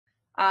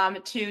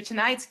to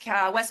tonight's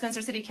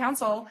Westminster City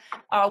Council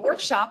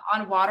workshop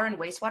on water and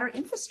wastewater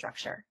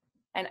infrastructure.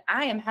 And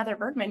I am Heather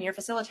Bergman, your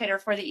facilitator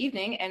for the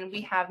evening, and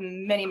we have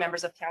many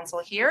members of council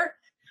here.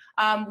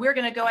 We're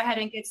going to go ahead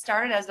and get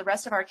started as the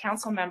rest of our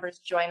council members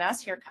join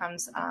us. Here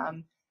comes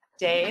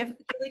Dave.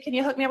 Julie, can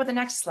you hook me up with the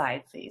next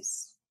slide,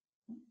 please?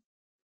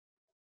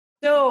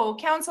 So,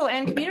 council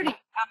and community,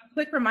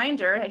 quick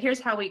reminder,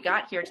 here's how we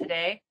got here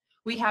today.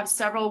 We have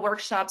several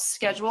workshops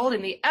scheduled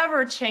in the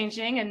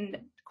ever-changing and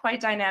quite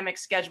dynamic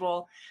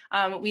schedule.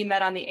 We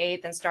met on the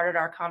 8th and started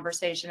our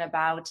conversation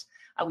about,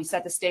 we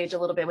set the stage a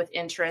little bit with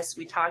interest.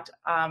 We talked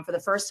for the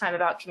first time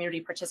about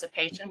community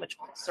participation, which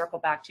we'll circle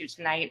back to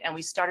tonight. And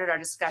we started our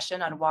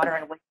discussion on water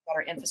and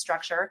wastewater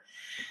infrastructure.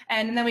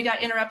 And then we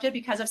got interrupted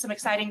because of some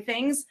exciting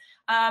things.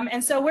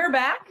 And so we're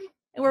back.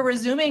 And we're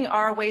resuming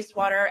our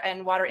wastewater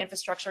and water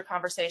infrastructure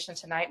conversation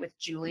tonight with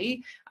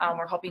Julie.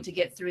 We're hoping to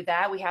get through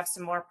that. We have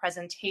some more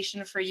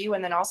presentation for you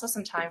and then also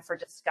some time for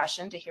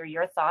discussion to hear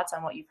your thoughts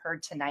on what you've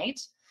heard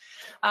tonight.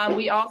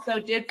 We also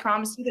did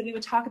promise you that we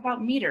would talk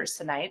about meters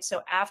tonight.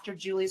 So after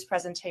Julie's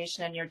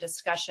presentation and your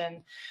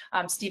discussion,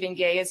 Stephen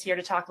Gay is here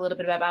to talk a little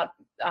bit about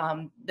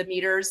the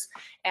meters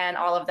and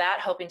all of that,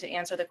 hoping to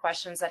answer the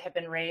questions that have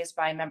been raised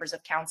by members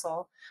of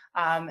council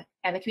and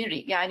the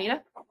community. Yeah,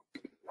 Anita?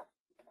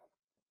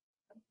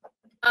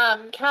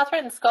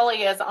 Catherine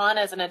Scully is on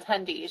as an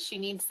attendee. She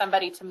needs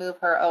somebody to move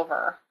her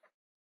over.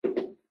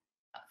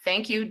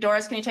 Thank you.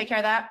 Doris, can you take care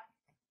of that?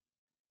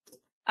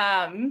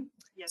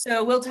 Yes.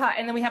 So we'll talk,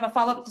 and then we have a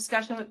follow-up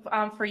discussion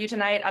for you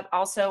tonight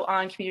also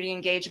on community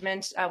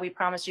engagement. We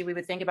promised you we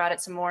would think about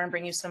it some more and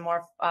bring you some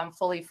more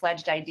fully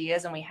fledged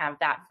ideas, and we have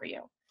that for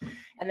you.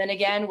 And then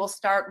again, we'll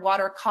start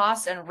water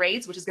costs and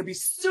rates, which is going to be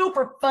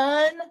super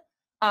fun,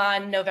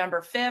 on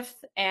November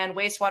 5th, and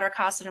wastewater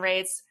costs and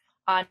rates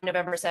on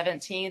November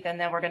 17th, and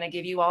then we're going to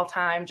give you all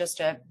time just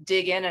to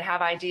dig in and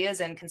have ideas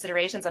and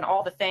considerations on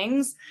all the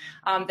things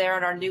there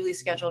in our newly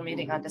scheduled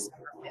meeting on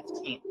December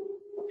 15th.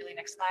 Really,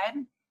 next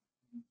slide.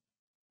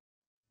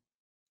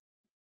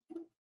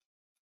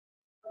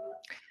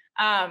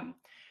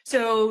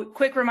 So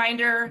quick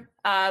reminder,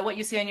 what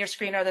you see on your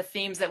screen are the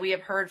themes that we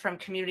have heard from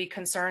community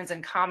concerns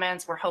and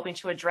comments. We're hoping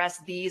to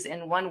address these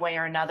in one way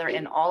or another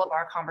in all of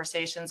our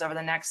conversations over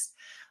the next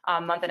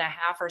month and a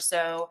half or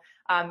so.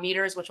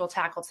 Meters, which we'll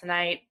tackle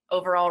tonight,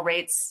 overall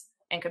rates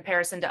in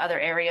comparison to other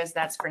areas,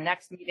 that's for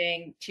next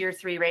meeting. Tier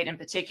 3 rate in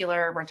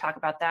particular, we're going to talk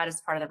about that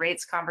as part of the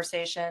rates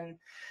conversation.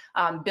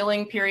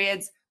 Billing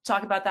periods,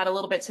 talk about that a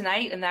little bit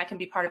tonight, and that can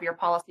be part of your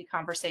policy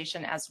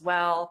conversation as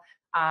well.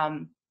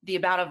 The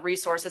amount of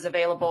resources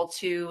available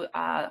to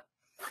the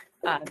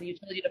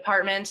utility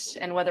department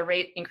and whether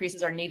rate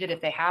increases are needed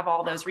if they have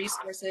all those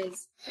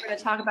resources. We're going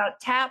to talk about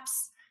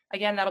TAPs.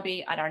 Again, that'll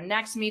be at our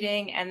next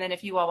meeting. And then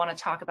if you all want to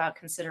talk about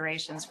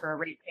considerations for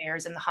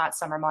ratepayers in the hot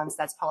summer months,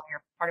 that's part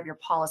of your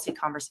policy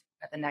conversation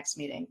at the next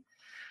meeting.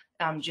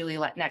 Julie,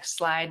 next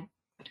slide.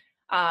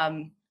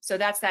 So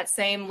that's that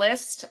same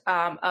list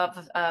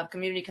of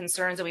community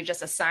concerns that we've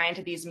just assigned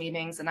to these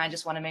meetings. And I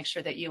just want to make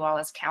sure that you all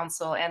as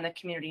council and the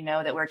community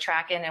know that we're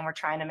tracking and we're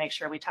trying to make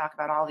sure we talk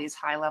about all these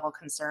high level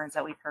concerns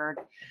that we've heard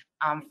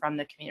from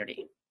the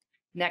community.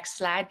 Next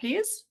slide,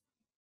 please.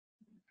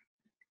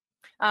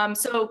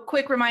 So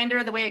quick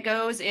reminder, the way it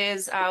goes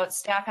is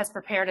staff has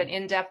prepared an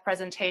in-depth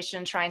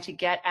presentation trying to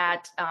get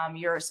at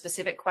your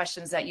specific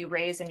questions that you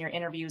raise in your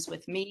interviews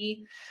with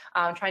me,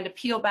 trying to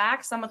peel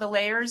back some of the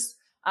layers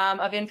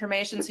of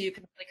information so you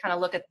can really kind of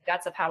look at the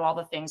guts of how all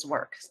the things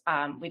work.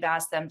 We've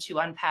asked them to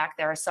unpack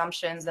their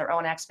assumptions, their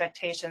own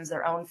expectations,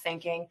 their own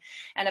thinking,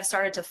 and have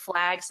started to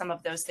flag some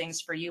of those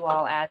things for you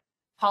all as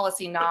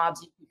policy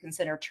knobs you can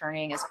consider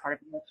turning as part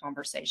of your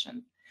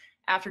conversation.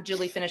 After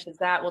Julie finishes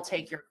that, we'll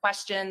take your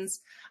questions.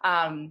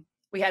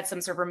 We had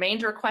some sort of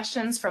remainder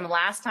questions from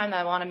last time that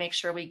I want to make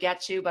sure we get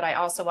to, but I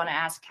also want to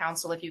ask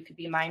council if you could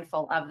be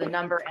mindful of the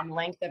number and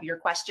length of your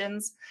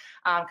questions,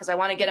 because I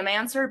want to get them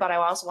answered, but I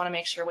also want to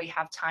make sure we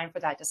have time for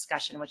that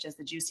discussion, which is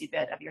the juicy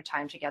bit of your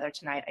time together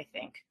tonight, I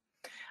think.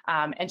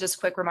 And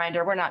just quick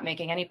reminder, we're not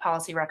making any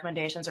policy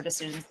recommendations or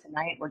decisions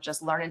tonight. We're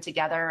just learning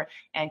together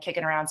and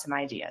kicking around some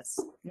ideas.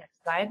 Next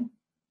slide.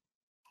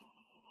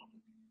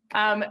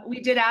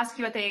 We did ask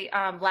you at the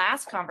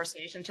last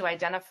conversation to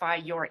identify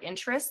your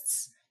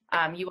interests.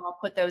 You all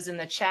put those in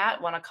the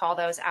chat, want to call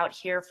those out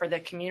here for the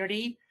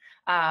community.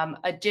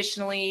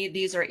 Additionally,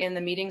 these are in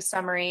the meeting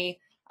summary.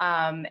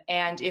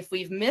 And if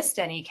we've missed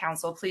any,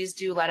 council, please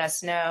do let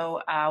us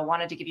know.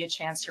 Wanted to give you a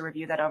chance to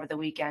review that over the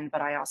weekend,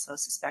 but I also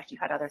suspect you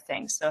had other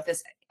things. So if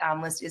this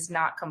list is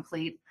not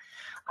complete,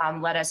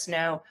 let us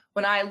know.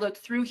 When I looked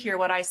through here,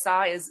 what I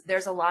saw is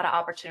there's a lot of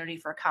opportunity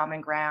for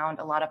common ground,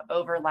 a lot of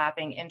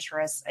overlapping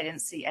interests. I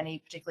didn't see any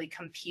particularly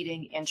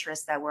competing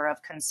interests that were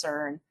of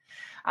concern.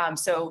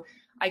 So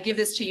I give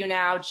this to you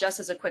now just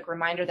as a quick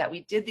reminder that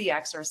we did the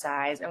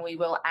exercise, and we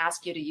will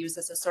ask you to use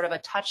this as sort of a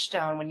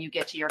touchstone when you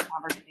get to your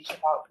conversation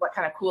about what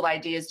kind of cool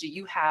ideas do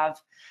you have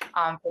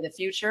for the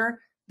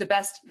future. The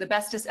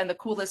bestest and the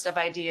coolest of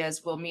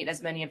ideas will meet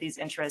as many of these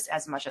interests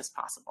as much as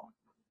possible.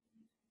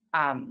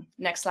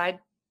 Next slide.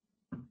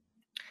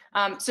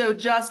 So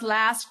just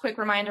last quick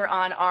reminder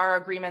on our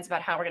agreements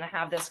about how we're going to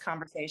have this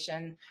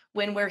conversation.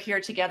 When we're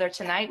here together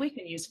tonight, we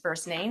can use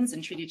first names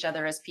and treat each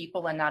other as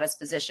people and not as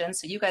positions.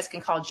 So you guys can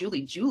call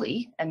Julie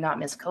Julie and not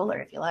Ms. Kohler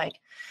if you like.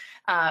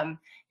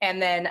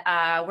 And then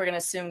we're going to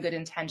assume good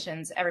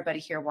intentions. Everybody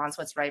here wants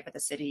what's right for the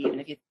city, even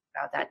if you think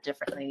about that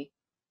differently.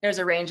 There's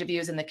a range of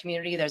views in the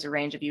community. There's a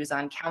range of views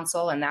on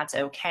council, and that's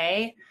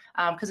okay.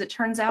 Because it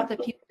turns out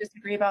that people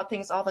disagree about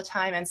things all the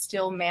time and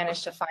still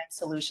manage to find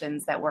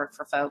solutions that work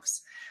for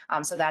folks.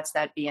 So that's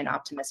that being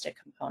optimistic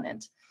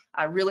component.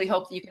 I really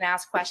hope that you can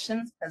ask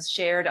questions, because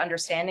shared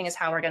understanding is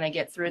how we're going to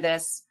get through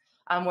this.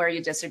 Where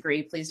you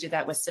disagree, please do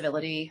that with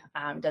civility.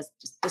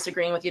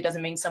 Disagreeing with you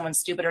doesn't mean someone's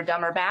stupid or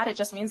dumb or bad. It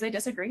just means they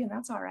disagree, and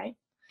that's all right.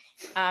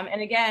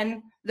 And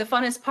again, the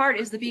funnest part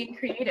is the being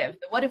creative.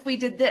 What if we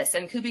did this,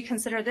 and could we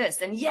consider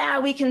this? And yeah,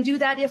 we can do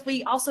that if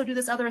we also do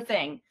this other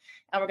thing.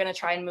 And we're going to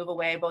try and move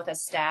away, both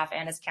as staff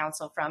and as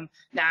council, from,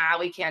 nah,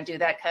 we can't do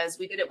that because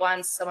we did it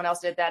once, someone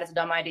else did that, it's a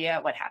dumb idea,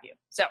 what have you.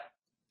 So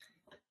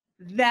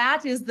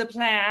that is the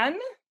plan.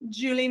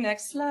 Julie,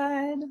 next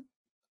slide.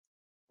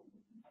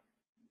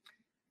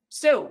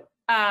 So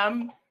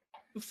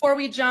before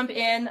we jump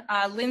in,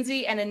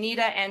 Lindsay and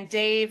Anita and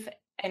Dave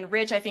and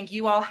Rich, I think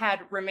you all had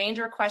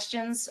remainder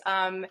questions.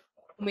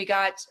 We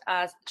got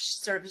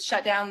sort of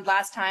shut down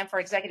last time for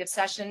executive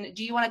session.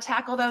 Do you want to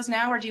tackle those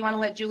now, or do you want to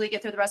let Julie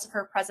get through the rest of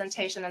her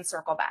presentation and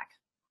circle back?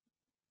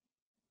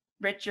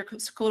 Rich, you're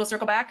cool to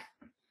circle back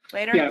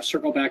later? Yeah,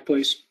 circle back,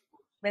 please.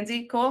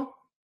 Lindsay, cool?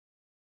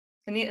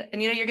 Anita,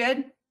 you're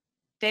good?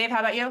 Dave, how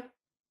about you?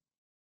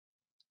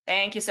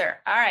 Thank you, sir.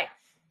 All right.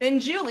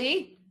 Then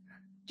Julie,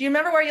 do you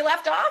remember where you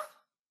left off?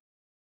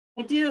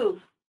 I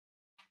do.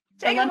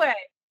 Take it away.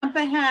 Jump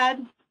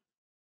ahead.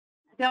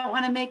 I don't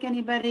want to make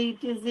anybody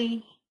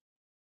dizzy,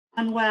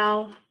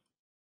 unwell.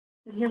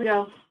 But here we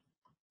go.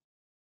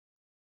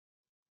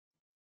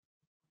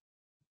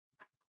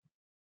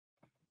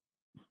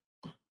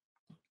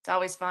 It's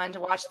always fun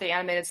to watch the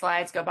animated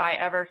slides go by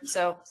ever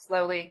so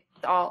slowly,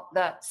 all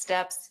the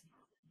steps.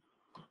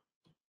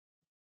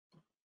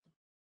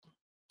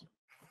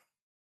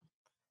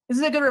 This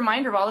is a good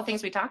reminder of all the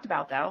things we talked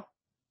about, though.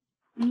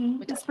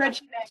 The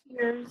spreadsheet of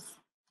tiers.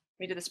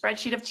 We did the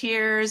spreadsheet of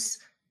tiers.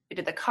 We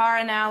did the car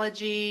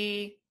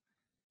analogy.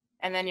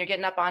 And then you're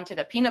getting up onto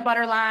the peanut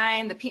butter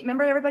line.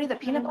 Remember, everybody, the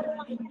peanut butter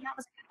line? That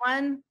was a good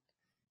one.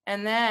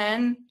 And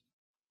then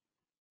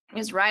it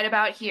was right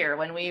about here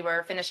when we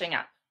were finishing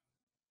up.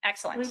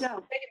 Excellent. Here we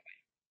go.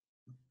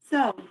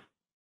 So,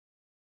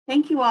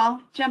 thank you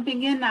all.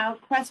 Jumping in now,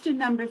 question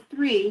number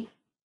 3.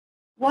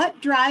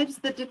 What drives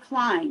the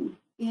decline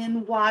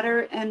in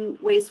water and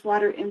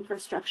wastewater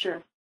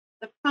infrastructure?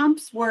 The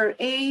prompts were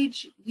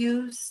age,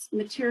 use,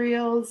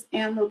 materials,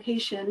 and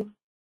location.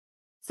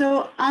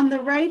 So on the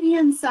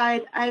right-hand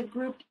side, I've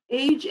grouped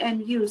age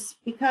and use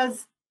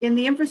because in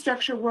the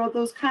infrastructure world,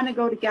 those kind of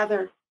go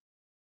together.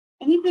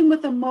 Anything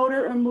with a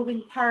motor or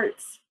moving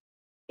parts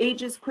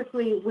ages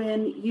quickly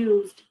when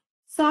used.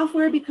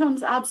 Software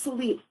becomes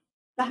obsolete.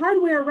 The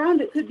hardware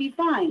around it could be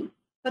fine,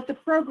 but the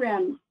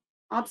program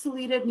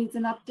obsoleted, needs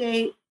an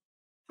update.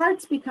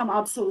 Parts become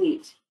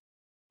obsolete.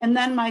 And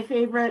then my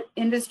favorite,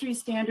 industry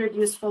standard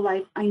useful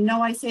life. I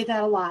know I say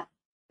that a lot,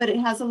 but it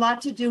has a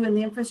lot to do in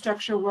the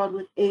infrastructure world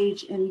with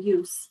age and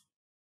use.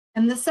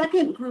 And the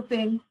second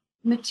grouping,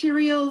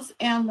 materials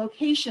and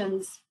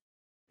locations.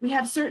 We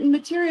have certain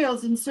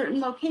materials in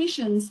certain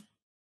locations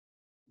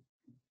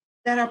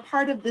that are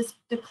part of this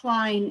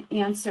decline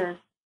answer.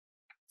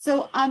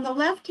 So on the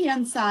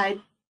left-hand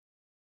side,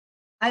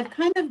 I've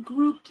kind of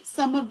grouped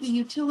some of the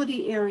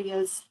utility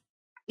areas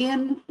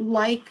in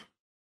like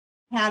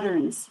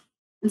patterns.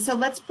 And so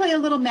let's play a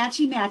little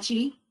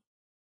matchy-matchy.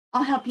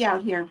 I'll help you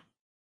out here.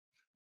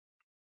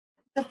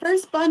 The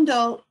first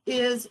bundle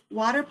is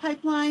water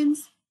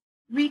pipelines,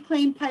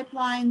 reclaim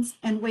pipelines,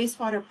 and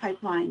wastewater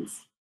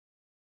pipelines.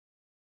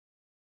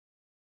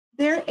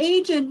 Their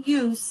age and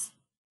use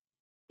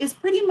is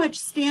pretty much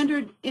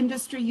standard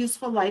industry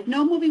useful life,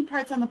 no moving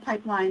parts on the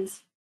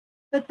pipelines.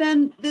 But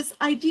then this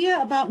idea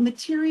about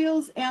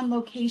materials and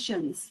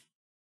locations.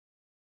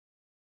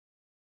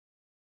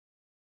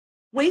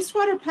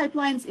 Wastewater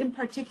pipelines in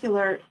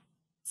particular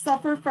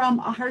suffer from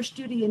a harsh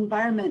duty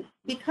environment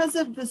because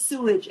of the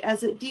sewage.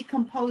 As it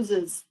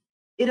decomposes,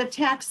 it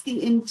attacks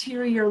the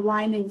interior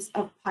linings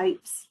of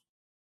pipes.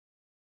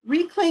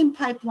 Reclaim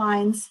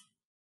pipelines,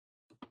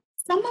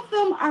 some of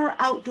them are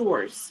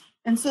outdoors,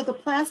 and so the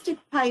plastic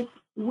pipe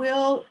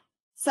will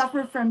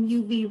suffer from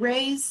UV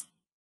rays.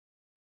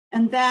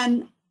 And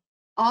then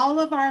all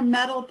of our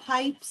metal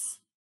pipes,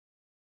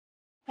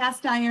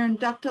 cast iron,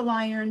 ductile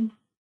iron.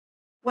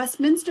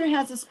 Westminster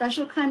has a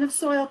special kind of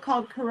soil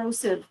called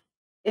corrosive.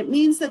 It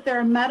means that there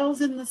are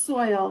metals in the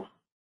soil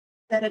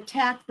that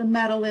attack the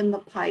metal in the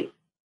pipe.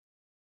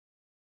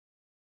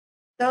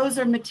 Those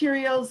are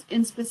materials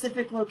in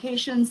specific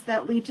locations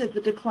that lead to the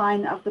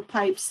decline of the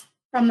pipes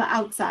from the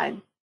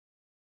outside.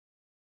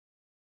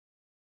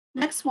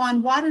 Next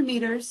one, water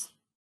meters.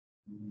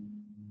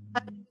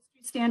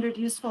 Standard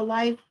useful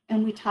life,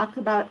 and we talk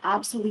about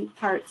obsolete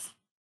parts.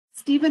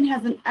 Stephen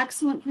has an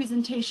excellent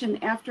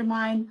presentation after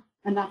mine.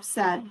 Enough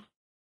said.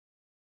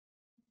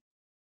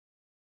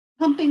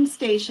 Pumping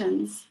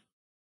stations,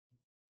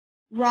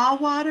 raw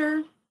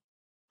water,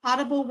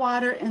 potable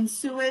water, and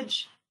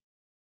sewage.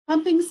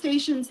 Pumping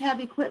stations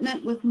have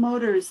equipment with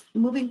motors,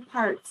 moving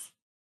parts.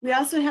 We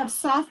also have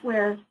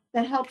software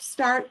that helps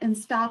start and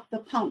stop the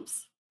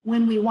pumps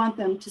when we want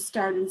them to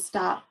start and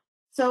stop.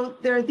 So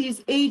there are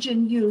these age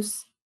and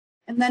use,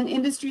 and then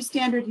industry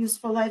standard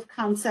useful life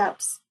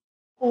concepts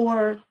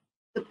for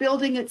the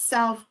building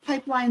itself,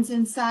 pipelines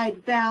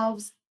inside,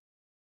 valves,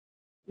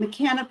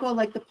 mechanical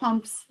like the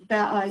pumps,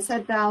 I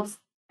said valves,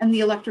 and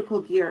the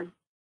electrical gear.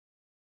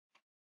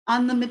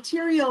 On the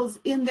materials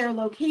in their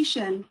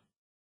location,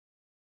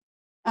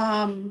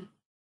 some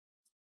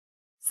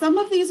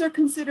of these are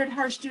considered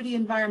harsh duty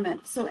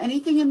environment. So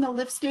anything in the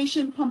lift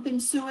station,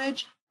 pumping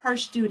sewage,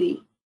 harsh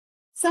duty.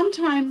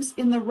 Sometimes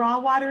in the raw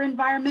water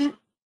environment,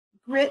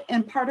 grit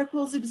and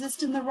particles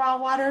exist in the raw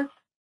water.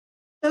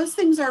 Those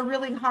things are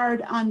really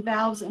hard on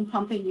valves and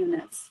pumping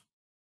units.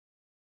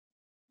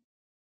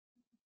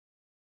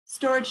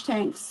 Storage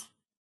tanks,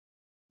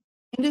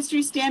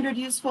 industry standard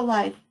useful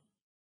life.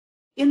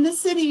 In the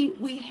city,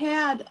 we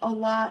had a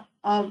lot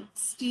of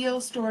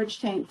steel storage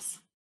tanks.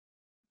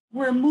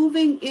 We're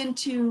moving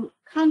into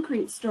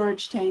concrete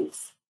storage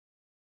tanks.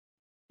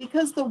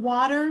 Because the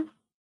water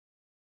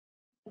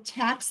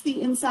attacks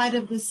the inside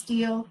of the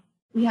steel,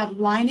 we have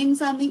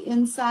linings on the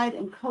inside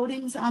and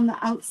coatings on the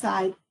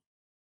outside.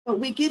 But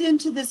we get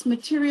into this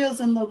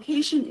materials and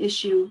location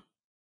issue.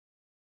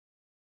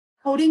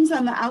 Coatings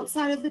on the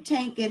outside of the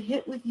tank get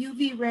hit with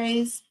UV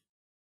rays.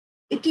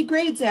 It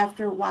degrades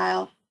after a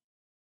while.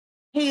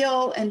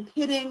 Hail and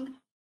pitting,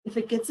 if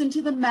it gets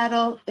into the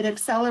metal, it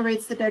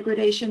accelerates the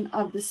degradation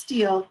of the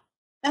steel.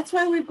 That's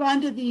why we've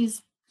gone to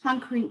these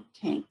concrete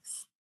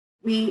tanks.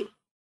 We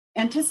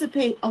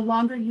anticipate a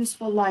longer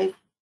useful life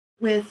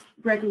with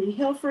Gregory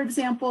Hill, for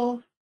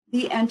example,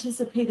 the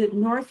anticipated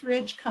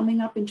Northridge coming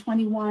up in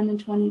 21 and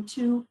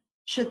 22,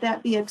 should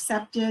that be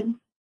accepted.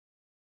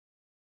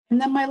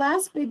 And then my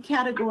last big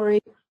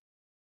category,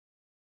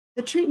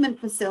 the treatment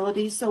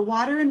facilities, so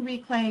water and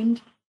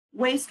reclaimed,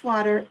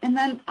 wastewater, and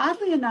then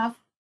oddly enough,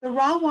 the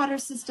raw water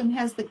system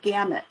has the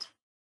gamut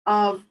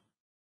of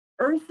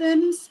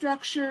earthen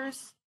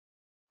structures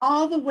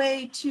all the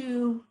way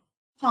to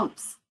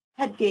pumps,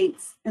 head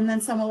gates, and then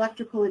some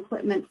electrical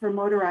equipment for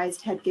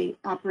motorized head gate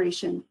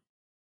operation.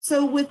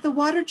 So with the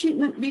water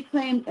treatment,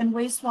 reclaimed, and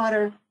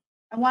wastewater,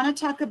 I want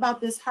to talk about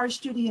this harsh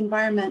duty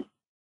environment.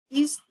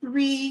 These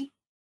three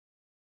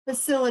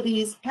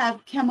facilities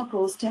have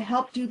chemicals to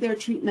help do their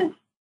treatment.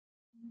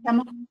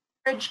 Chemical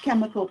storage,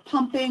 chemical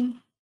pumping,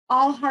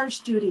 all harsh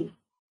duty.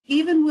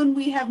 Even when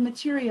we have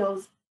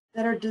materials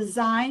that are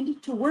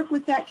designed to work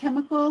with that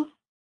chemical,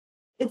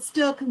 it's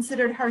still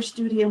considered harsh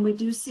duty, and we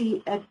do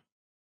see a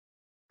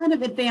kind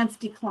of advanced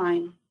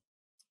decline.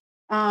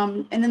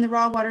 And in the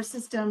raw water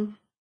system,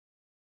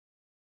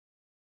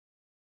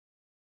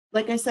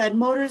 like I said,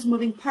 motors,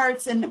 moving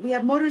parts, and we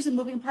have motors and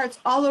moving parts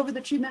all over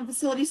the treatment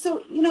facility.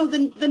 So, you know,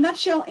 the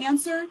nutshell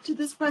answer to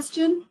this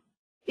question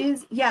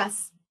is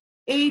yes.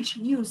 Age,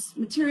 use,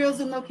 materials,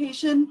 and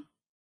location,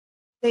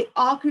 they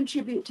all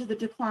contribute to the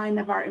decline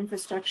of our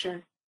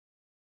infrastructure.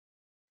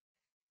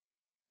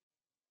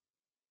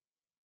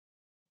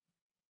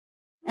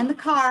 And the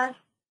car,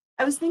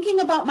 I was thinking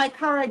about my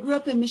car. I grew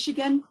up in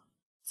Michigan.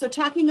 So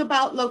talking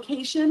about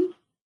location,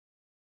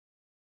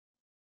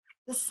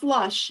 the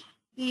slush,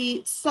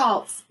 the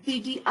salts, the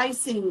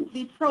de-icing,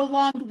 the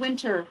prolonged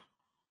winter,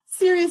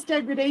 serious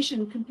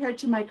degradation compared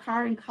to my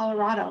car in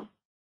Colorado.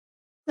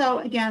 So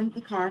again,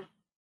 the car.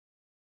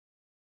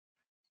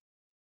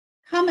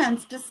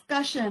 Comments,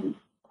 discussion,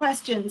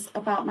 questions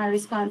about my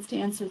response to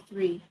answer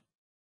 3.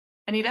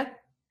 Anita?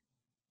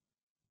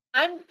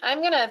 I'm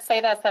going to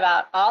say this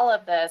about all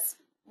of this.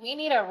 We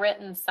need a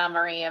written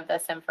summary of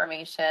this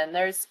information.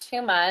 There's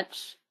too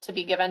much to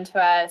be given to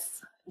us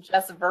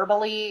just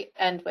verbally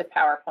and with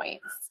PowerPoints.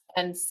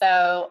 And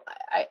so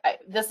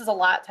this is a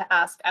lot to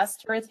ask us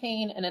to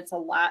retain, and it's a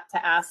lot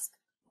to ask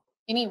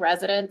any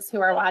residents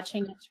who are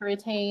watching it to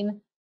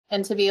retain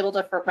and to be able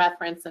to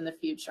reference in the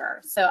future.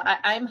 So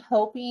I'm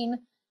hoping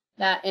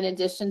that in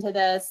addition to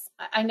this,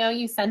 I know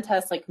you sent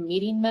us like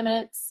meeting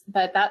minutes,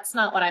 but that's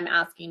not what I'm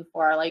asking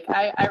for. Like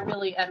I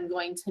really am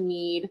going to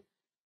need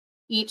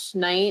each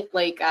night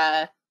like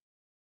a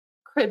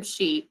crib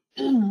sheet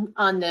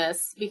on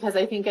this, because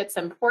I think it's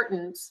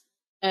important,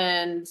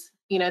 and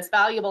you know, it's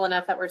valuable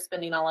enough that we're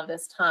spending all of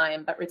this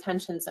time, but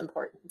retention's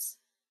important.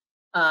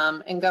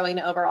 And going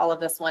over all of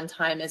this one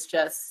time is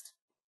just,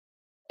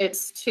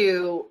 it's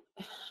too,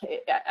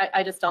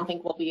 I just don't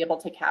think we'll be able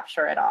to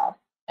capture it all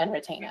and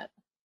retain it.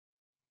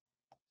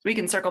 We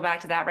can circle back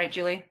to that, right,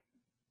 Julie?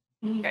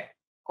 Okay,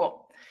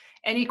 cool.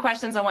 Any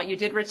questions on what you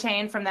did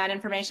retain from that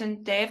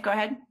information? Dave, go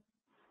ahead.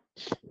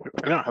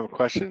 I don't have a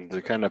question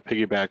to kind of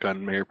piggyback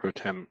on Mayor Pro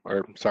Tem,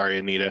 or sorry,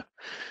 Anita.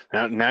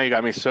 Now you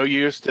got me so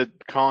used to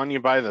calling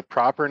you by the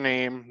proper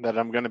name that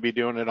I'm going to be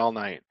doing it all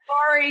night.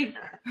 Sorry.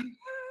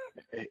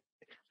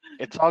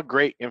 it's all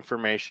great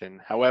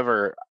information.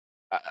 However,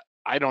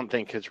 I don't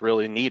think it's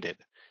really needed,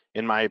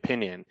 in my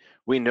opinion.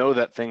 We know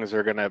that things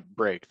are going to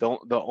break. The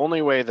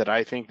only way that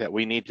I think that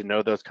we need to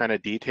know those kind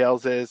of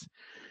details is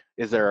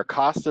there a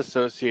cost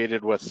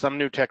associated with some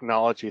new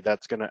technology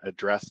that's going to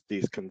address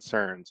these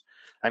concerns?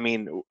 I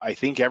mean, I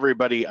think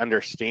everybody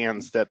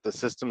understands that the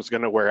system's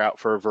going to wear out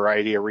for a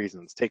variety of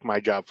reasons. Take my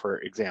job,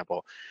 for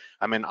example.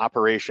 I'm in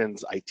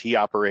operations, IT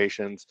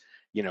operations.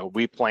 You know,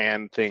 we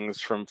plan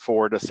things from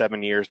 4 to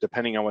 7 years,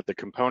 depending on what the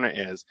component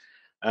is.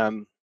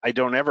 I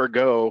don't ever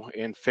go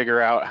and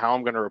figure out how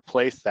I'm going to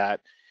replace that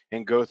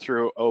and go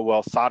through, oh,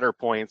 well, solder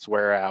points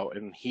wear out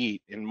and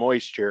heat and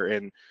moisture,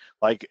 and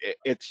like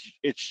it's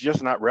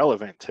just not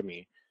relevant to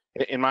me,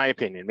 in my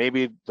opinion.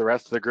 Maybe the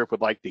rest of the group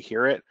would like to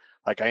hear it.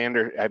 Like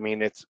I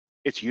mean,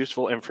 it's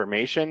useful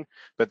information,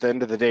 but at the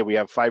end of the day, we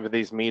have 5 of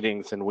these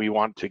meetings and we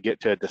want to get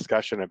to a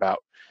discussion about,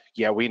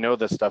 yeah, we know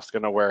this stuff's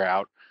going to wear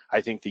out. I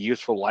think the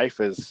useful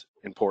life is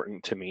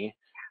important to me,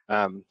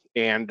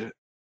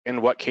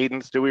 and what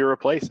cadence do we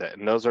replace it?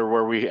 And those are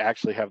where we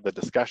actually have the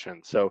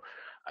discussion. So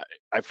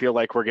I feel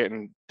like we're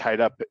getting tied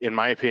up, in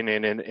my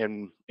opinion,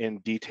 in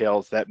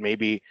details that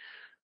maybe,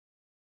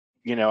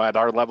 you know, at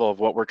our level of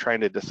what we're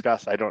trying to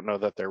discuss, I don't know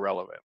that they're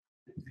relevant.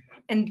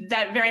 And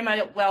that very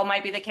well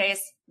might be the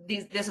case.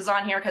 This is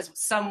on here because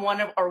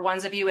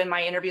ones of you in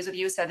my interviews with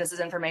you said this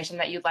is information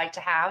that you'd like to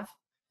have.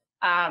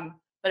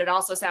 But it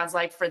also sounds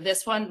like for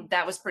this one,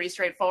 that was pretty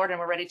straightforward and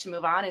we're ready to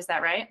move on. Is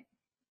that right?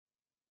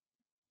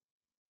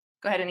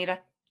 Go ahead, Anita.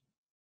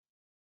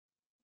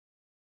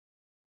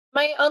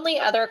 My only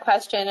other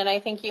question, and I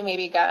think you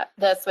maybe got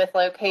this with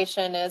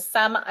location, is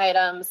some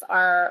items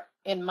are,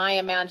 in my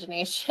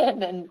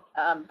imagination, and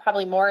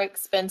probably more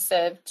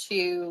expensive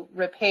to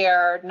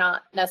repair,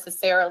 not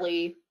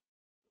necessarily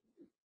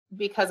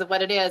because of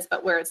what it is,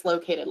 but where it's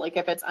located. Like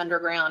if it's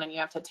underground and you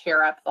have to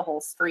tear up the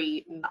whole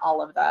street and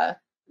all of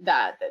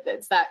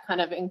it's that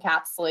kind of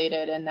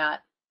encapsulated in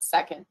that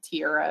second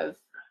tier of,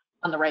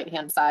 on the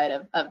right-hand side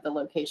of the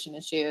location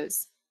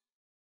issues.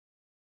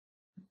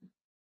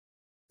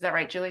 Is that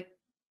right, Julie?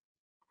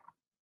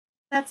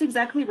 That's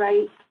exactly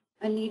right,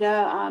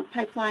 Anita.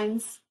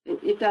 Pipelines,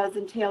 it does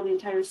entail the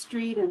entire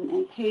street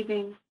and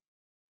paving.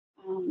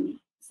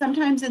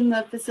 Sometimes in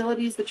the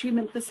facilities, the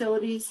treatment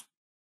facilities,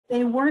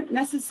 they weren't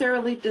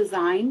necessarily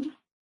designed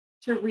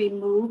to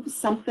remove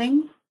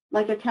something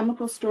like a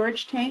chemical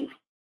storage tank.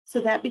 So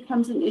that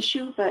becomes an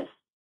issue, but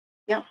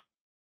yeah,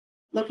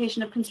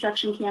 location of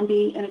construction can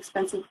be an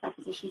expensive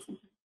proposition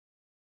sometimes.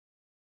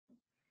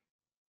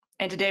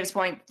 And to Dave's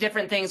point,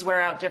 different things wear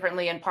out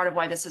differently, and part of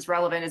why this is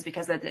relevant is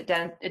because it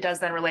does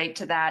then relate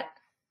to the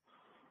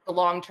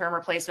long-term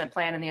replacement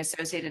plan and the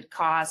associated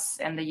costs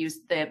and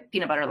the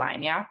peanut butter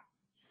line, yeah?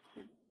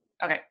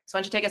 Okay, so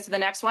why don't you take us to the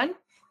next one?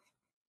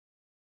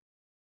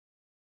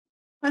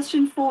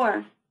 Question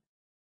 4.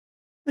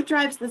 What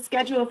drives the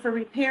schedule for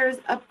repairs,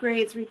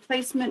 upgrades,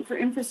 replacement for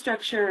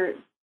infrastructure?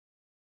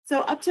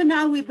 So up to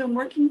now, we've been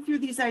working through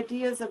these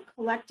ideas of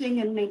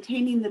collecting and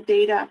maintaining the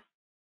data.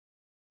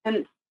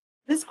 And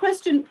this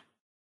question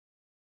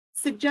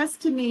suggests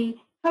to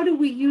me, how do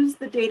we use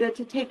the data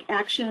to take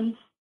action?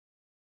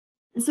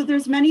 And so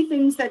there's many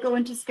things that go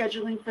into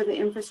scheduling for the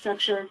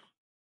infrastructure.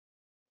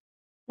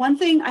 One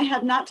thing I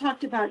have not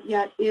talked about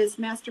yet is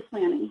master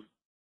planning.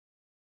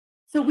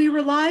 So we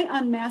rely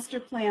on master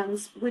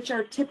plans, which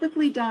are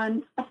typically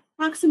done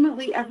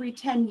approximately every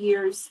 10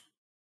 years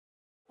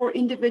for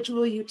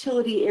individual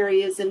utility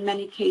areas in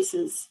many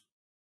cases.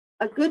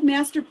 A good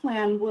master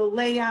plan will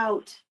lay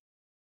out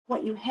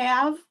what you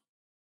have,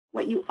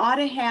 what you ought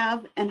to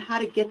have, and how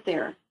to get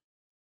there.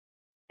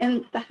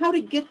 And the how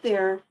to get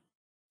there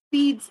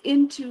feeds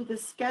into the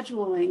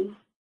scheduling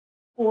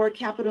for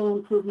capital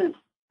improvement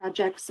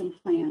projects and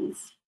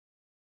plans.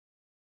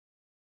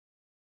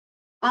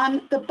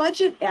 On the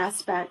budget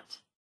aspect,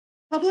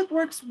 Public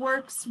Works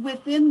works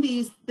within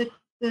the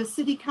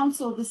city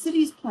council, the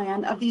city's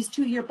plan of these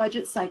 2-year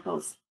budget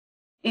cycles.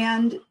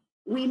 And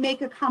we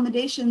make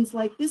accommodations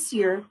like this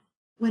year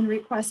when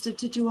requested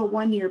to do a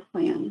 1-year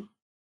plan.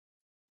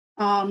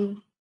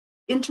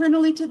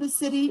 Internally to the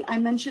city, I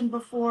mentioned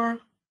before,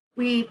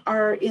 we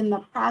are in the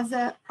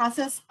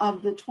process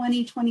of the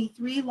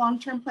 2023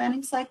 long-term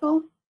planning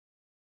cycle.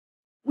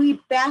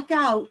 We back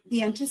out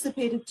the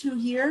anticipated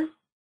 2-year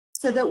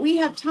so that we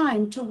have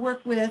time to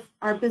work with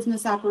our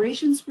business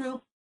operations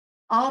group,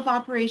 all of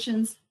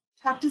operations,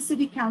 talk to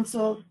city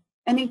council,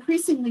 and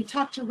increasingly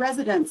talk to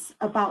residents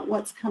about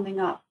what's coming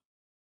up.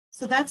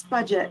 So that's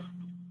budget.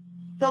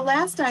 The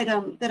last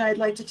item that I'd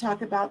like to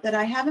talk about that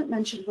I haven't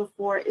mentioned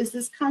before is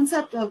this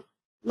concept of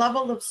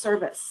level of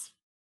service.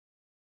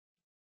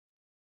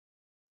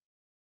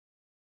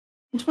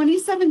 In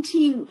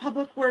 2017,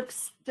 Public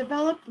Works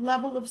developed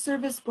level of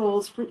service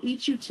goals for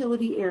each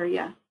utility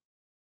area.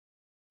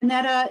 And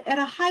at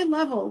a high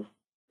level,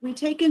 we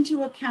take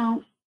into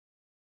account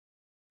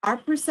our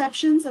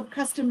perceptions of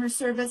customer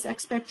service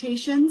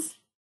expectations,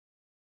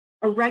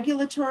 a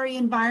regulatory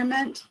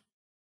environment,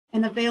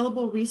 and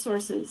available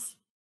resources.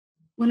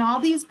 When all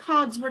these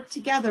cogs work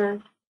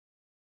together,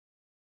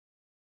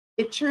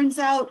 It turns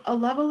out a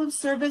level of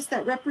service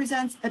that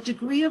represents a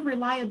degree of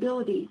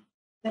reliability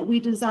that we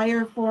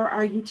desire for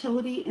our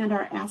utility and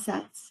our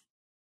assets.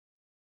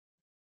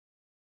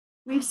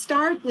 We've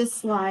starred this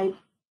slide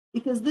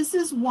because this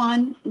is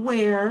one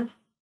where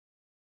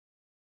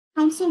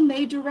Council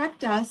may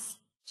direct us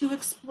to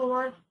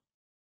explore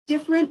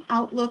different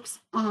outlooks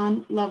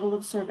on level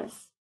of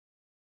service.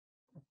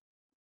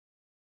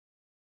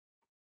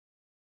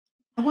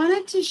 I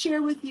wanted to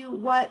share with you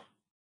what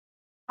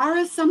our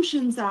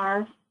assumptions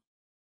are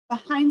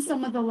behind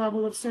some of the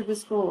level of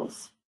service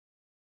goals.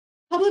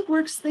 Public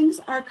Works thinks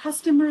our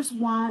customers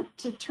want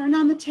to turn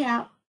on the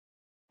tap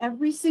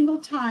every single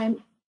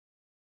time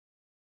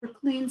for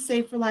clean,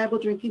 safe, reliable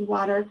drinking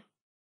water.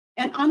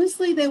 And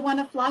honestly, they want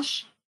to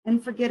flush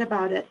and forget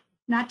about it,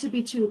 not to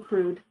be too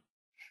crude.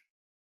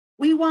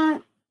 We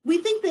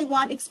think they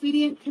want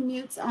expedient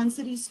commutes on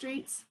city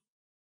streets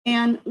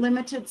and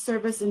limited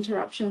service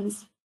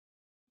interruptions.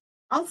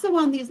 Also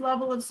on these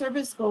level of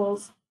service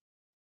goals,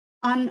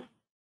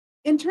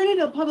 in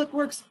Trinidad Public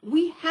Works,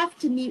 we have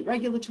to meet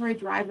regulatory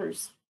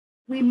drivers.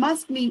 We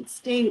must meet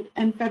state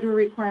and federal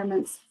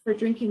requirements for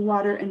drinking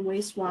water and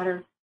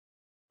wastewater.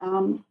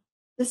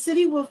 The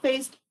city will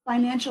face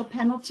financial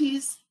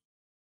penalties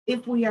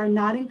if we are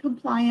not in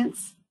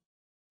compliance.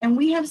 And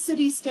we have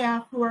city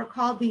staff who are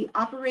called the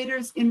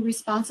operators in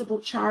responsible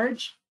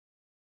charge.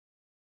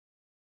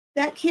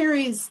 That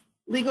carries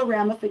legal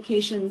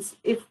ramifications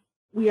if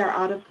we are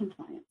out of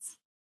compliance.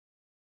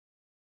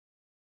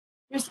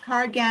 Here's the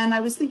car again. I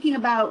was thinking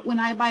about when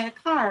I buy a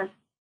car,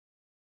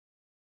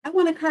 I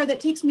want a car that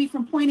takes me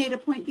from point A to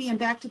point B and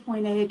back to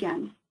point A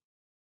again.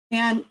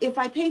 And if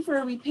I pay for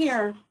a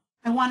repair,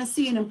 I want to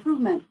see an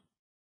improvement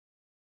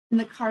in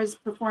the car's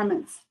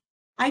performance.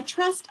 I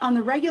trust on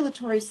the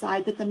regulatory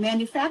side that the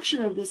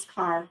manufacturer of this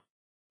car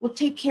will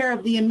take care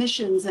of the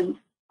emissions and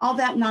all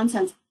that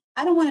nonsense.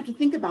 I don't want to have to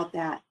think about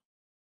that.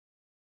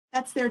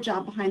 That's their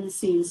job behind the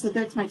scenes. So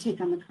that's my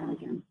take on the car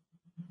again.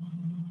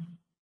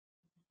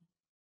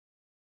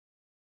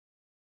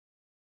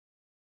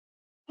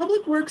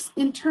 Public Works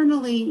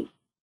internally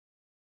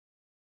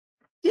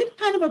did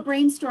kind of a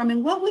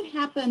brainstorming. What would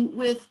happen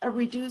with a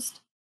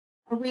relaxed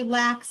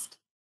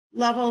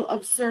level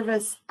of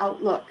service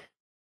outlook?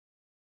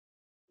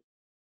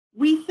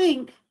 We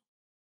think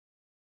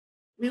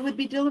we would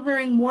be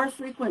delivering more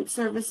frequent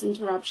service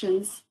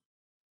interruptions.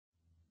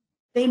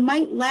 They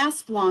might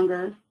last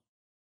longer.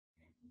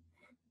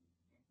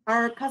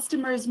 Our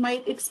customers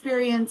might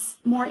experience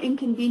more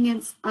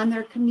inconvenience on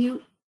their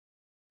commute,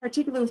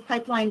 particularly with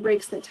pipeline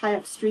breaks that tie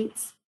up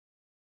streets.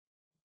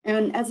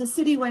 And as a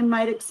city, we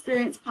might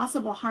experience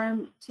possible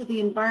harm to the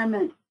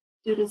environment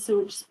due to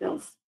sewage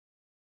spills.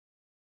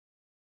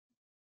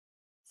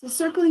 So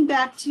circling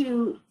back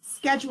to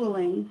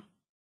scheduling,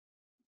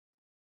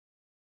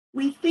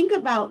 we think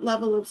about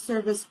level of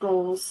service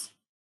goals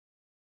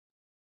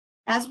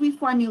as we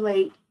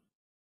formulate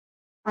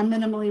our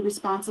minimally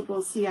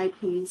responsible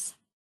CIPs.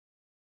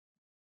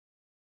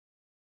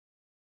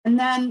 And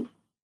then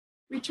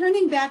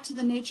returning back to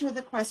the nature of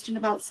the question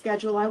about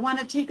schedule, I want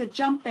to take a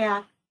jump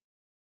back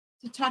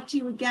to talk to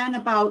you again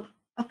about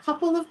a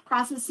couple of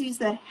processes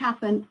that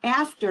happen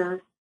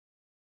after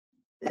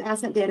the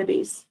asset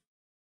database.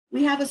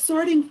 We have a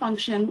sorting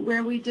function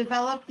where we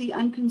develop the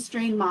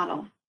unconstrained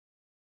model.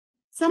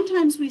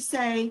 Sometimes we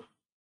say,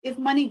 if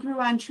money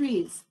grew on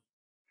trees,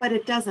 but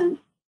it doesn't.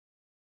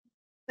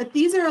 But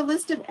these are a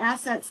list of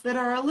assets that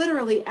are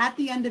literally at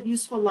the end of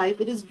useful life.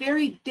 It is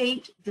very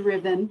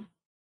date-driven.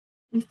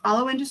 We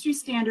follow industry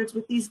standards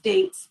with these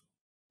dates,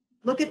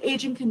 look at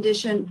age and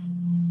condition,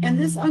 and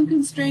this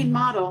unconstrained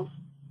model,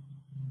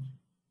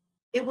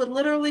 it would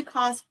literally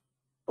cost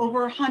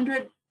over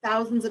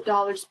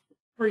 $100,000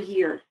 per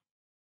year.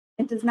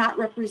 It does not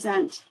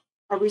represent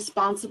a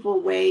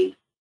responsible way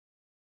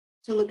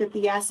to look at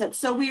the assets.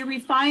 So we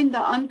refine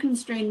the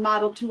unconstrained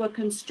model to a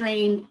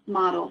constrained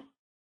model.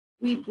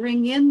 We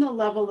bring in the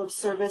level of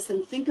service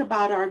and think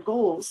about our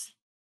goals,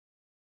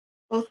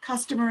 both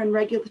customer and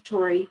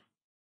regulatory.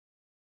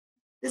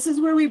 This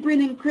is where we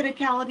bring in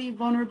criticality,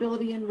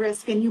 vulnerability, and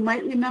risk. And you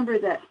might remember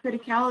that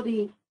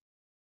criticality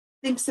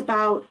thinks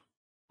about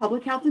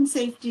public health and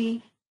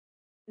safety,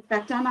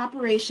 effect on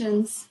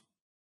operations,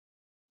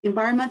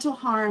 environmental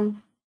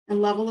harm,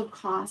 and level of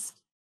cost.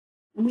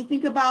 And we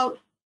think about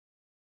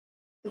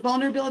the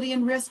vulnerability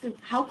and risk of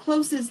how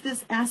close is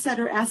this asset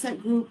or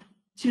asset group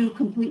to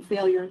complete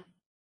failure.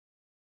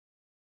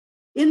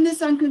 In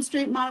this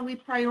unconstrained model, we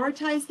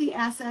prioritize the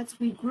assets,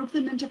 we group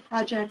them into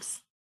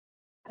projects,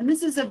 and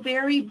this is a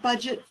very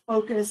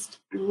budget-focused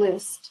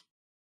list.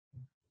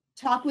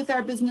 Talk with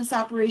our business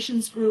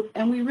operations group,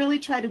 and we really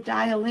try to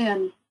dial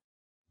in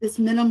this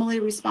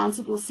minimally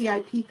responsible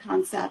CIP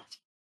concept,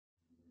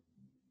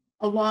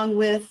 along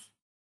with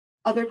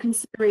other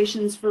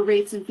considerations for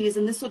rates and fees,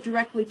 and this will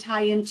directly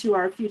tie into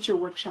our future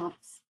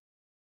workshops.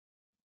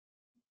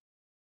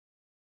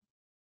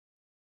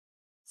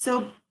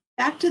 So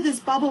back to this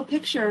bubble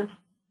picture,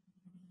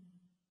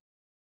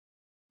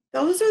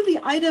 those are the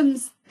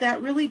items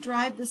that really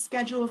drive the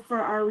schedule for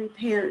our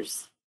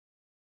repairs.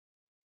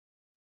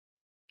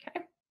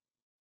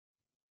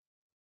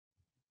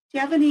 Do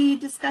you have any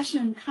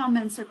discussion,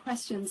 comments, or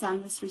questions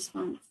on this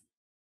response?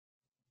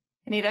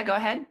 Anita, go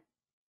ahead.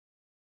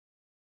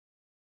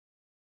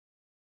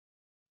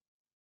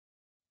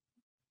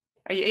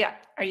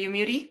 Are you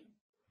muted?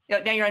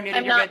 Now you're unmuted.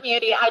 I'm You're not good.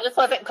 muted. I just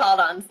wasn't called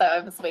on, so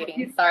I was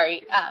waiting.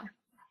 Sorry.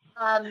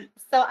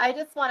 So I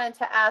just wanted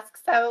to ask,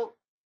 so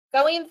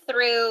going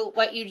through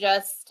what you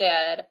just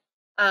did,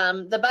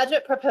 the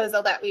budget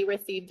proposal that we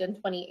received in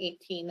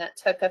 2018 that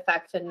took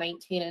effect in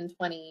 19 and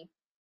 20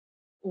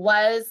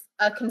 was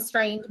a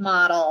constrained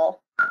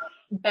model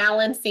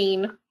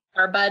balancing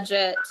our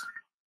budget,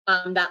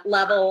 that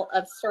level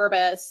of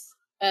service,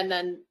 and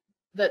then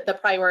the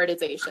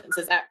prioritizations.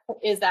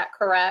 Is that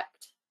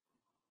correct?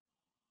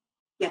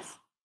 Yes.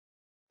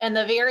 And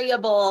the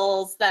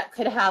variables that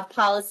could have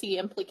policy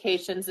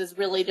implications is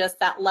really just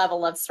that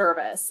level of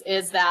service.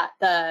 Is that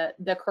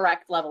the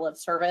correct level of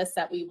service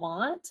that we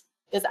want?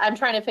 I'm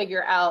trying to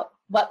figure out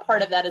what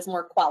part of that is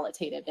more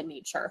qualitative in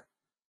nature.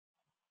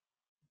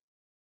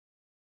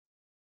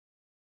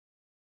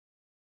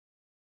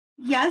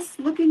 Yes,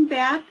 looking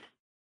back,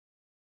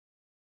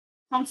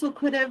 council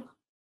could have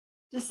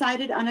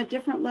decided on a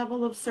different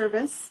level of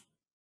service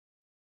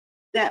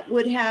that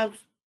would have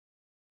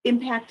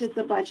impacted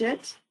the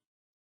budget.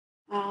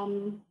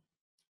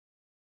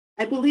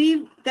 I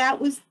believe that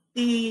was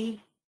the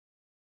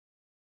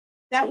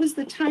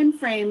time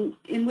frame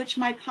in which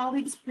my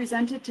colleagues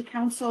presented to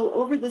council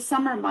over the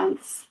summer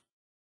months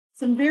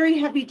some very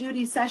heavy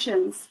duty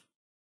sessions,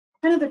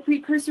 kind of the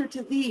precursor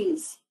to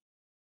these.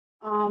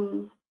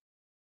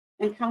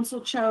 And council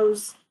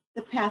chose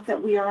the path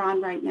that we are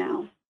on right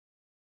now.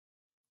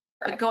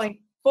 But going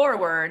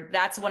forward,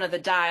 that's one of the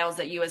dials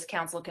that you as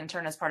council can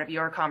turn as part of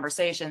your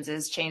conversations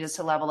is changes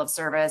to level of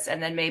service,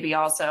 and then maybe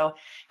also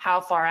how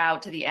far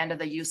out to the end of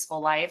the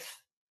useful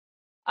life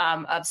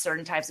of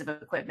certain types of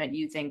equipment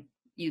you think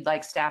you'd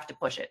like staff to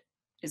push it.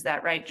 Is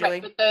that right,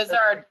 Julie? Right, but those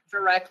are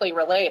directly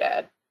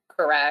related,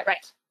 correct?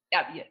 Right.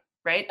 Yeah.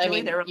 Right. I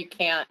Julie, mean, you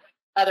can't,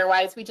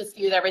 otherwise we just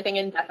use everything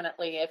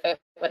indefinitely if it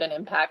wouldn't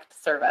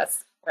impact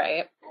service,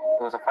 right?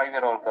 It was a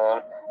 5-year-old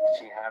girl.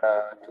 She had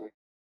a 2.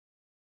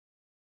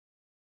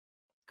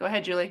 Go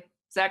ahead, Julie.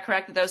 Is that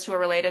correct that those two are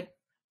related?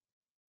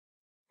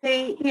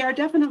 They are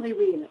definitely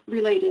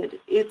related.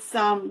 It's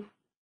so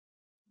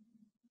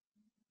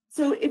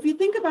if you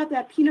think about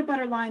that peanut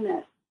butter line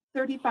at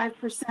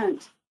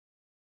 35%,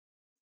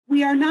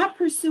 we are not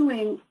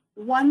pursuing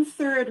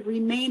 1/3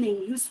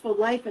 remaining useful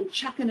life and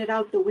chucking it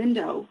out the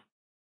window.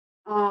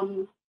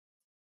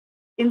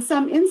 In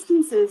some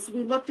instances,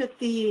 we looked at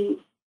the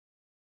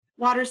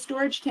water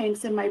storage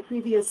tanks in my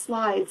previous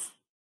slides.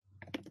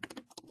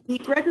 The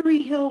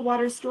Gregory Hill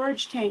water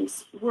storage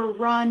tanks were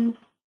run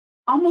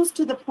almost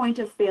to the point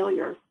of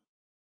failure.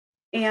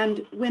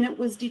 And when it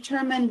was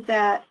determined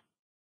that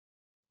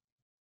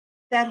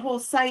that whole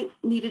site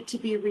needed to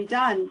be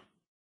redone,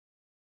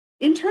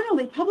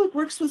 internally, Public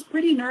Works was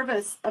pretty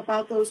nervous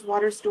about those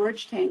water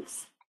storage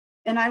tanks.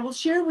 And I will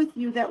share with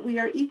you that we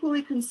are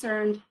equally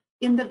concerned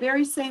in the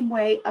very same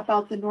way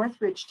about the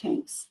Northridge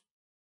tanks.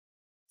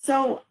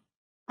 So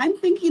I'm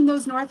thinking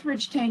those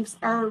Northridge tanks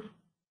are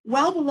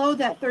well below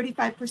that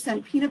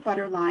 35% peanut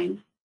butter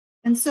line.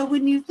 And so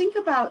when you think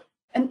about,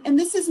 and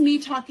this is me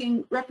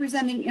talking,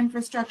 representing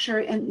infrastructure,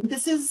 and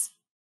this is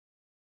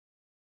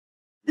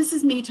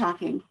me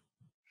talking.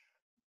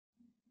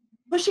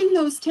 Pushing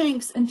those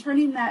tanks and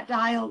turning that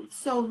dial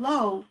so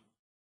low,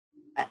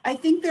 I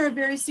think there are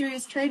very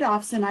serious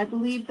trade-offs, and I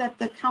believe that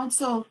the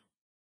council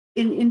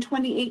in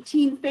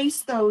 2018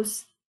 faced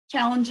those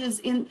challenges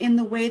in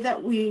the way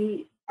that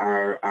we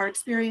are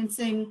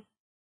experiencing.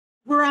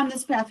 We're on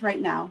this path right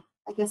now.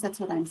 I guess that's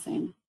what I'm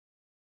saying.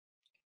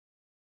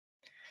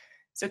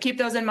 So keep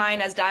those in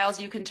mind as dials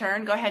you can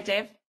turn. Go ahead,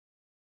 Dave.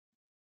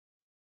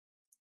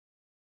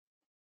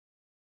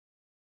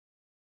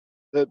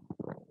 The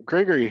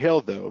Gregory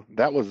Hill, though,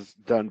 that was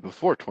done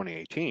before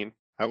 2018.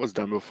 That was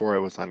done before I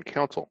was on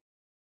council.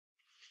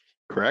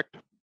 Correct?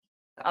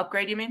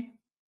 Upgrade, you mean?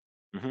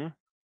 Mm-hmm.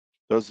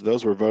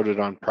 Those were voted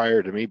on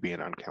prior to me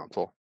being on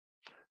council,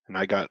 and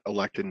I got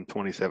elected in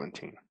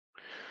 2017.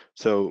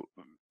 So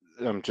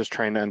I'm just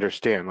trying to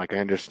understand. Like, I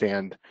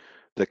understand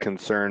the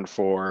concern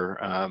for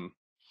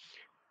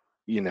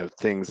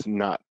things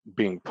not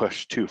being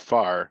pushed too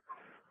far,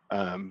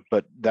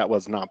 but that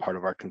was not part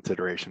of our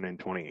consideration in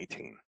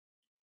 2018.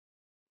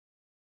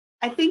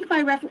 I think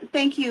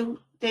thank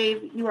you,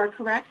 Dave, you are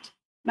correct.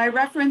 My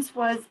reference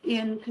was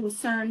in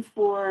concern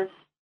for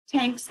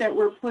tanks that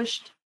were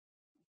pushed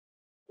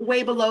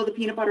way below the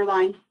peanut butter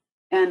line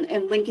and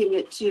linking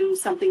it to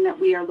something that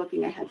we are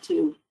looking ahead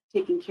to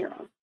taking care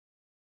of.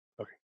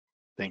 Okay,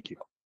 thank you.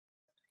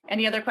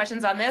 Any other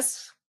questions on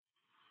this?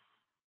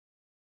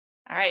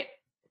 All right,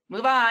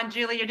 move on.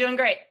 Julie, you're doing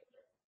great.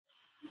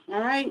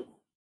 All right.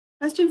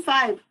 Question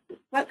 5,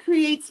 what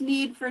creates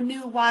need for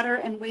new water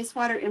and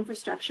wastewater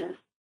infrastructure?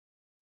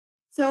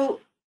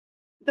 So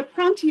the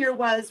prompt here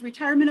was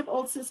retirement of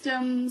old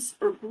systems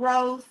or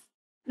growth.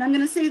 And I'm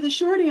going to say the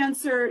short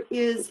answer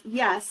is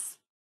yes,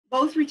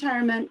 both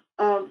retirement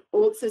of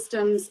old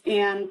systems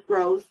and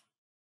growth.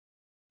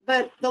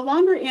 But the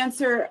longer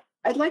answer,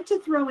 I'd like to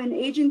throw in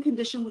aging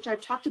condition, which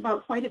I've talked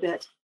about quite a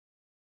bit.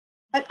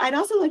 But I'd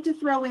also like to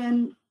throw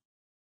in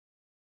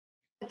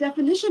a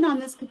definition on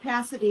this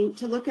capacity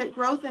to look at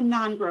growth and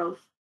non-growth,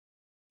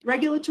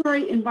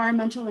 regulatory,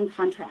 environmental, and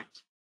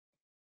contract.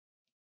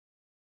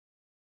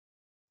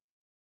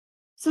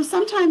 So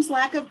sometimes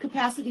lack of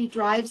capacity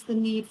drives the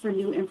need for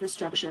new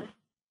infrastructure.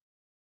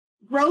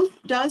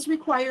 Growth does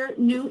require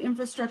new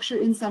infrastructure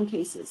in some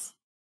cases.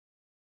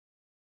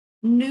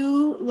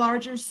 New,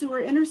 larger sewer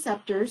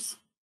interceptors,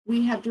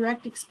 we have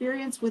direct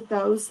experience with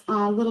those,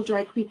 Little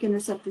Dry Creek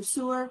Interceptor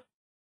Sewer,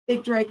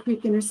 Big Dry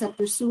Creek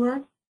Interceptor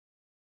Sewer.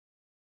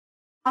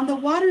 On the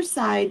water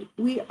side,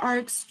 we are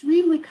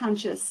extremely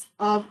conscious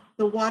of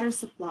the water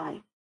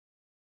supply.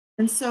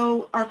 And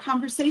so our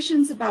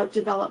conversations about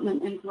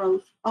development and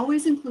growth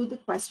always include the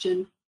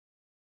question,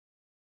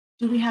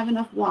 do we have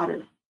enough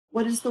water?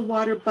 What is the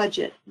water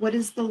budget? What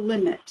is the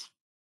limit?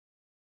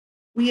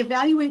 We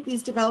evaluate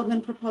these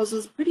development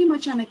proposals pretty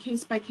much on a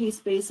case-by-case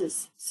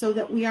basis so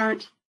that we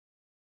aren't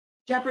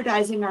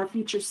jeopardizing our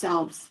future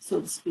selves,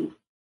 so to speak.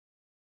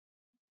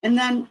 And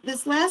then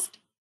this last,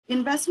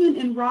 investment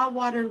in raw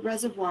water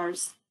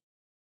reservoirs.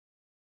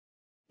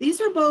 These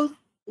are both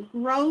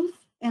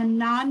growth and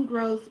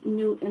non-growth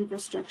new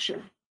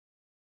infrastructure.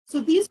 So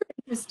these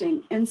are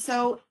interesting. And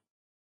so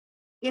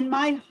in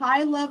my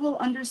high-level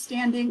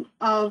understanding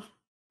of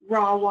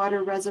raw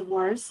water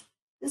reservoirs,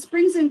 this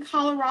brings in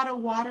Colorado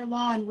water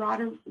law and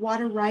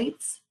water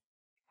rights.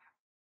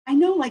 I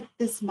know like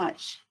this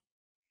much.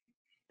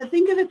 But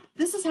think of it,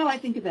 this is how I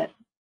think of it.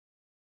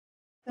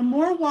 The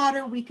more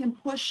water we can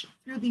push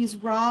through these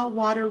raw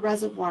water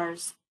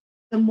reservoirs,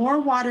 the more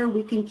water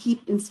we can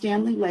keep in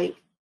Stanley Lake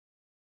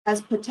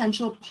as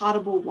potential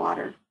potable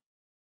water.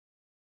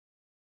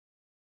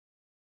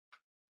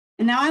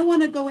 And now I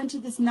want to go into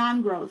this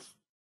non-growth.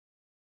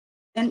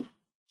 And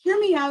hear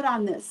me out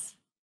on this.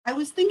 I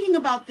was thinking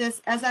about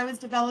this as I was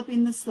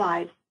developing the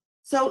slide.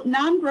 So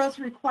non-growth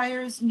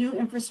requires new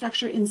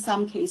infrastructure in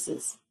some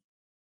cases.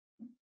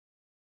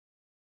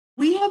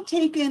 We have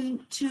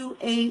taken to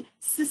a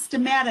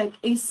system-wide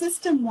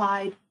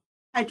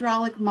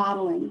hydraulic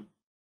modeling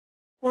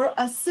for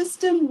a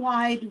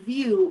system-wide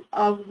view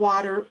of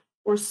water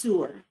or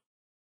sewer.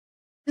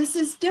 This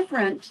is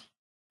different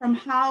from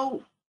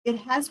how it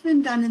has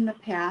been done in the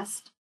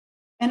past,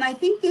 and I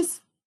think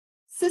this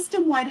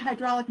system-wide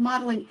hydraulic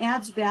modeling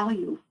adds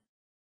value.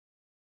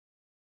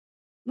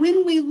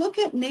 When we look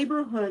at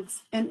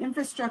neighborhoods and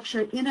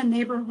infrastructure in a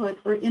neighborhood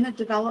or in a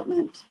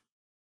development,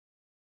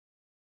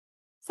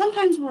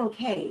 sometimes we're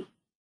okay.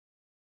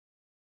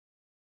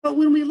 But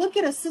when we look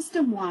at a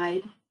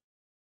system-wide,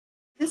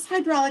 this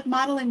hydraulic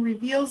modeling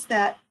reveals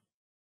that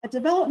a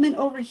development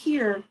over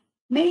here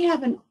may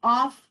have an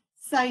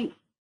off-site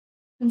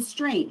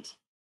constraint,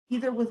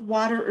 either with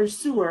water or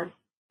sewer,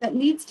 that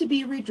needs to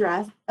be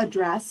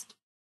addressed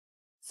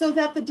so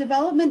that the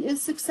development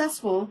is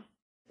successful.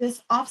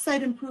 This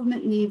off-site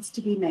improvement needs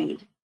to be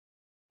made.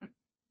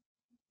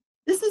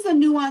 This is a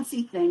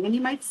nuancy thing, and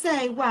you might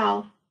say,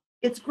 well,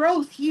 it's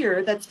growth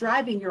here that's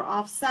driving your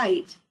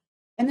off-site,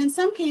 and in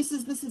some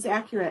cases this is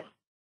accurate,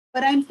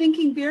 but I'm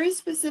thinking very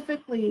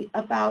specifically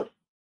about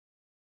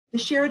the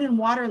Sheridan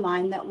water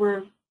line that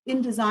we're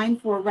in design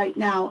for right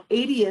now,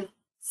 80th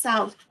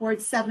south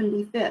towards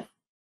 75th.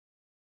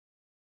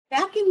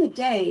 Back in the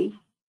day,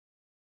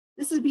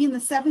 this would be in the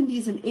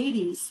 70s and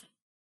 80s,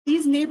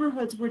 these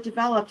neighborhoods were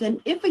developed, and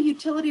if a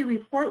utility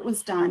report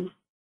was done,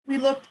 we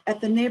looked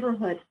at the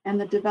neighborhood and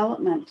the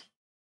development.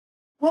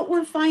 What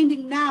we're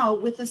finding now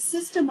with a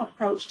system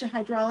approach to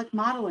hydraulic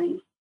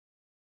modeling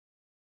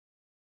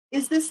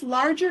is this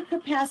larger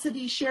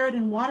capacity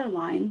Sheridan water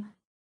line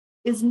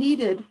is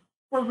needed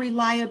for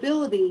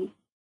reliability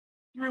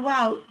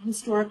throughout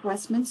historic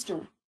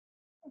Westminster.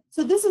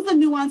 So this is a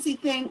nuancy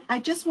thing. I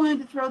just wanted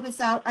to throw this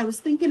out. I was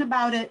thinking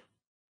about it.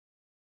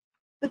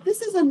 But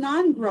this is a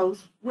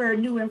non-growth where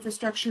new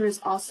infrastructure is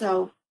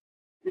also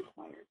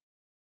required.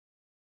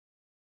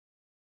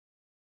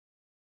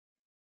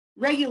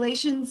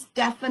 Regulations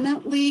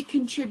definitely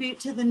contribute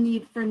to the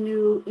need for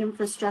new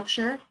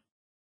infrastructure.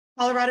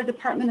 Colorado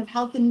Department of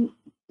Health and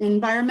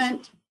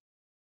Environment,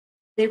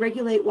 they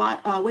regulate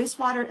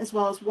wastewater as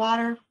well as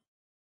water.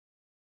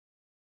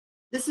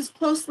 This is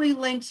closely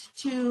linked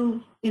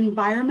to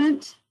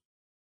environment.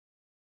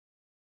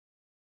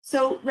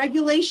 So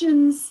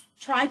regulations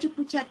try to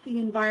protect the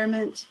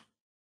environment.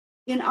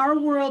 In our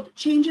world,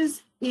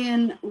 changes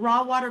in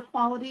raw water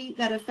quality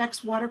that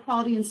affects water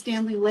quality in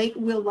Stanley Lake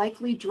will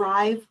likely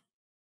drive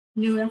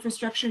new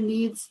infrastructure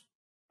needs.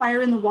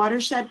 Fire in the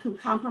watershed could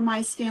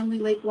compromise Stanley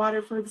Lake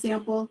water, for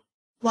example,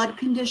 flood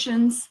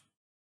conditions.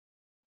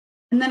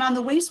 And then on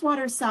the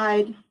wastewater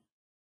side,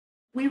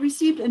 we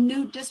received a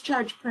new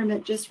discharge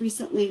permit just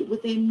recently with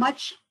a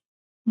much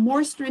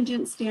more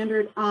stringent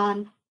standard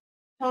on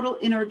total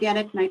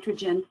inorganic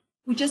nitrogen.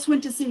 We just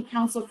went to City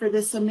Council for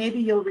this, so maybe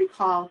you'll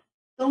recall.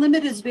 The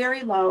limit is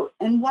very low,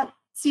 and what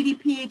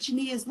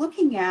CDPH&E is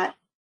looking at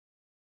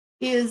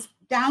is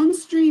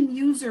downstream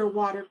user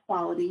water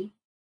quality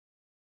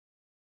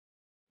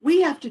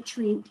we have to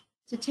treat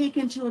to take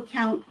into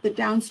account the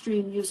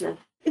downstream user.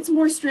 It's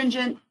more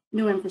stringent,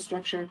 new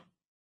infrastructure.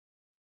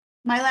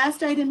 My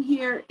last item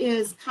here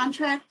is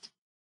contract.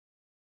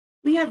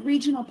 We have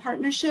regional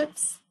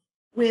partnerships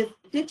with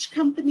ditch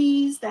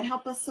companies that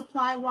help us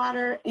supply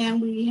water, and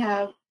we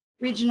have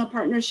regional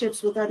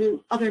partnerships with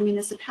other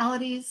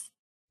municipalities.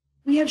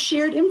 We have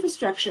shared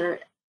infrastructure.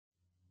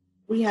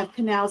 We have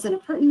canals and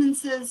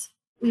appurtenances.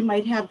 We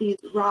might have these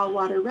raw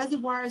water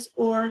reservoirs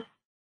or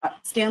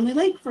Stanley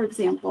Lake, for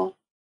example.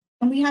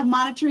 And we have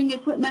monitoring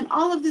equipment.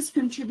 All of this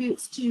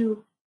contributes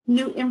to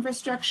new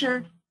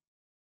infrastructure.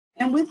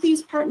 And with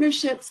these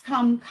partnerships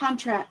come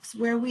contracts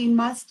where we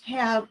must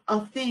have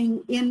a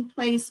thing in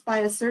place by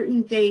a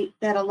certain date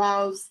that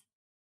allows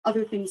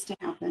other things to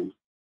happen.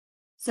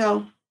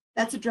 So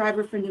that's a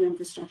driver for new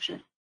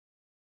infrastructure.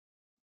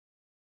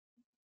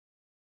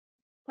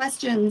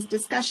 Questions,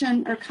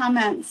 discussion, or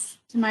comments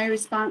to my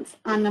response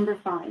on number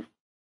 5?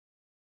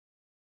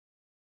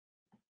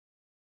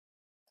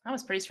 That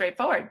was pretty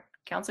straightforward.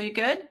 Council, you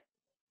good?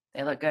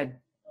 They look good.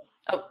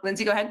 Oh,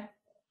 Lindsay, go ahead.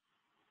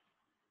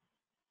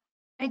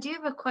 I do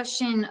have a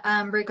question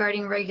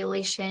regarding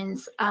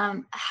regulations.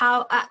 I'm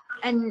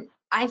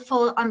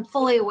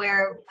fully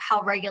aware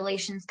how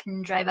regulations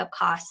can drive up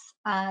costs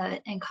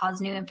and cause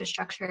new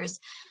infrastructures.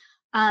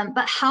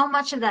 But how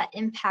much of that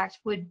impact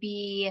would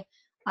be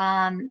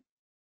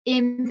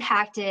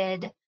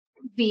impacted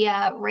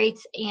via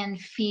rates and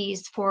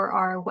fees for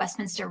our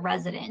Westminster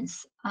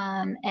residents?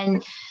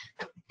 And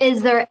are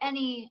there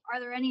any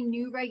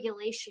new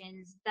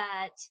regulations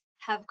that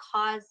have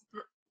caused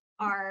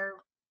our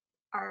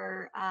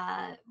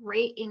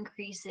rate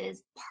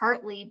increases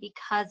partly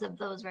because of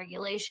those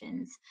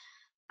regulations?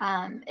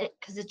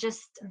 Because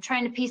I'm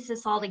trying to piece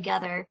this all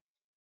together,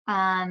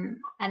 and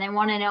I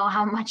want to know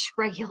how much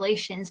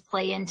regulations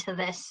play into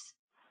this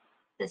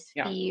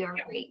fee or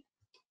rate.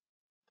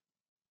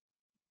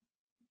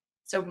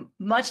 So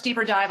much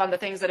deeper dive on the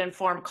things that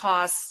inform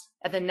costs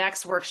at the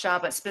next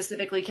workshop, but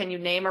specifically, can you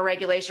name a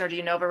regulation, or do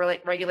you know of a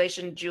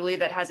regulation, Julie,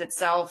 that has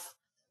itself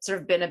sort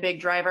of been a big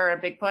driver, a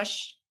big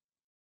push?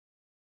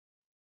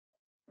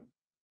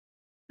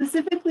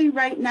 Specifically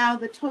right now,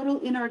 the total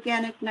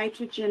inorganic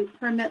nitrogen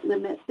permit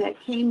limit that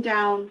came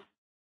down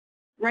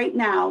right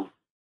now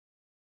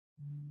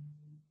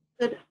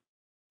could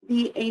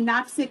be a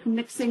Noxic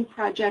mixing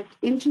project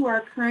into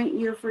our current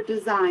year for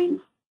design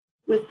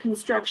with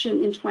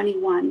construction in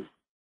 21.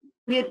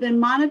 We had been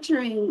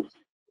monitoring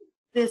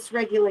this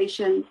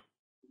regulation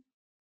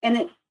and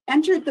it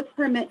entered the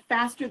permit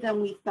faster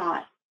than we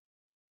thought.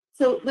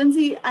 So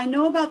Lindsay, I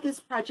know about this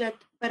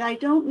project, but I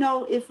don't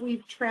know if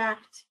we've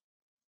tracked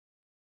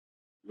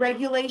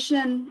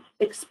regulation,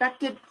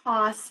 expected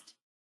cost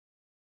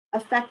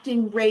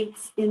affecting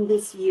rates in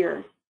this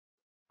year.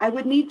 I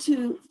would need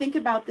to think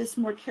about this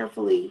more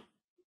carefully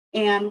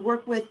and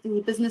work with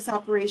the business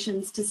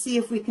operations to see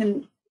if we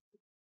can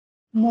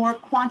more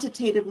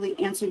quantitatively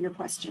answer your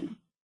question.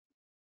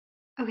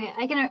 Okay,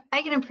 I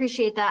can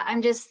appreciate that.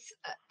 I'm just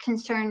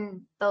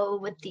concerned though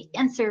with the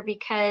answer,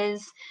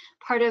 because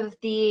part of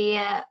the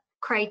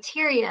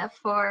criteria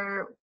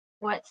for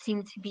what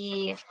seemed to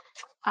be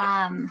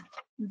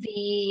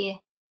the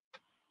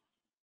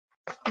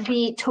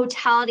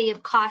totality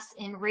of costs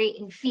in rate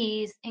and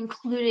fees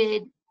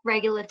included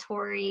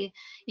regulatory,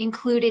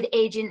 included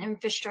agent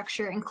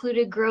infrastructure,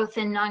 included growth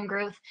and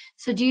non-growth.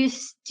 So do you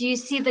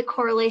see the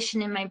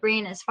correlation in my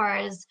brain as far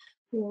as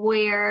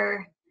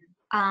where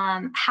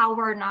how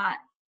we're not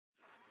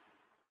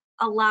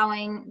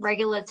allowing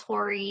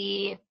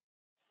regulatory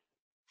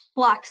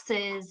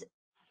fluxes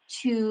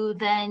to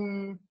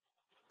then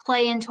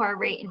play into our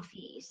rate and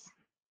fees?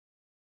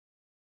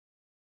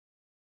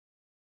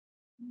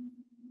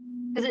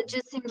 Because it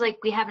just seems like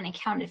we haven't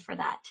accounted for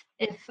that.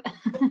 If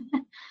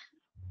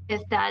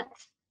that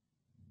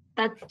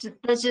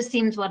just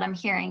seems what I'm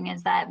hearing,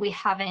 is that we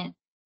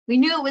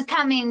knew it was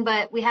coming,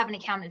 but we haven't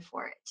accounted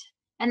for it.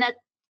 And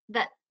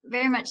that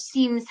very much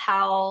seems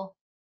how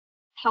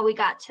we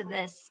got to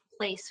this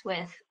place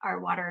with our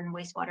water and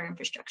wastewater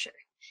infrastructure.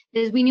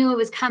 Is we knew it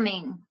was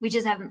coming, we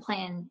just haven't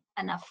planned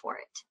enough for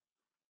it.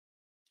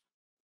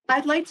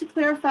 I'd like to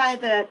clarify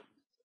that,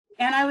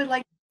 and I would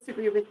like to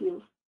disagree with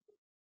you.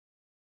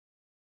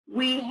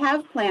 We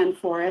have planned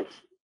for it,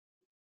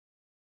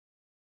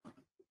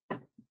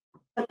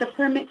 but the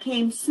permit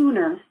came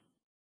sooner.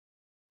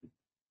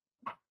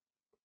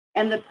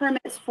 And the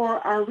permits for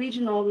our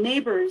regional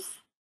neighbors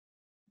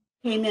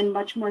came in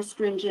much more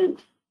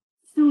stringent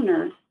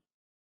sooner.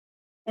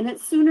 And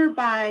it's sooner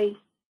by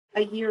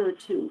a year or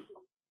two.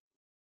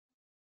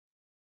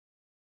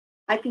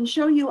 I can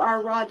show you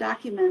our raw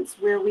documents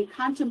where we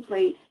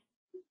contemplate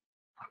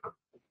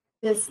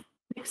this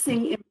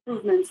mixing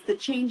improvements, the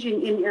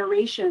changing in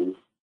aeration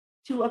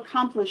to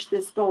accomplish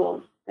this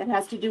goal that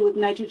has to do with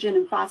nitrogen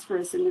and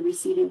phosphorus in the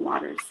receiving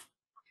waters.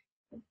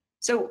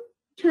 So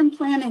term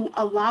planning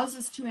allows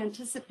us to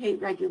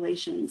anticipate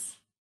regulations.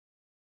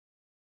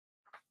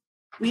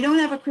 We don't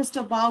have a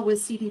crystal ball with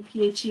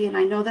CDPHE, and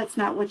I know that's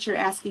not what you're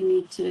asking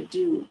me to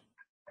do.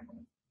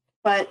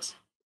 But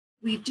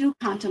we do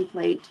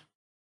contemplate,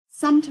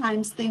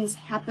 sometimes things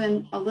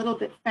happen a little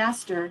bit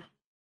faster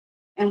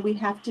and we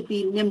have to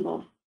be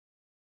nimble.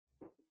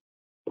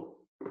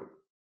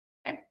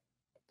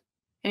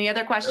 Any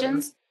other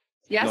questions?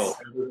 Yes? No,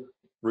 Heather,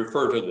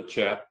 refer to the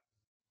chat.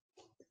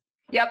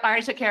 Yep, I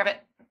already took care of it.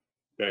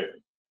 Okay.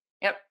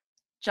 Yep.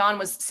 John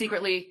was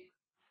secretly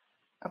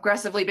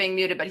aggressively being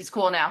muted, but he's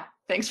cool now.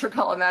 Thanks for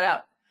calling that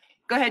out.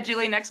 Go ahead,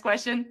 Julie, next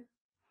question.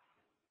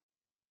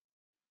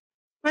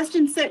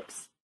 Question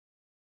 6.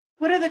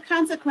 What are the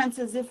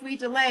consequences if we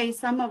delay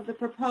some of the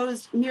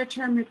proposed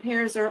near-term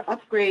repairs or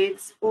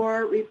upgrades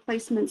or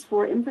replacements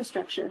for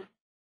infrastructure?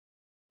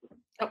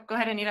 Oh, go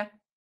ahead, Anita.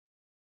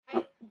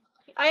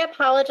 I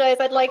apologize.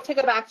 I'd like to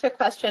go back to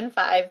question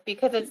 5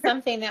 because it's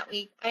something that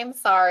I'm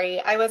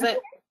sorry. I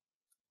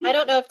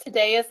don't know if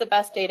today is the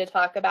best day to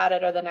talk about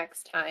it or the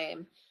next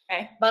time.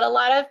 Okay. But a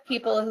lot of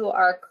people who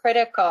are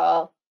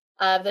critical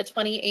of the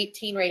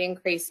 2018 rate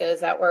increases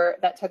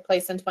that took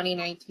place in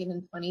 2019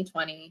 and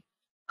 2020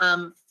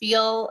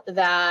 feel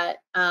that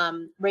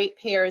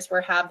ratepayers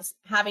were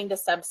having to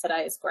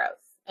subsidize growth,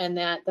 and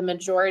that the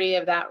majority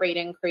of that rate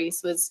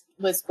increase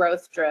was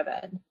growth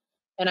driven.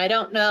 And I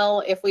don't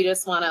know if we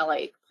just want to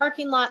like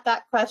parking lot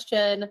that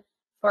question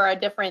for a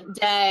different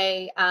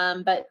day,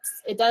 but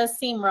it does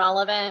seem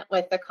relevant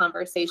with the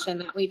conversation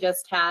that we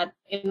just had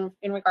in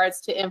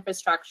regards to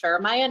infrastructure.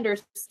 My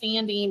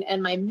understanding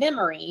and my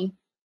memory,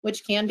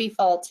 which can be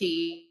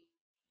faulty.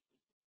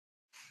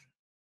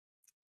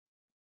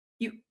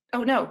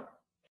 Oh no.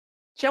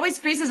 She always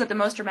freezes at the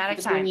most dramatic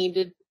time.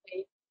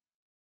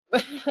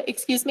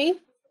 Excuse me?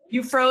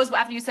 You froze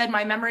after you said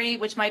my memory,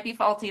 which might be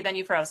faulty, then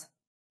you froze.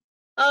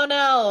 Oh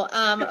no.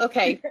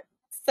 Okay.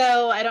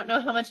 So I don't know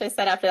how much I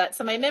said after that.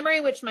 So my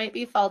memory, which might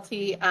be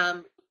faulty,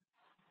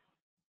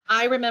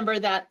 I remember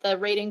that the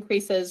rate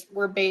increases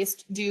were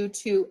based due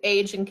to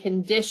age and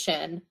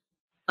condition,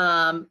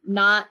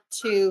 not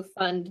to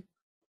fund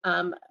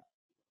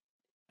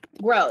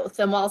growth.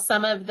 And while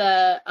some of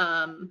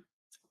the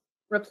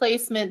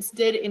replacements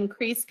did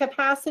increase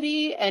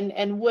capacity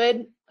and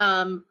would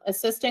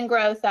assist in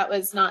growth, that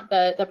was not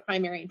the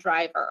primary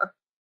driver.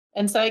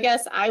 And so I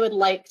guess I would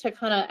like to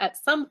kind of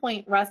at some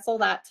point wrestle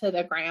that to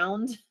the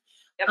ground.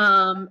 Yep.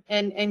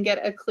 And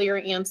get a clear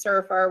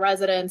answer for our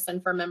residents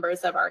and for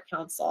members of our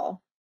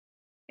council.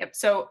 Yep.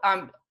 So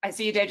I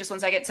see you, Dave, just one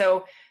second.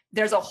 So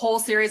there's a whole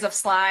series of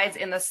slides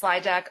in the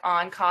slide deck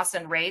on costs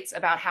and rates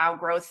about how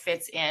growth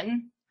fits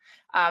in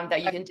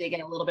that you can dig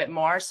in a little bit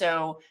more.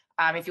 So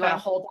if you want to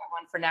hold that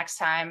one for next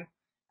time,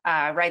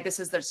 right, this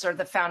is the sort of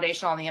the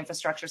foundational on the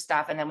infrastructure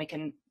stuff. And then we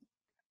can,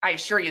 I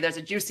assure you, there's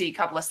a juicy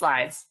couple of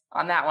slides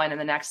on that one in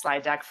the next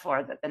slide deck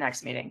for the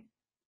next meeting.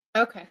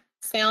 Okay.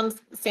 Sounds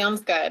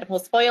good. Well,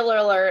 spoiler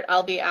alert,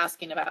 I'll be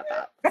asking about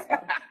that.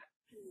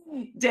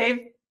 So.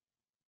 Dave?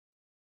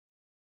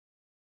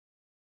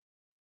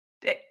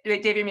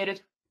 Dave, you're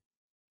muted.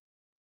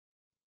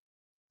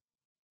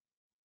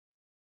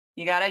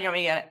 You got it? You want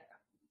me to get it?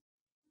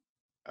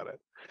 Got it.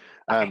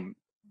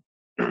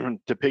 Okay.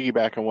 To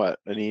piggyback on what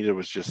Anita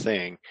was just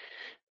saying,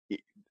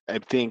 I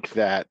think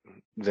that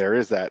there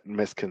is that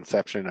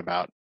misconception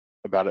about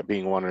it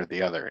being one or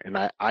the other. And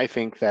I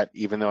think that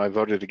even though I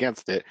voted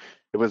against it,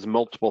 it was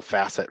multiple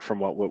facet from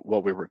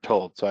what we were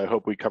told. So I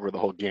hope we cover the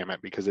whole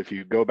gamut, because if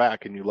you go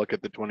back and you look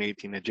at the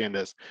 2018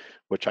 agendas,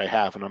 which I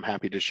have, and I'm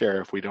happy to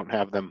share if we don't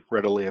have them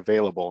readily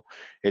available,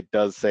 it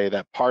does say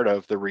that part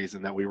of the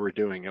reason that we were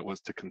doing it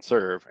was to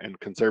conserve, and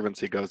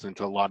conservancy goes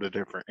into a lot of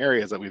different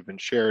areas that we've been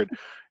shared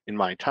in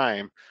my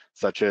time,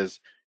 such as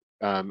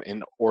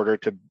in order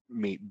to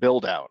meet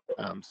build out.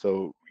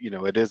 So, you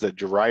know, it is a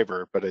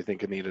driver, but I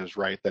think Anita's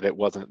right that it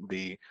wasn't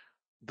the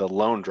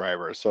lone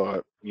driver.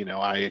 So, you know,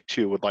 I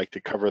too would like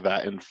to cover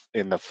that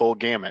in the full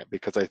gamut,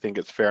 because I think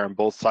it's fair on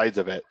both sides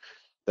of it,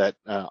 that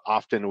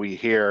often we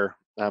hear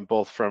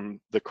both from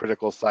the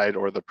critical side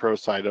or the pro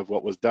side of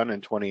what was done in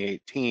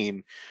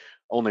 2018,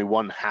 only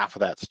one half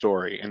of that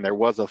story. And there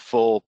was a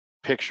full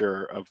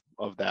picture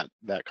of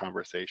that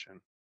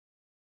conversation.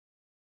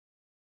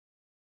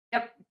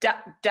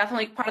 Yep,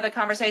 definitely part of the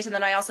conversation.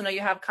 Then I also know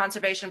you have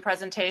conservation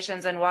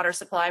presentations and water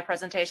supply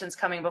presentations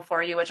coming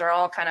before you, which are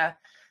all kind of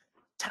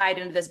tied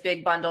into this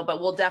big bundle,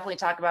 but we'll definitely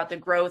talk about the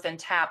growth and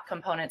TAP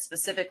component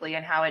specifically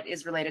and how it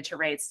is related to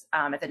rates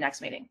at the next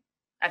meeting.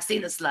 I've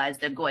seen the slides,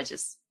 they're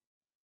gorgeous.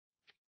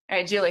 All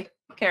right, Julie,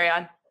 carry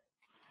on.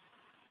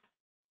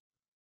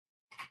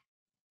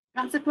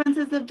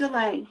 Consequences of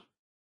delay.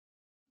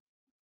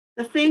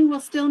 The thing will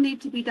still need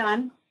to be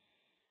done.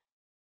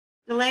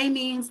 Delay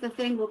means the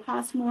thing will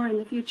cost more in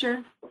the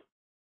future.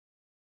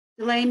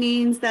 Delay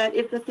means that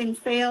if the thing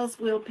fails,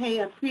 we'll pay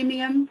a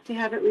premium to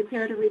have it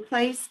repaired or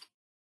replaced.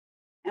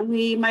 And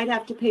we might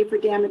have to pay for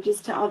damages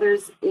to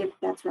others if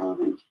that's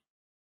relevant.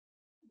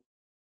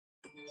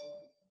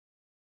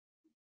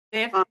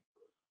 Dave?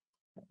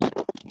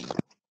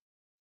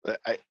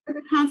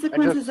 The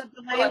consequences of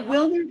delay,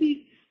 will there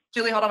be?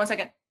 Julie, hold on one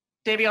second.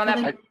 Dave, you on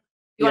that?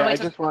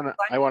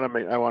 I want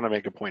to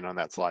make a point on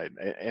that slide,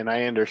 and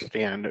I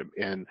understand,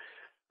 and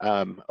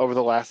over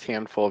the last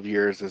handful of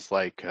years is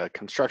like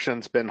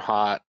construction's been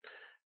hot,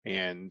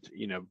 and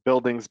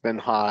building's been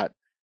hot.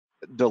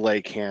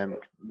 Delay can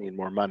mean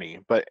more money,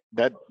 but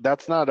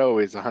that's not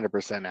always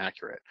 100%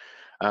 accurate.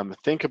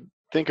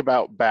 Think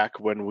about back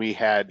when we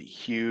had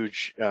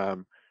huge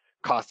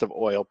cost of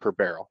oil per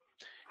barrel,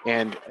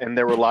 and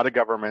there were a lot of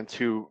governments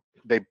who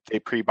they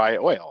pre-buy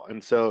oil,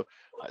 and so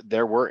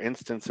there were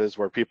instances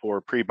where people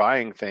were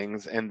pre-buying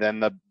things, and then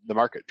the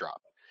market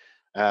dropped.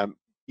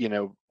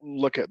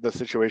 Look at the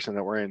situation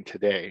that we're in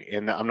today,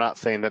 and I'm not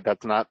saying that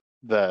that's not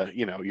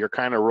you're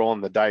kind of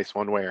rolling the dice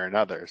one way or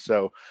another.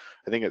 So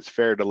I think it's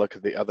fair to look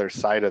at the other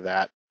side of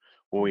that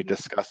when we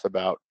discuss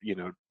about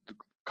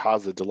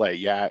cause of delay.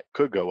 Yeah, it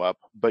could go up,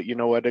 but you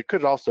know what, it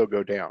could also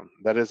go down.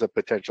 That is a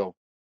potential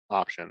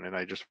option, and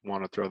I just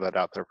want to throw that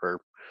out there for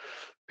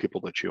people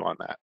to chew on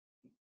that.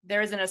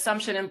 There is an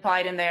assumption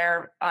implied in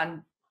there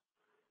on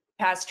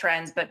past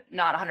trends, but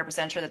not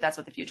 100% sure that that's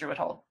what the future would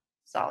hold.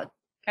 Solid.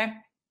 Okay.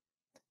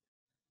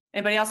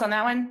 Anybody else on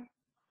that one?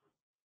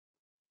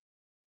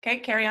 Okay,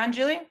 carry on,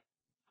 Julie.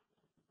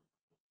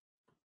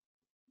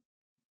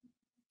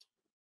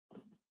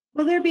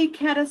 Will there be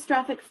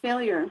catastrophic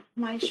failure?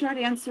 My short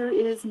answer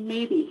is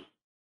maybe.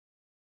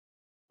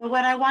 But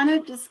what I want to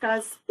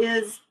discuss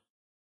is,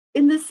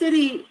 in the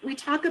city, we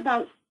talk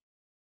about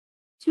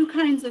two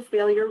kinds of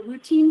failure: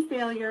 routine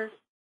failure,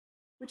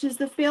 which is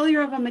the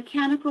failure of a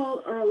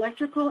mechanical or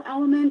electrical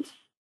element.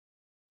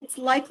 It's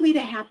likely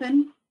to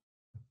happen.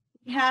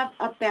 We have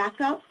a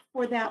backup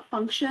for that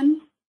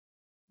function.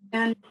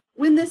 And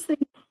when this thing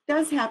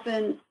does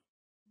happen,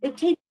 it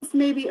takes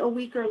maybe a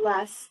week or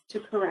less to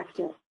correct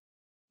it.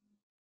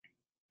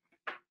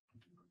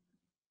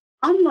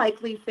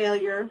 Unlikely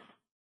failure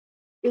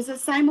is a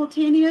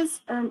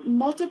simultaneous or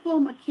multiple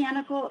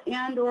mechanical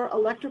and or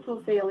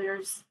electrical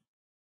failures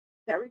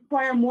that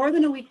require more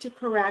than a week to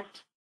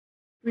correct,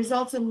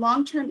 results in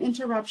long-term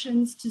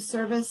interruptions to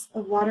service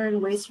of water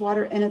and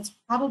wastewater, and it's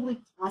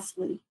probably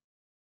costly.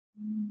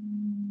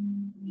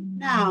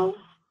 Now,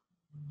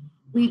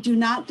 we do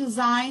not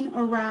design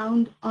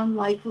around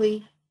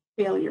unlikely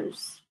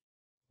failures.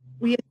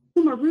 We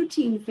assume a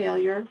routine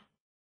failure,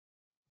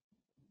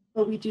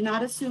 but we do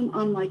not assume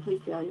unlikely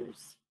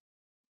failures.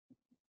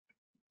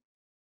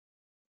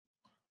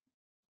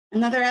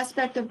 Another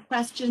aspect of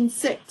question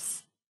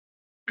 6,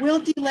 will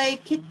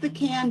delay kick the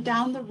can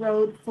down the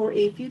road for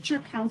a future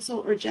council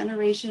or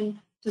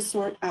generation to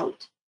sort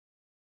out?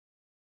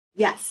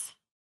 Yes.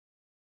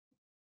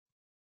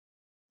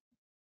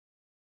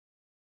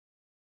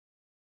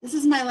 This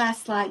is my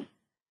last slide.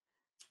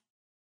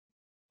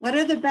 What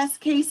are the best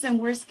case and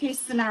worst case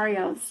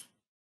scenarios?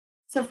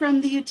 So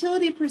from the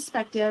utility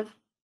perspective,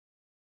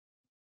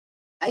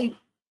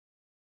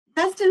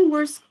 best and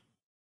worst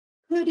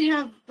could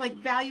have like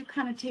value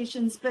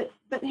connotations, but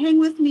hang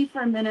with me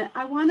for a minute.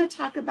 I want to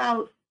talk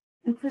about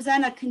and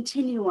present a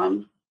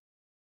continuum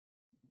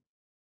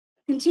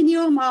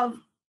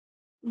of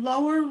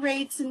lower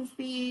rates and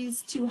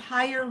fees to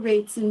higher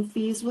rates and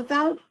fees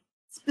without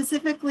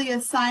specifically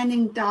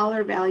assigning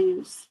dollar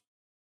values.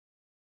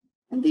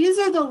 And these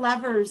are the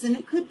levers, and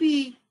it could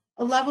be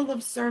a level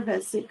of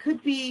service. It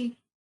could be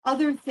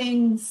other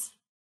things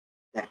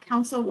that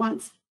council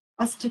wants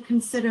us to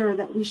consider,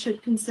 that we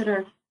should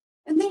consider.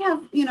 And they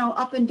have,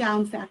 up and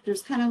down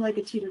factors, kind of like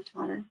a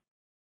teeter-totter.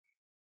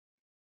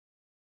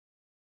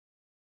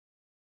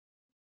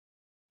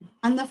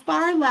 On the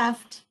far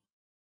left,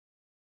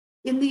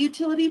 in the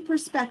utility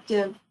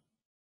perspective,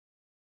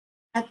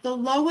 at the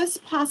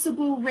lowest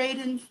possible rate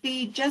and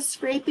fee, just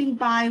scraping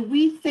by,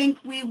 we think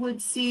we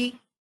would see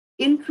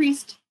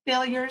increased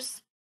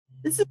failures.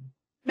 This is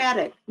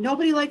dramatic.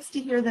 Nobody likes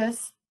to hear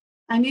this.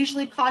 I'm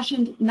usually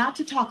cautioned not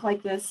to talk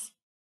like this.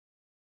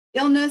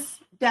 Illness,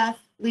 death,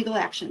 legal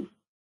action.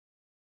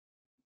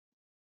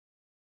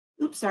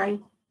 Oops, sorry.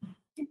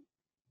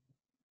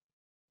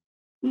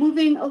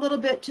 Moving a little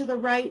bit to the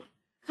right,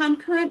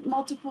 concurrent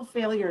multiple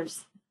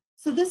failures.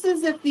 So this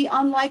is if the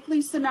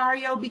unlikely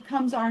scenario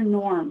becomes our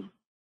norm.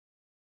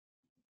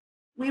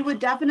 We would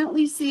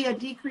definitely see a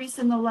decrease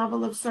in the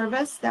level of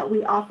service that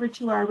we offer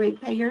to our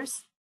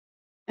ratepayers,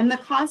 and the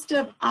cost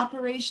of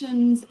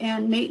operations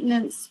and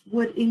maintenance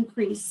would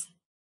increase.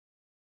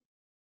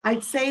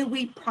 I'd say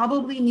we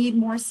probably need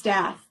more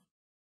staff.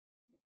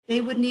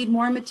 They would need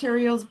more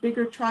materials,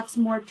 bigger trucks,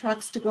 more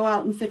trucks to go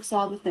out and fix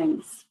all the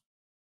things.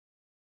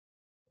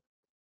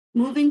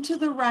 Moving to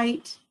the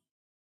right,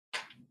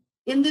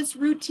 in this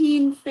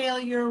routine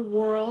failure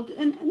world,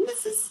 and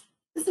this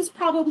is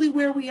probably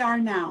where we are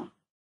now.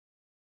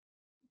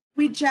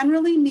 We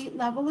generally meet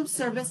level of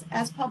service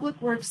as Public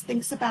Works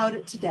thinks about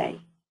it today.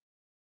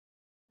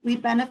 We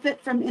benefit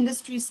from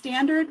industry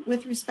standard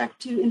with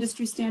respect to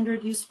industry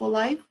standard useful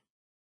life,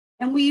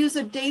 and we use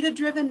a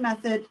data-driven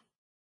method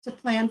to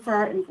plan for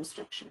our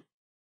infrastructure.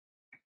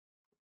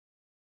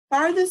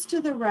 Farthest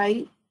to the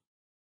right,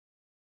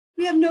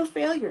 we have no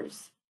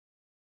failures.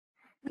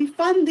 We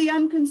fund the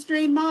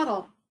unconstrained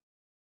model.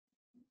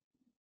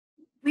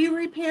 We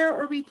repair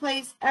or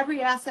replace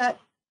every asset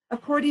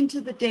according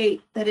to the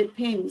date that it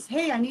pings.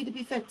 Hey, I need to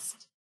be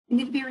fixed. They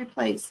need to be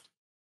replaced.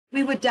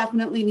 We would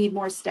definitely need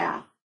more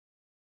staff.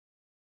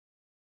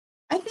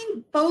 I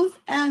think both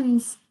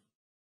ends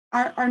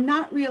are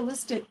not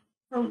realistic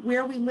for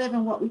where we live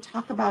and what we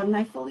talk about, and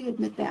I fully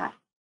admit that.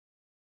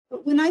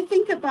 But when I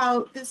think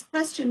about this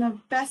question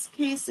of best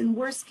case and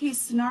worst case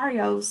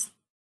scenarios,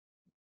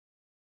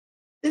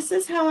 this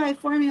is how I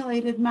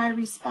formulated my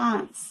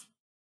response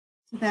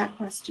to that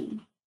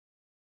question.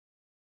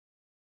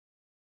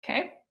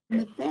 Okay.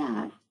 And with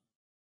that,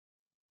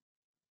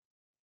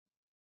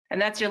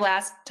 And that's your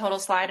last total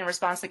slide in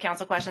response to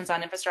council questions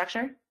on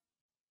infrastructure?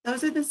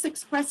 those are the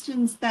 6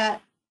 questions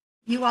that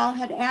you all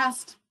had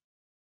asked.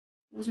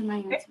 Those are my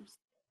answers.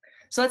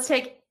 So let's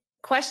take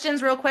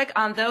questions real quick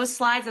on those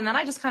slides, and then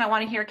I just kind of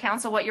want to hear,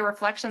 council, what your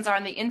reflections are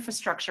on the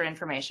infrastructure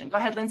information. Go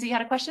ahead, Lindsay, you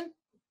had a question?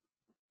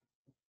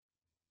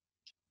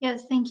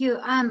 Yes, thank you.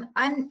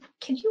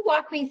 Can you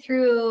walk me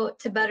through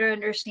to better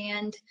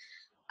understand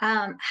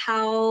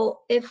how,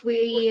 if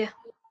we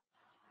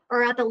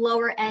are at the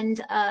lower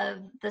end of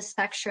the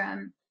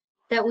spectrum,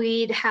 that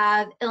we'd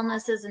have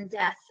illnesses and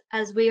death,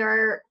 as we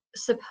are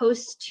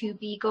supposed to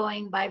be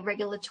going by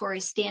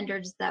regulatory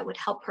standards that would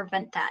help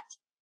prevent that?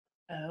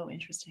 Oh,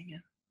 interesting.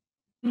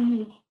 Yeah.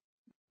 Mhm.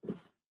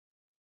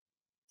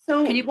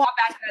 So Can you walk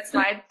back to that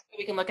slide so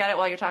we can look at it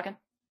while you're talking?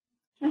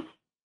 Sure.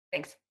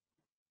 Thanks.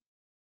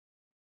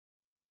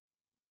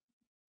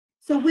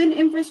 So when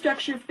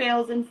infrastructure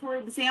fails, and for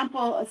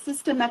example, a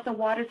system at the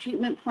water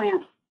treatment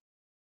plant,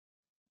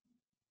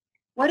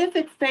 what if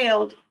it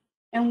failed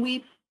and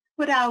we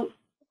put out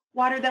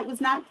water that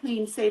was not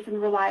clean, safe,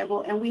 and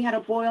reliable, and we had a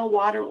boil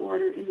water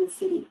order in the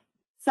city,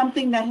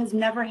 something that has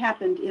never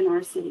happened in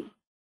our city?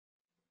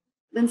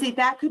 Lindsay,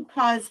 that could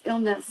cause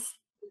illness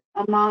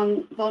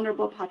among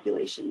vulnerable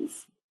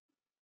populations.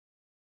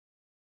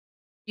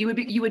 You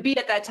would be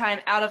at that time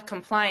out of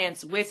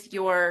compliance with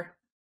your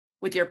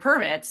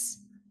permits.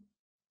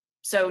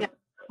 So Yeah.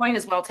 the point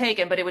is well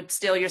taken, but it would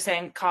still, you're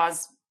saying,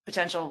 cause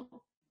potential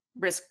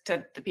risk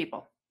to the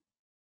people.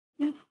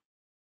 Yeah.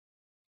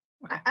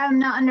 I'm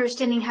not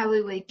understanding how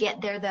we would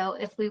get there, though,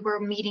 if we were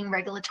meeting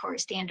regulatory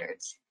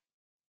standards.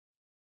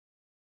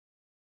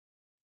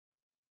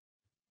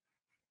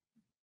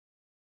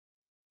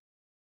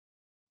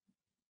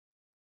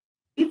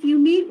 If you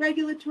meet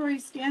regulatory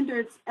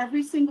standards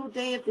every single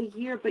day of the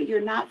year, but you're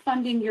not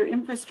funding your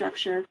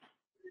infrastructure,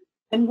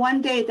 and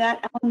one day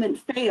that element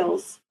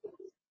fails,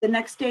 the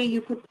next day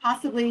you could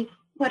possibly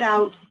put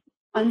out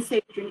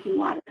unsafe drinking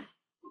water.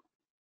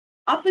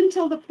 Up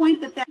until the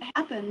point that that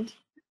happened,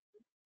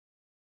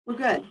 we're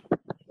good.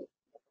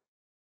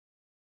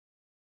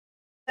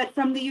 But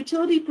from the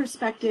utility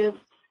perspective,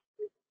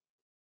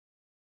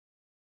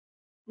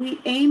 we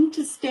aim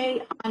to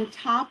stay on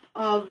top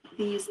of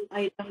these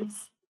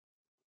items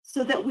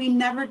so that we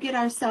never get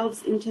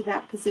ourselves into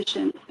that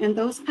position. And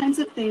those kinds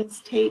of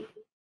things take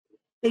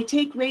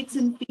rates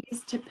and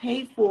fees to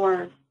pay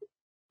for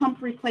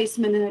pump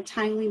replacement in a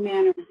timely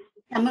manner,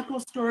 chemical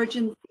storage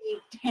and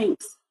feed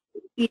tanks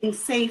being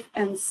safe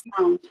and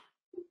sound.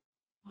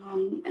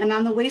 And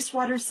on the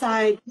wastewater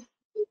side,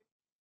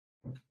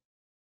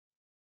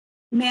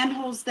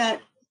 manholes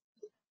that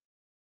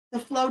the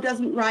flow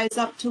doesn't rise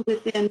up to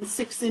within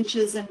 6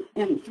 inches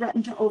and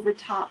threaten to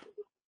overtop.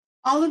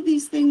 All of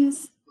these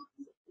things,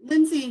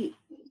 Lindsay,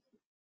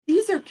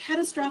 these are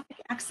catastrophic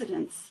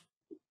accidents.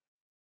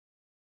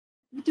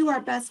 We do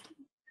our best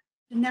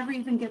to never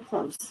even get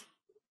close.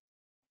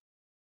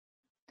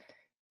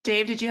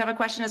 Dave, did you have a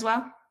question as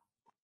well?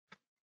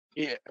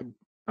 Yeah,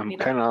 I'm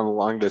Neither. kind of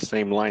along the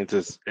same lines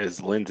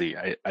as Lindsay.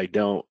 I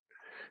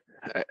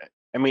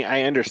mean,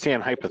 I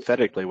understand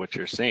hypothetically what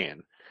you're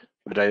saying,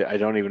 but I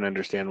don't even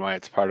understand why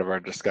it's part of our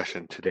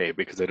discussion today,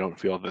 because I don't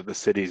feel that the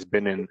city's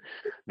been in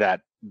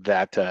that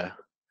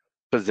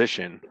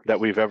position that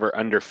we've ever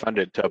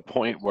underfunded to a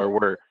point where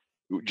we're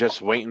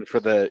just waiting for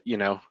the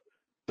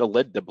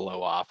lid to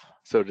blow off,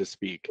 so to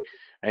speak.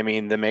 I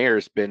mean, the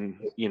mayor's been,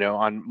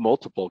 on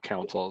multiple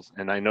councils,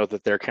 and I know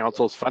that their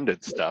councils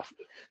funded stuff.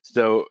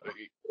 So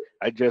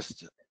I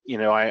just,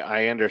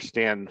 I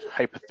understand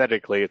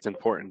hypothetically it's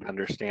important to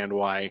understand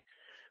why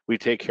we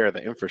take care of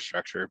the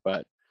infrastructure,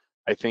 but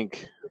I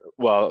think,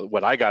 well,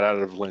 what I got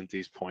out of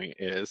Lindsay's point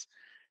is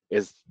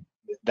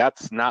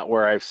that's not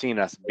where I've seen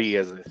us be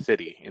as a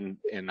city.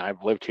 And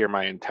I've lived here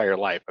my entire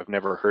life. I've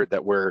never heard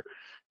that we're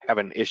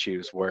having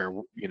issues where,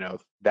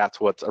 that's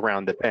what's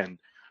around the bend,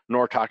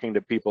 nor talking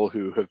to people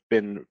who have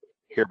been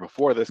here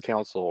before this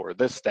council or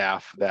this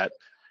staff that,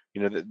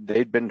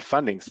 they've been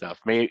funding stuff.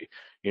 Maybe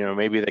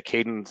the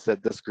cadence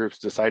that this group's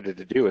decided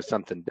to do is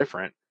something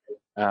different.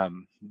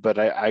 But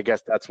I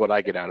guess that's what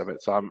I get out of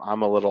it. So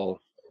I'm a little,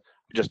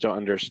 just don't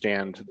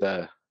understand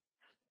the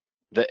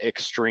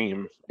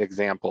extreme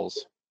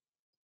examples.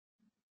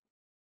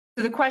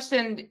 So the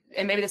question,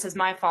 and maybe this is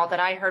my fault, that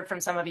I heard from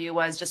some of you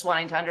was just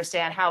wanting to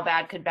understand how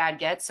bad could bad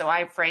get. So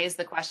I phrased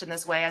the question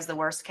this way as the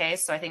worst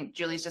case. So I think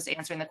Julie's just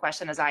answering the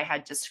question as I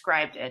had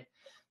described it.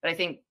 But I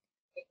think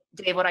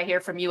Dave, what I hear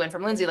from you and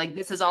from Lindsay, like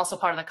this is also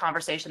part of the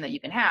conversation that you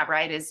can have,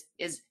 right?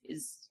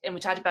 And we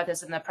talked about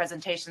this in the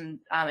presentation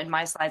in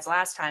my slides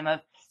last time of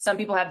some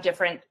people have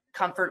different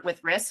comfort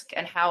with risk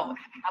and how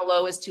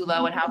low is too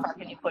low and how far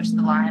can you push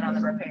the line on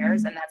the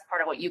repairs. And that's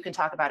part of what you can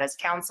talk about as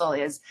council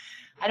is,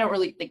 I don't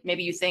really think,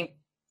 maybe you think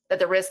that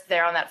the risk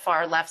there on that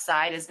far left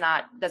side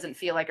doesn't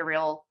feel like a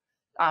real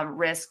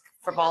risk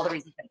for all the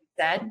reasons that you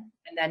said.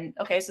 And then,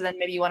 okay, so then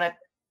maybe you want to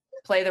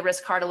play the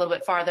risk card a little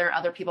bit farther.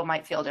 Other people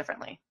might feel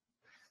differently.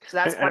 So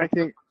that's part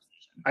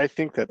I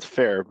think that's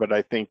fair, but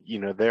I think, you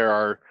know, there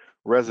are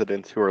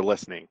residents who are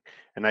listening,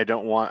 and I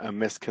don't want a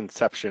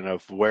misconception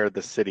of where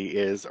the city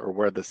is or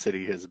where the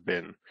city has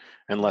been,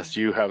 unless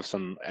you have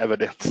some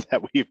evidence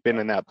that we've been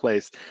in that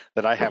place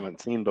that I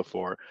haven't seen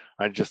before.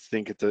 I just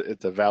think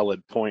it's a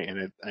valid point,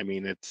 and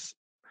it's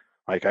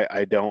like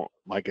I don't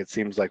like. It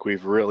seems like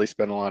we've really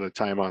spent a lot of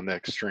time on the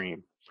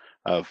extreme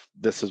of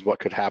this is what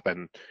could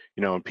happen,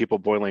 you know, and people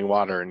boiling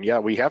water. And yeah,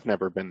 we have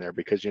never been there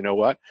because you know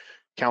what?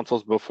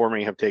 Councils before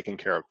me have taken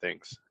care of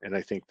things. And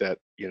I think that,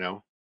 you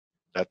know,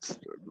 I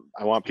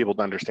want people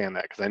to understand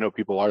that because I know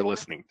people are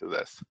listening to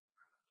this.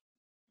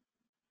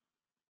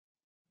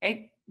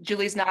 Okay,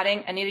 Julie's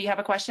nodding. Anita, you have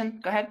a question?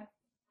 Go ahead.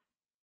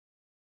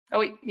 Oh,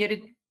 wait, you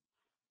did. To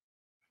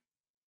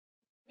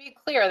be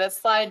clear, this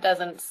slide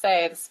doesn't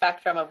say the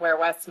spectrum of where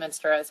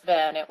Westminster has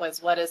been. It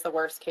was what is the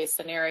worst case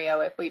scenario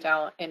if we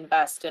don't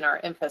invest in our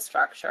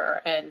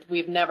infrastructure. And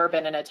we've never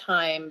been in a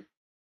time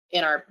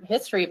in our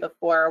history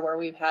before where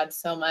we've had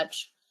so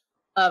much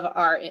of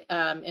our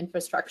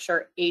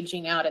infrastructure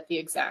aging out at the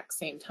exact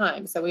same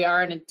time. So we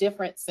are in a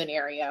different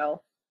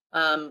scenario.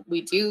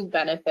 We do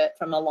benefit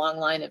from a long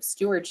line of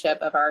stewardship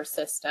of our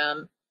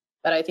system,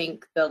 but I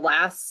think the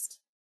last,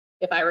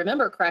 if I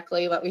remember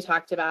correctly, what we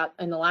talked about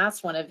in the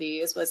last one of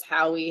these was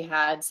how we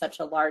had such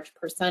a large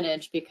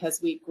percentage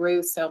because we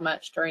grew so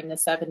much during the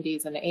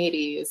 70s and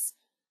 80s,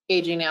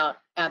 aging out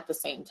at the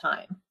same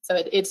time.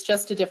 So it's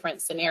just a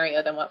different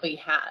scenario than what we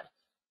had.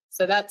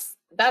 So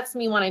that's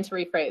me wanting to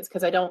rephrase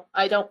because I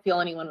don't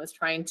feel anyone was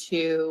trying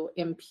to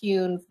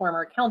impugn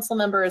former council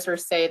members or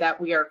say that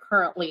we are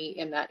currently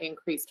in that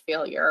increased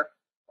failure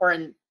or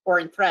in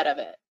threat of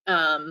it,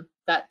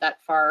 that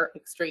far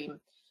extreme.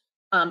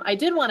 I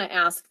did want to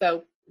ask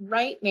though,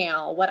 right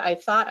now, what I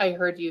thought I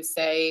heard you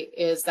say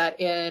is that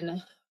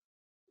in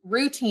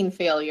routine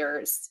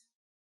failures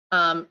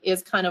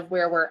is kind of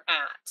where we're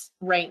at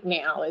right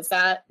now.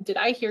 Did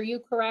I hear you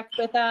correct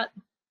with that?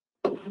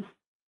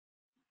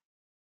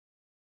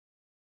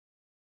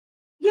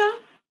 Yeah,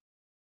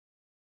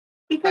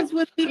 because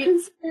when we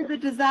consider the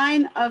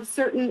design of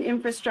certain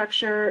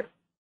infrastructure,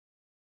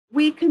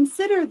 we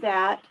consider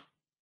that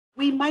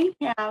we might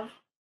have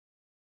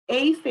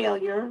a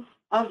failure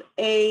of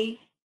a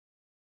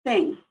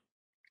thing.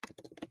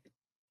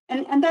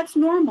 And that's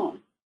normal.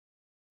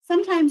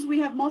 Sometimes we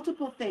have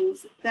multiple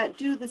things that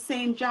do the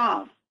same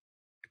job.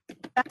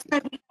 That's why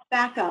we have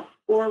backup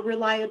or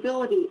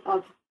reliability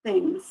of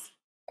things.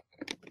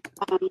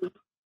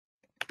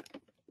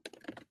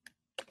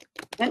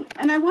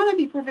 And I want to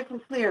be perfectly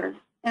clear,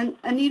 and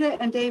Anita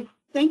and Dave,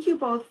 thank you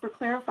both for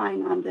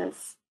clarifying on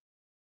this.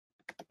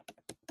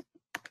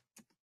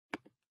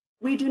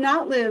 We do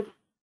not live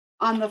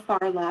on the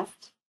far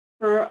left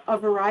for a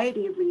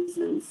variety of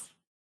reasons,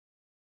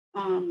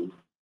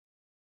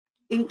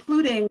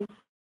 including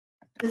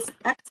this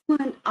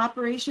excellent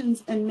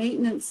operations and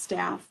maintenance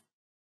staff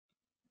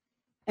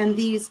and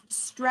these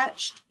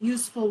stretched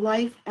useful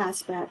life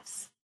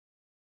aspects.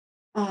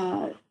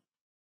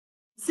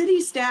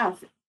 City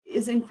staff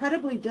is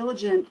incredibly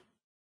diligent,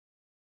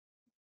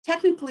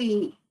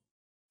 technically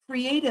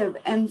creative,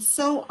 and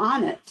so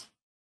on it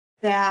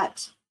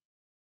that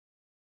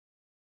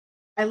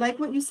I like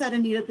what you said,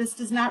 Anita. This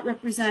does not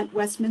represent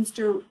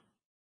Westminster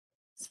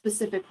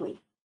specifically.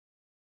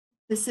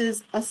 This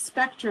is a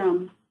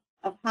spectrum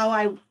of how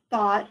I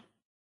thought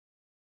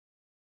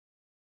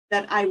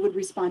that I would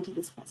respond to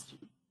this question.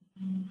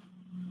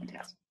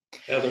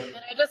 Heather? And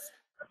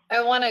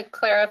I want to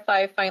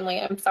clarify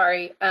finally, I'm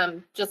sorry,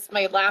 just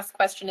my last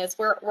question is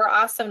we're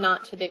also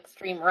not to the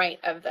extreme right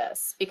of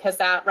this because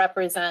that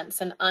represents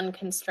an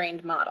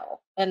unconstrained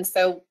model. And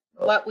so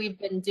what we've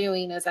been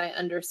doing, as I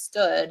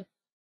understood,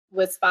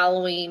 was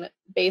following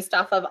based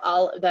off of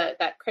all that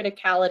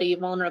criticality,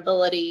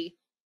 vulnerability,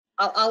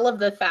 all of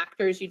the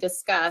factors you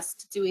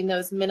discussed, doing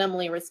those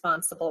minimally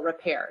responsible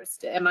repairs.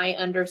 Am I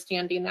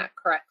understanding that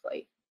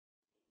correctly?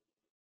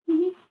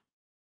 Mm-hmm.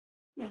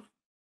 Yes.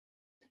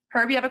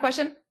 Herb, you have a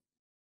question?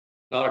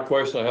 Not a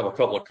question, I have a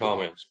couple of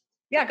comments.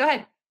 Yeah, go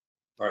ahead.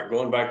 All right,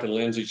 going back to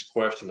Lindsay's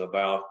question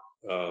about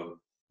the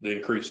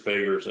increased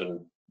failures and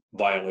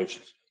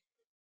violations.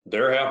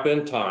 There have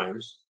been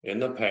times in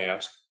the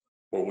past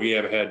where we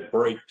have had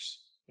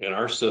breaks in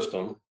our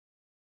system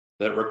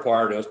that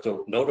required us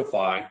to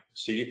notify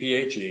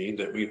CDPHE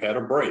that we've had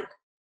a break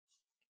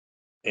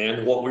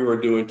and what we were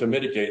doing to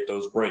mitigate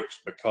those breaks,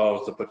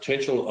 because the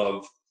potential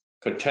of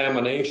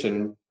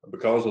contamination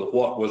because of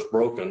what was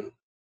broken,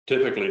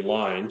 typically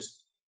lines,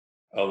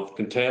 of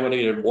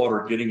contaminated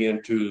water getting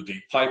into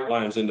the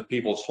pipelines into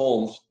people's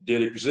homes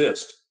did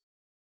exist.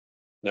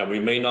 Now, we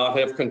may not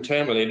have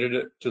contaminated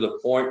it to the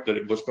point that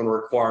it was going to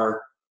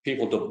require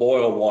people to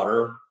boil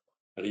water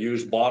and to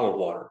use bottled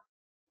water.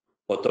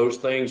 But those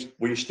things,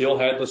 we still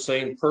had the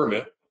same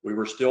permit. We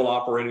were still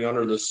operating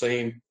under the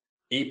same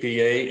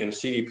EPA and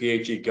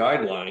CDPHE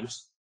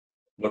guidelines.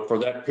 But for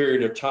that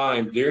period of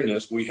time during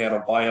this, we had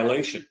a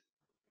violation.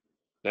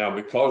 Now,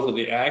 because of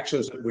the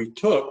actions that we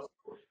took,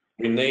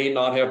 we may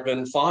not have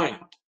been fined,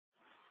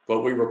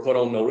 but we were put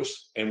on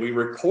notice and we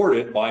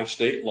recorded by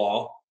state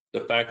law the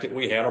fact that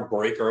we had a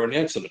break or an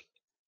incident.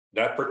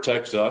 That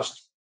protects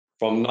us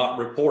from not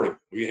reporting.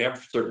 We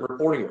have certain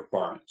reporting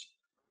requirements.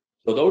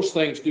 So those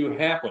things do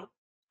happen.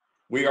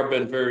 We have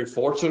been very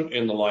fortunate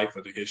in the life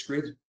of the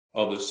history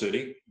of the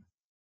city,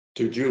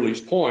 to Julie's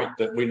point,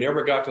 that we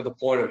never got to the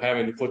point of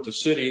having to put the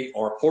city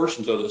or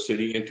portions of the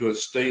city into a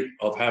state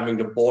of having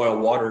to boil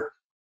water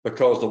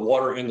because the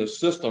water in the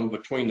system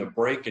between the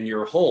break and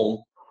your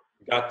home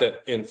got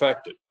that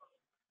infected.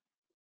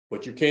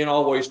 But you can't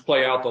always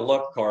play out the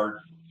luck card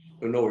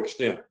to no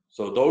extent.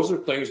 So those are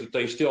things that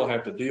they still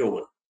have to deal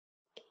with.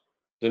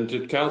 Then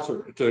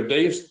to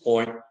Dave's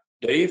point,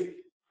 Dave,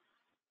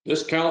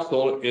 this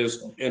council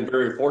is in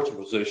very fortunate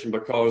position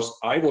because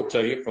I will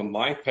tell you from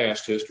my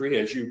past history,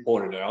 as you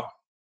pointed out,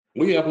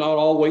 we have not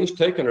always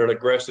taken an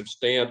aggressive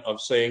stand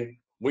of saying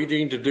we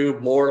need to do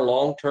more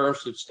long-term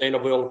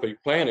sustainability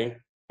planning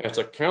as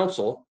a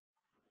council,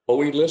 but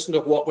we listened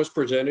to what was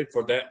presented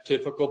for that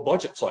typical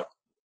budget cycle.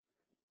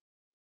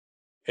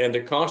 And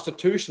the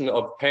constitution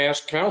of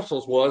past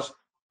councils was,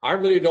 I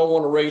really don't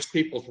want to raise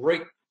people's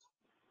rate.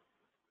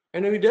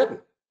 And we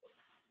didn't.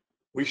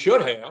 We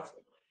should have,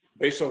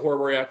 based on where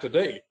we're at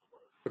today,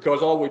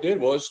 because all we did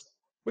was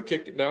we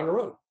kicked it down the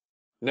road.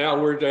 Now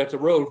we're at the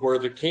road where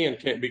the can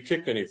can't be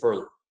kicked any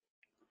further.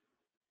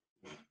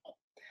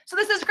 So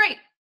this is great.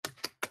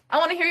 I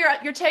want to hear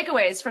your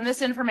takeaways from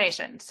this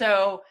information.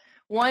 So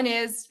one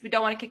is we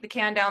don't want to kick the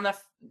can down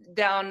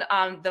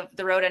the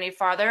road any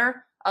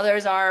farther.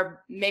 Others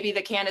are maybe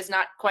the can is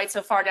not quite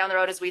so far down the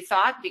road as we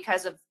thought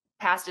because of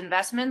past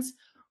investments.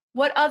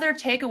 What other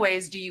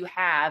takeaways do you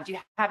have? Do you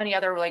have any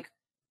other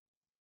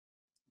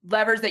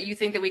levers that you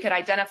think that we could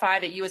identify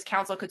that you as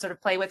council could sort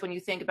of play with when you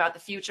think about the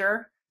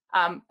future?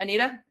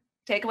 Anita,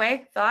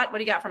 takeaway, thought, what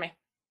do you got for me?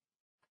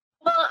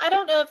 Well, I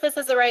don't know if this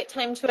is the right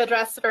time to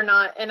address it or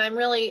not. And I'm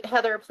really,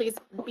 Heather, please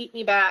beat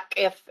me back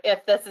if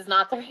this is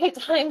not the right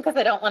time, because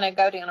I don't want to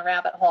go down a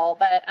rabbit hole.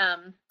 But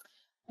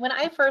when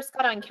I first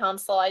got on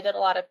council, I did a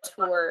lot of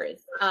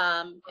tours,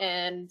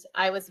 and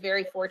I was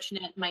very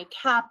fortunate. Mike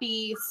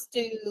Cappy,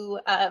 Stu,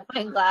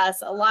 Fineglass,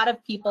 a lot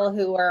of people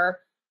who were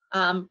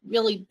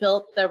really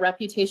built the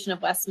reputation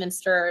of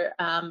Westminster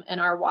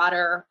and our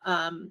water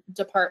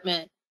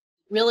department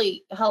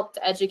really helped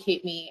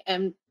educate me.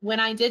 And when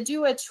I did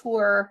do a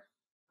tour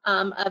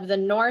of the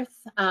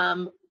North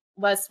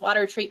West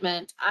water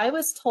treatment, I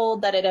was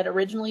told that it had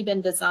originally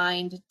been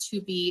designed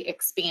to be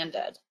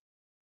expanded.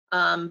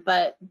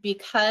 But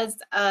because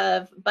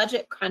of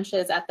budget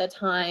crunches at the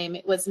time,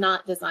 it was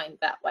not designed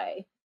that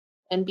way.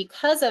 And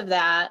because of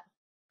that,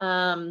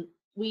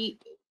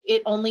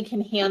 it only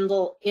can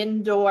handle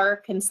indoor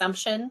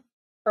consumption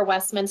for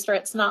Westminster.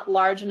 It's not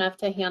large enough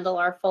to handle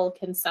our full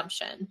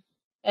consumption.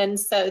 And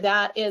so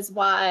that is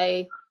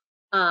why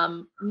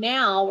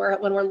now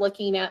when we're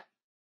looking at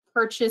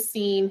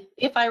purchasing,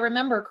 if I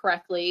remember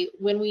correctly,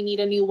 when we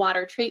need a new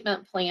water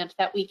treatment plant,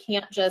 that we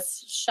can't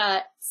just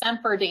shut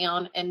Semper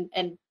down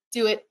and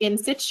do it in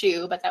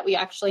situ, but that we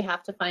actually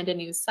have to find a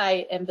new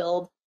site and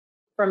build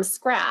from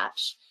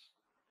scratch.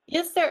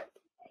 Is there,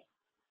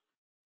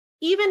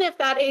 even if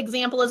that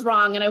example is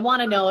wrong, and I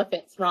want to know if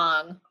it's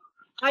wrong,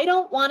 I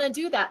don't want to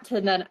do that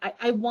to them.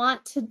 I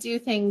want to do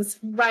things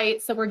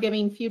right, so we're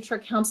giving future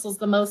councils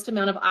the most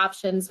amount of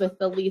options with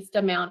the least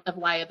amount of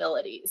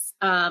liabilities.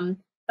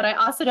 But I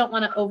also don't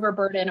want to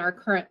overburden our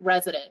current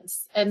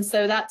residents. And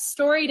so that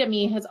story to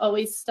me has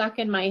always stuck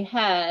in my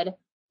head,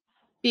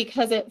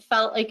 because it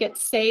felt like it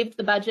saved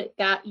the budget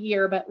that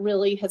year, but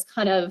really has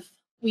kind of,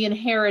 we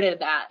inherited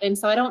that. And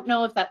so I don't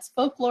know if that's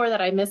folklore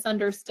that I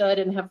misunderstood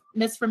and have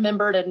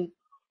misremembered and,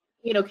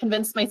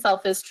 convinced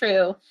myself is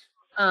true,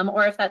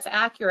 or if that's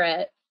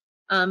accurate.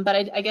 But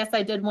I guess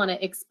I did want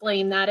to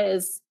explain that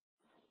is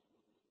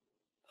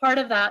part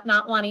of that,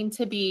 not wanting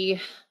to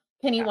be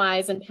penny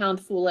wise and pound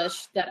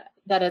foolish,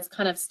 that has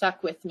kind of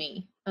stuck with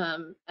me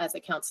as a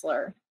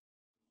counselor.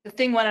 The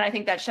thing one, and I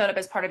think that showed up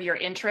as part of your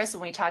interest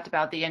when we talked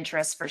about the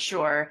interest for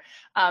sure.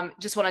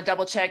 Just want to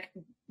double check,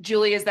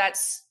 Julie, is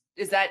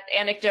that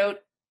anecdote,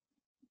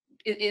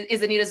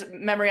 is Anita's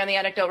memory on the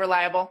anecdote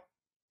reliable?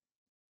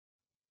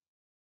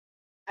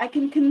 I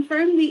can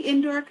confirm the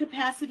indoor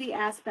capacity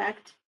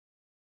aspect.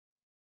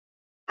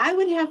 I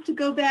would have to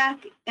go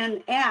back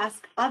and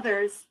ask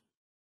others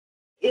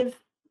if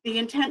the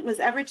intent was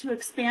ever to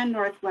expand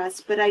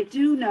Northwest, but I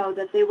do know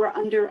that they were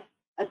under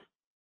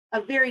a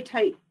very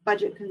tight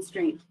budget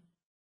constraint.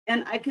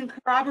 And I can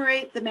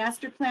corroborate the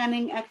master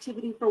planning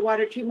activity for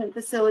water treatment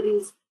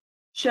facilities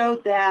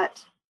showed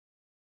that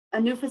a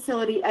new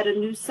facility at a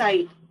new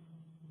site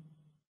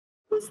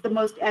was the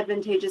most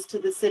advantageous to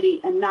the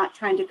city and not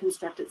trying to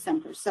construct at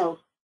Semper. So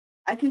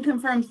I can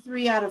confirm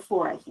 3 out of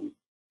 4, I think.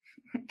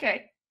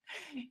 Okay.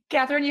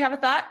 Catherine, you have a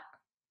thought?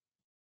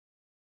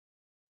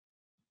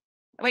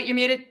 Wait, you're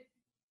muted.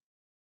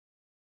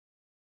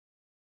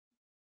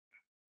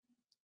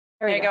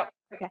 There you go.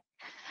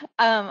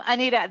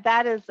 Anita,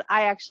 that is,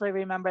 I actually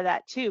remember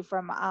that too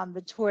from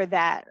the tour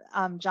that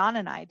John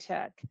and I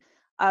took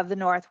of the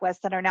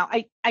Northwest Center. Now,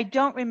 I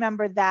don't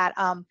remember that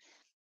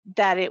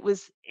that it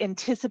was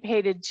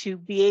anticipated to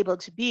be able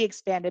to be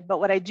expanded, but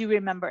what I do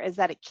remember is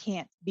that it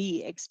can't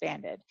be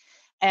expanded.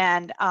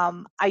 And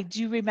I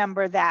do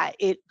remember that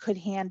it could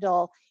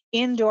handle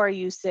indoor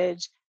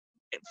usage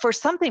for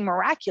something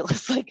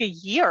miraculous, like a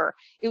year.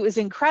 It was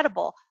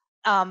incredible.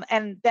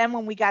 And then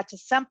when we got to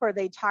Semper,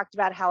 they talked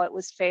about how it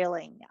was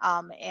failing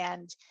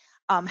and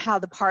how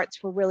the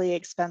parts were really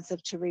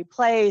expensive to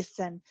replace,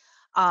 and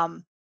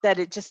that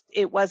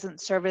it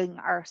wasn't serving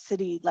our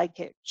city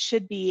like it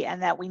should be,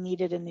 and that we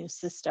needed a new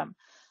system,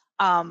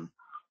 an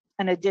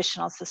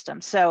additional system.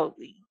 So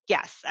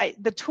yes,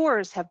 the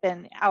tours have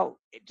been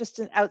just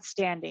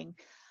outstanding,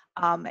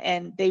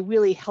 and they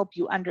really help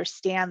you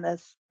understand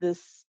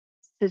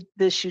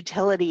this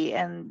utility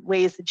in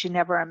ways that you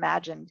never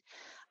imagined.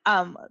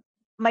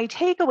 My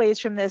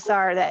takeaways from this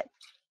are that,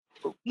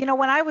 you know,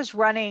 when I was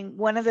running,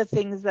 one of the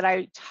things that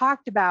I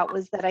talked about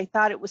was that I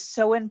thought it was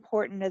so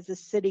important as a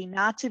city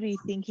not to be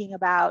thinking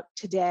about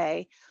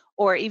today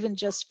or even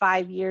just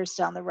 5 years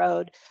down the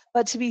road,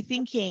 but to be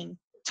thinking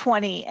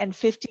 20 and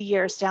 50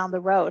 years down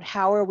the road.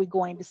 How are we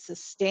going to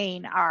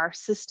sustain our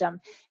system?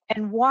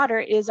 And water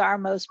is our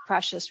most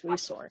precious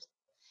resource.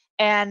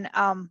 And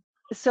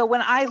so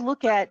when I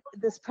look at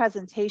this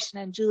presentation,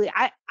 and Julie,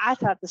 I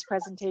thought this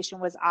presentation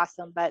was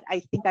awesome, but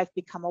I think I've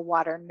become a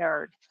water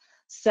nerd.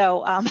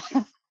 So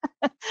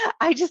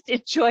I just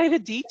enjoy the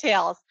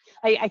details.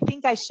 I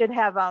think I should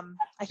have,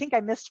 I think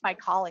I missed my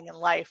calling in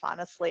life,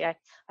 honestly. I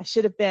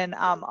should have been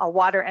a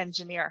water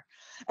engineer.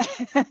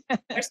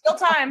 There's still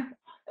time.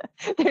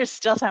 There's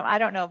still time. I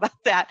don't know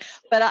about that,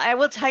 but I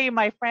will tell you,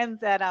 my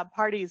friends at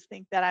parties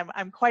think that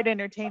I'm quite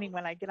entertaining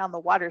when I get on the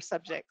water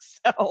subject.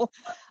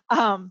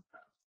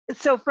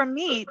 So for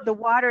me, the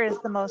water is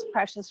the most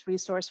precious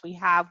resource we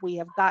have. We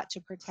have got to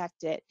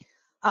protect it.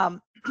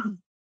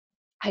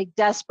 I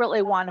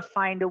desperately want to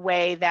find a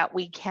way that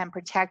we can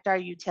protect our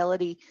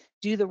utility,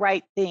 do the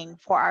right thing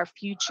for our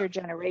future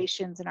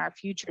generations and our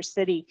future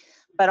city,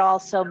 but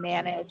also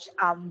manage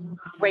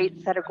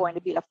rates that are going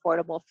to be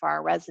affordable for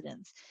our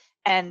residents.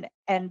 And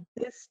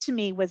this to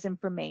me was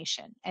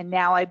information. And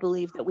now I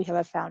believe that we have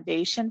a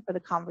foundation for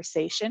the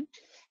conversation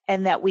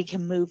and that we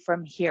can move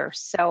from here.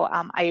 So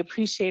I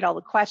appreciate all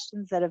the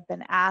questions that have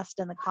been asked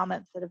and the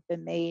comments that have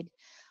been made.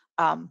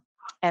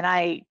 And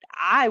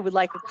I would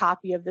like a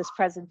copy of this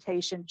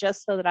presentation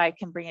just so that I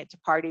can bring it to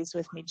parties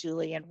with me,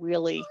 Julie, and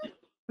really,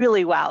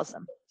 really wows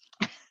them.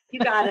 You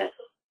got it.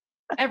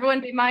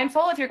 Everyone be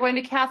mindful, if you're going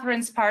to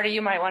Catherine's party,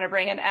 you might want to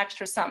bring an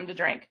extra something to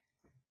drink.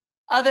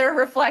 Other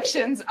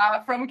reflections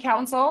from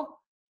council?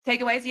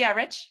 Takeaways? Yeah,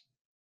 Rich?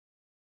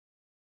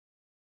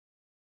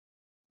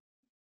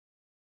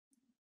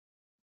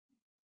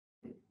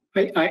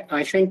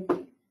 I think,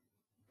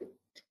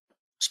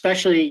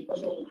 especially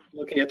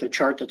looking at the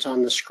chart that's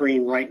on the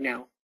screen right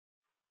now,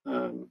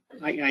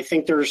 I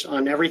think there's,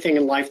 on everything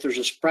in life, there's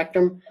a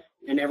spectrum,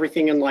 and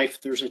everything in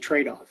life, there's a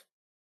trade-off.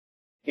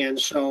 And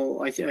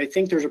so I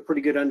think there's a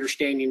pretty good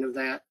understanding of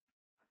that.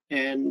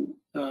 And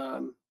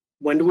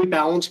when do we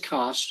balance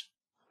costs?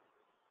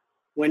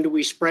 When do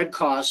we spread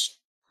costs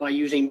by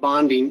using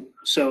bonding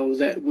so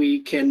that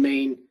we can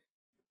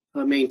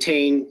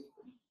maintain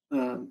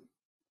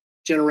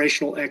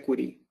generational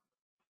equity?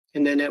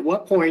 And then at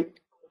what point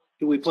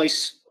do we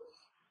place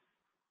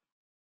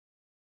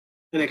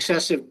an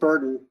excessive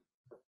burden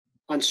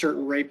on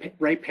certain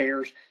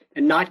ratepayers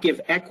and not give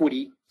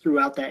equity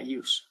throughout that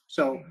use?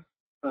 So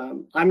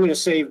I'm going to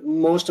save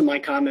most of my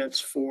comments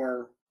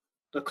for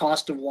the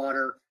cost of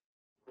water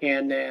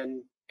and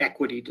then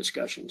equity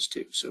discussions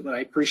too. So, but I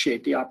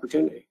appreciate the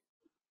opportunity.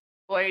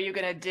 Boy, are you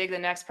going to dig the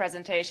next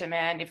presentation,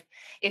 man.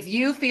 If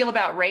you feel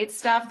about rate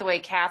stuff the way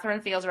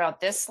Catherine feels about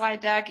this slide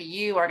deck,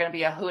 you are going to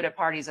be a hoot at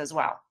parties as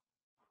well.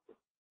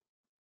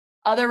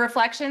 Other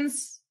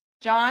reflections?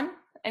 John,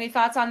 any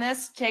thoughts on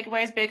this?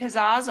 Takeaways, big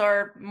huzzahs,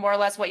 or more or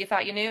less what you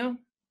thought you knew?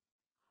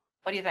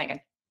 What are you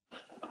thinking?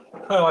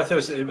 Well, I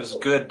thought it was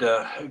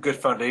good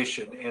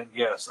foundation. And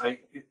yes,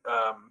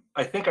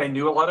 I think I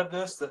knew a lot of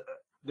this.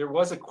 There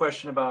was a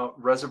question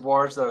about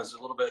reservoirs that was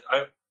a little bit,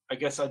 I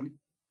guess I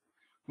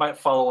might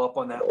follow up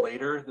on that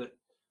later,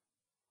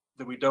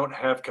 that we don't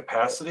have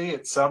capacity,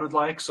 it sounded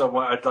like. So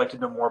I'd like to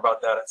know more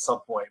about that at some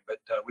point, but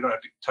we don't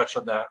have to touch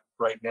on that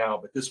right now,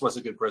 but this was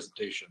a good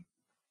presentation.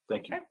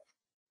 Thank you. Okay.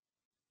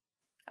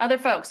 Other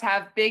folks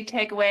have big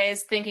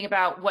takeaways, thinking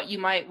about what you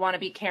might want to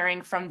be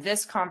carrying from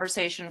this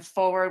conversation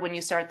forward when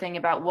you start thinking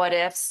about what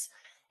ifs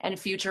and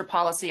future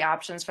policy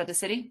options for the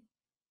city?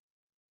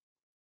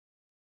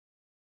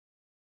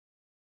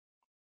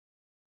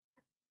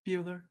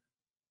 Bueller.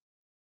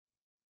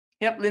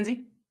 Yep,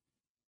 Lindsay.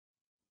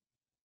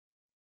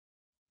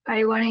 Are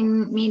you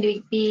wanting me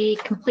to be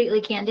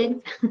completely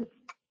candid?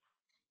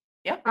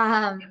 Yep.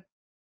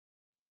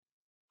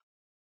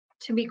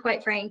 To be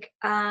quite frank,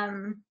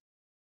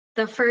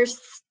 the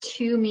first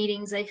two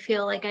meetings, I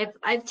feel like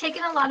I've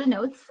taken a lot of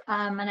notes,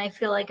 and I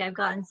feel like I've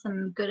gotten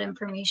some good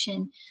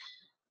information.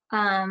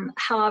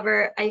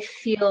 However, I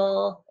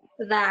feel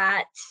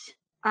that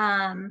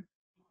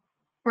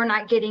we're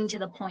not getting to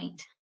the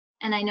point,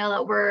 and I know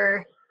that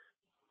we're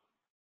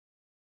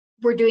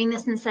doing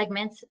this in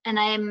segments, and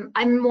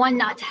I'm one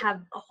not to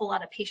have a whole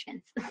lot of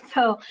patience.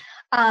 So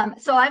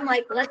I'm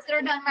like, let's get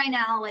her done right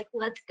now. Like,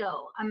 let's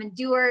go. I'm a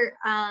doer,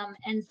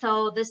 and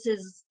so this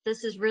is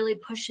really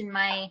pushing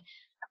my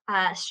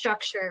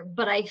structure.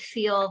 But I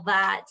feel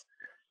that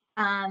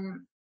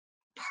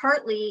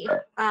partly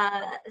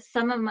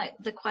some of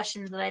the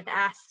questions that I've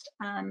asked,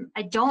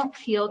 I don't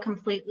feel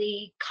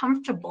completely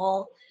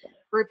comfortable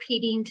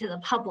repeating to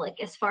the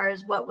public as far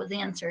as what was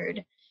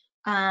answered,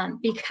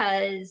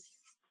 because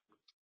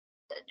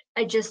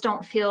I just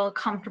don't feel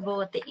comfortable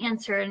with the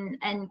answer,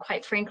 and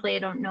quite frankly, I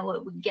don't know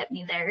what would get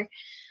me there.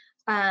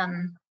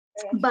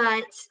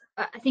 But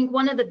I think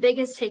one of the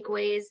biggest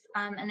takeaways,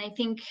 and I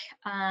think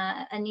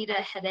Anita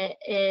hit it,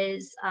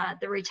 is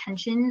the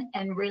retention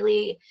and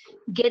really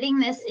getting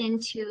this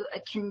into a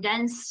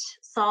condensed,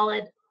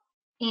 solid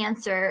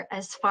answer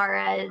as far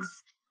as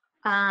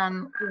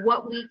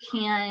what we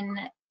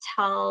can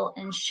tell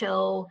and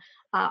show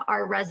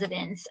our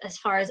residents as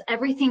far as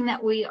everything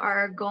that we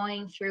are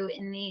going through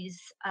in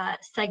these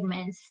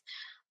segments,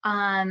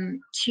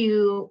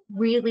 to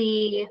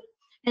really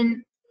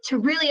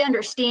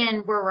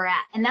understand where we're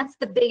at. And that's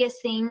the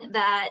biggest thing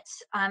that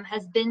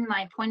has been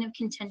my point of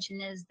contention,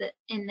 is that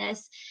in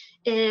this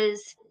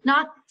is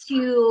not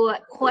to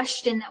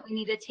question that we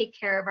need to take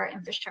care of our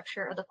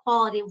infrastructure or the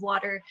quality of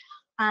water,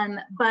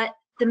 but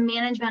the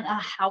management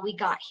of how we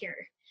got here.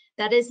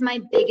 That is my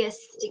biggest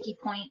sticky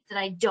point that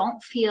I don't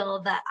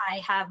feel that I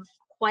have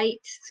quite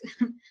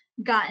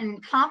gotten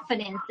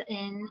confidence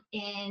in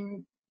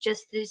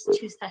just these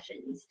two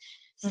sessions.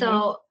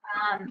 So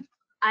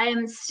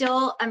I'm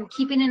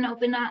keeping an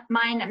open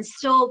mind. I'm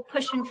still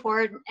pushing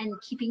forward and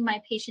keeping my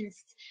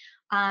patience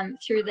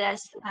through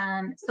this.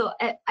 So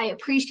I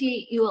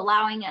appreciate you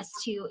allowing us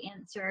to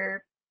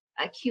answer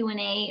a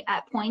Q&A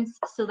at points,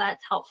 so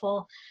that's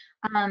helpful.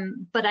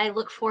 But I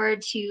look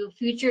forward to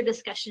future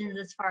discussions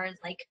as far as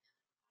like,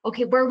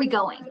 okay, where are we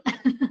going?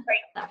 Right.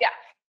 Yeah.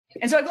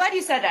 And so I'm glad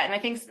you said that. And I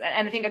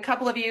think a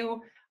couple of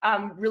you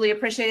really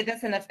appreciated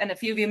this, and a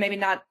few of you maybe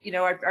not,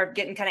 are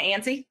getting kind of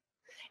antsy.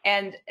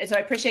 And so I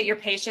appreciate your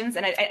patience.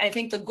 And I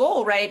think the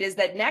goal, right, is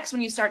that next,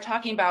 when you start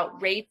talking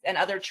about rates and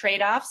other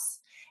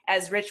trade-offs,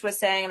 as Rich was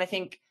saying, and I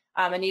think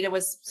Anita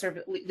was sort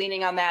of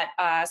leaning on that,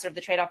 sort of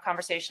the trade-off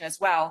conversation as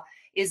well,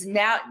 is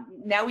now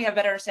we have a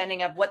better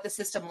understanding of what the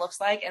system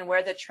looks like and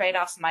where the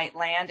trade-offs might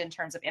land in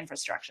terms of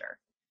infrastructure.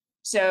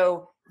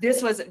 So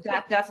this was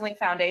definitely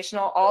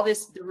foundational. All the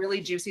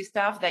really juicy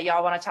stuff that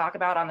y'all want to talk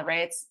about on the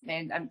rates,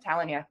 and I'm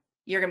telling you,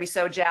 you're going to be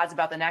so jazzed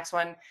about the next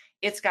one.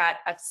 It's got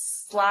a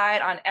slide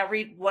on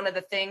every one of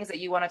the things that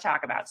you want to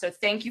talk about. So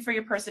thank you for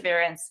your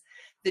perseverance.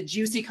 The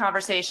juicy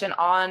conversation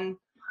on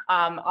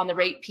the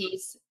rate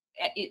piece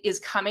is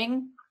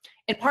coming,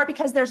 in part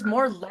because there's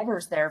more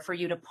levers there for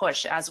you to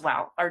push as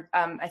well. Or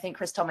I think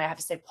Chris told me I have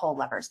to say pull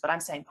levers, but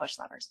I'm saying push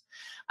levers.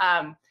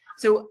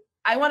 So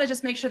I want to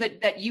just make sure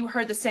that you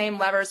heard the same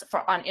levers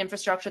on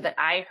infrastructure that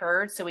I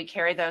heard, so we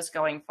carry those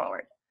going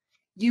forward.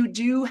 You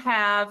do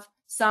have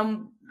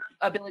some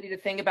ability to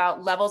think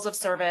about levels of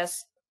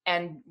service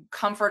and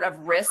comfort of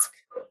risk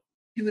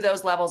to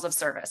those levels of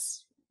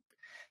service.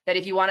 That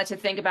if you wanted to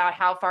think about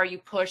how far you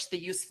push the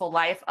useful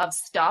life of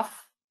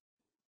stuff,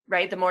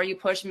 right? The more you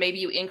push, maybe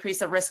you increase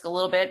the risk a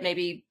little bit.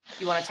 Maybe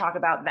you want to talk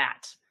about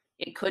that.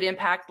 It could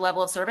impact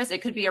level of service.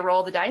 It could be a roll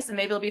of the dice, and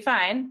maybe it'll be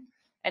fine.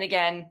 And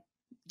again,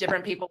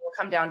 different people will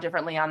come down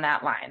differently on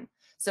that line.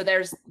 So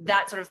there's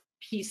that sort of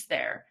piece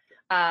there.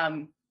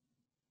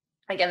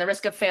 Again, the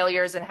risk of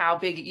failures and how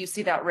big you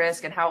see that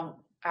risk and how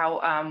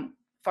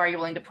far you're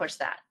willing to push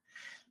that.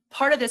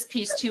 Part of this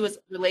piece too is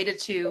related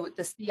to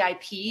the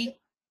CIP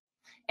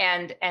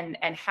and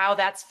how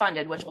that's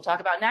funded, which we'll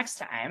talk about next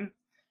time.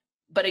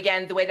 But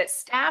again, the way that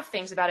staff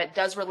thinks about it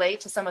does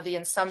relate to some of the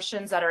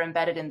assumptions that are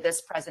embedded in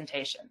this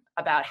presentation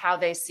about how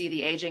they see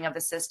the aging of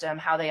the system,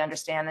 how they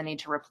understand the need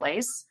to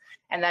replace,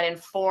 and that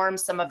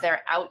informs some of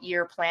their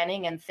out-year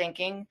planning and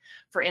thinking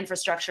for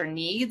infrastructure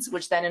needs,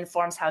 which then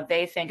informs how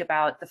they think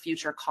about the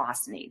future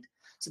cost need.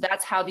 So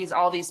that's how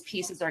all these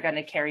pieces are going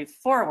to carry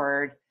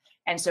forward.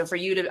 And so for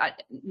you to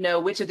know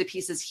which of the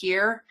pieces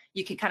here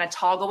you can kind of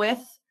toggle with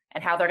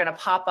and how they're going to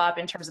pop up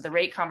in terms of the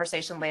rate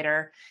conversation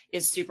later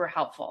is super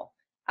helpful.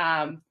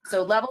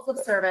 So levels of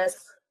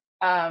service.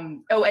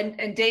 Oh,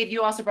 and Dave,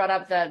 you also brought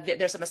up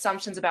there's some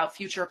assumptions about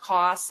future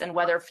costs and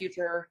whether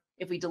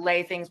if we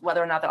delay things,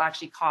 whether or not they'll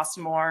actually cost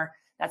more.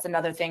 That's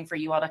another thing for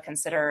you all to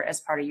consider as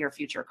part of your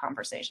future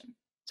conversation.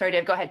 Sorry,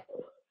 Dave, go ahead.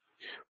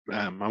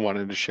 I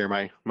wanted to share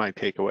my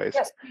takeaways.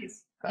 Yes,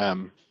 please.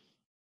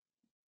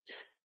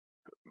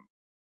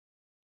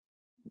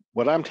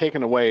 what I'm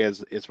taking away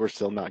is we're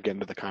still not getting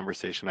to the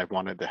conversation I've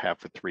wanted to have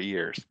for 3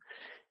 years.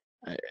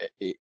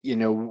 You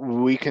know,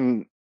 we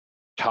can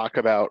talk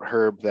about,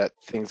 Herb, that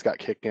things got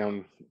kicked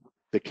down,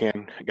 the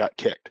can got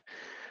kicked.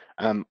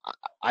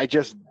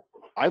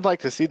 I'd like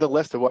to see the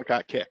list of what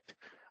got kicked.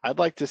 I'd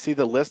like to see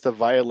the list of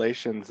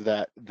violations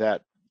that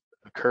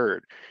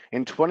occurred.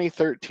 In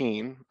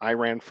 2013, I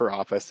ran for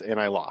office and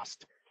I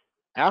lost.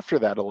 After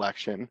that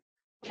election,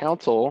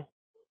 council,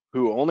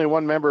 who only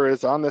one member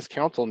is on this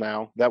council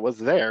now that was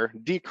there,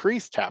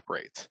 decreased tap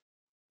rates.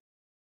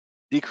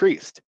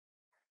 Decreased.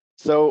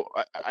 So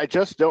I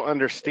just don't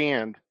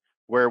understand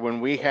where, when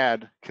we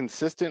had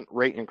consistent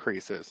rate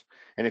increases,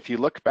 and if you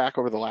look back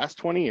over the last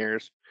 20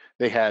 years,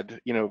 they had,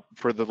 you know,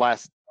 for the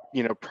last,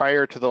 you know,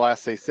 prior to the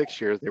last, say, 6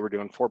 years, they were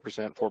doing 4%,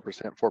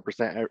 4%,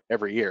 4%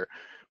 every year.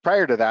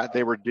 Prior to that,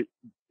 they were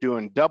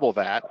doing double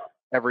that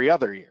every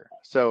other year.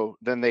 So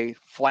then they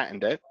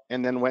flattened it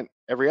and then went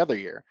every other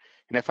year.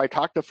 And if I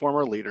talk to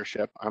former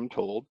leadership, I'm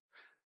told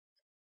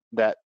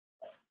that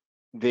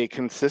they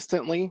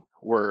consistently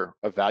were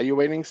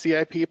evaluating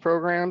CIP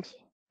programs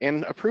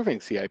and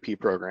approving CIP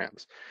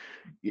programs.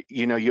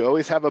 You know, you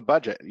always have a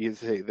budget. You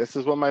say, this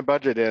is what my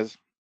budget is.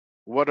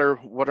 What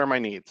are my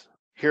needs?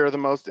 Here are the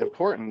most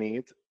important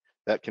needs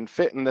that can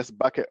fit in this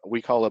bucket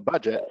we call a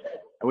budget,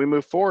 and we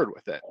move forward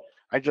with it.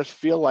 I just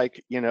feel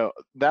like, you know,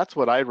 that's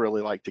what I'd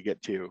really like to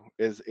get to,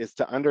 is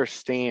to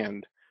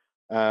understand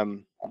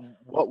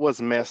what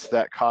was missed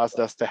that caused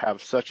us to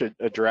have such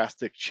a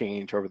drastic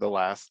change over the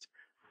last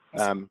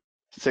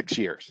 6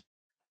 years.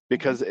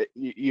 Because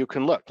you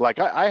can look, like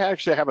I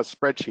actually have a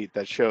spreadsheet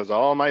that shows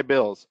all my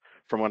bills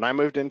from when I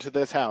moved into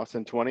this house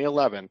in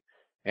 2011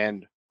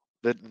 and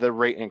the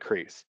rate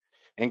increase.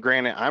 And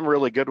granted, I'm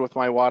really good with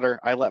my water.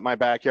 I let my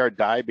backyard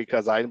die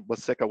because I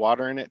was sick of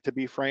water in it, to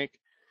be frank.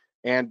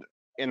 And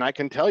I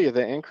can tell you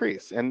the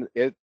increase, and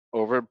it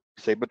over,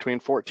 say, between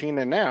 14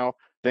 and now,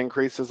 the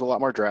increase is a lot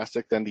more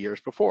drastic than the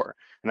years before.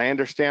 And I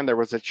understand there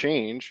was a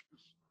change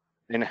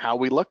in how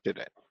we looked at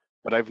it,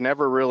 but I've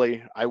never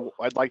really,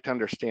 I'd like to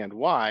understand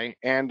why.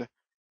 And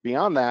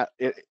beyond that,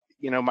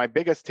 you know, my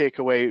biggest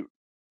takeaway,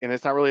 and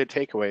it's not really a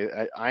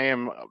takeaway, I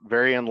am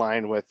very in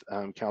line with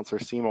Councilor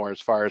Seymour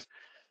as far as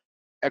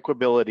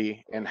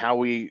equability and how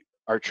we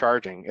are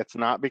charging. It's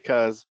not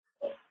because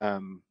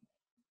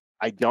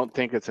I don't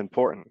think it's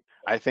important.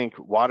 I think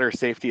water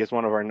safety is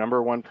one of our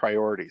 #1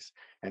 priorities,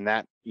 and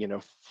that, you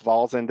know,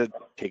 falls into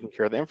taking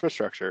care of the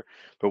infrastructure.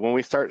 But when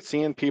we start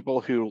seeing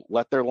people who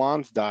let their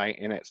lawns die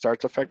and it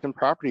starts affecting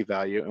property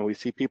value, and we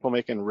see people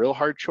making real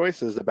hard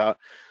choices about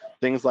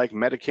things like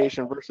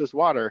medication versus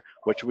water,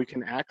 which we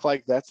can act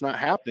like that's not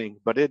happening,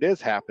 but it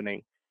is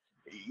happening.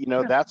 You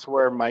know, that's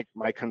where my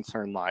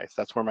concern lies.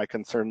 That's where my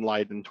concern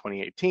lied in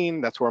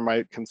 2018. That's where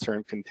my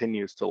concern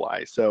continues to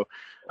lie. So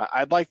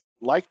I'd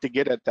like to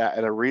get at that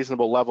at a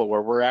reasonable level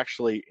where we're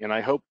actually, and I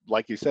hope,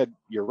 like you said,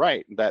 you're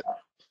right, that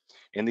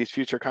in these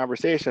future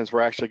conversations,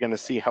 we're actually going to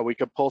see how we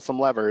could pull some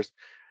levers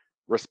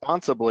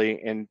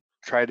responsibly and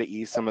try to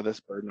ease some of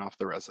this burden off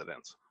the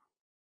residents.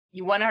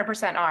 You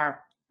 100%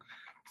 are.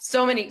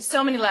 So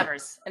many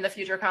levers in the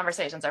future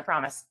conversations, I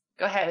promise.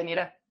 Go ahead,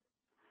 Anita.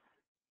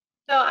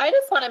 So I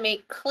just want to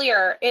make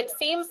clear, it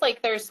seems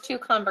like there's two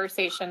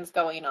conversations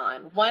going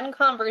on. One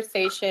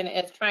conversation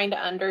is trying to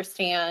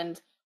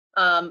understand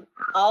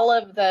all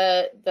of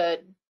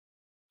the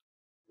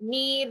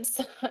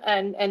needs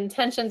and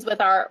tensions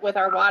with our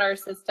water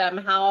system,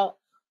 how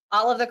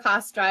all of the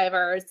cost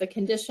drivers, the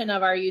condition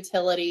of our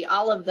utility,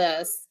 all of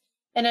this.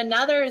 And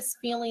another is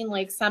feeling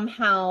like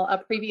somehow a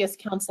previous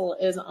council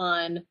is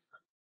on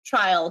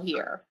trial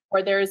here,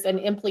 or there's an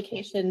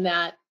implication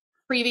that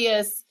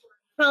previous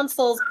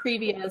councils,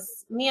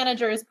 previous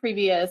managers,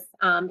 previous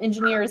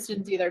engineers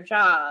didn't do their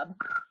job.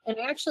 And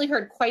I actually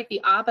heard quite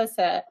the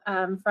opposite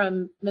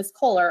from Ms.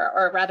 Kohler,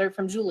 or rather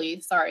from Julie,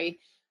 sorry,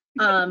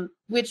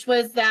 which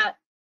was that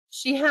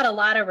she had a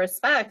lot of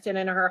respect and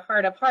in her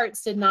heart of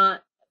hearts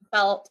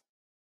felt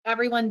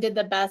everyone did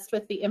the best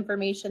with the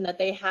information that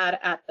they had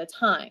at the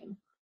time.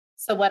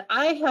 So what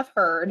I have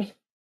heard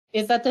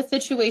is that the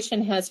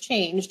situation has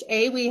changed.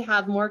 We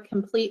have more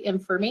complete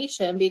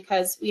information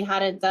because we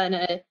hadn't done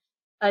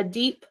a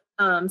deep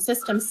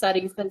system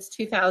study since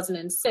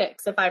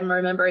 2006, if I'm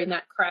remembering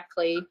that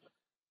correctly,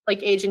 like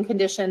age and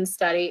condition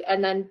study.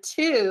 And then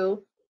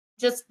 2,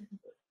 just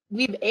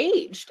we've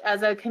aged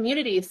as a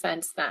community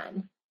since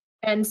then.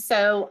 And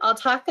so I'll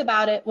talk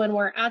about it when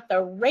we're at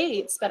the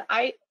rates, but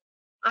I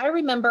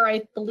remember,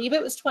 I believe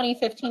it was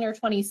 2015 or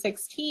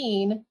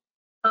 2016,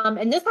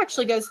 and this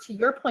actually goes to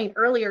your point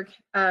earlier,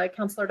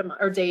 Councilor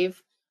or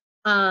Dave,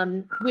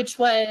 which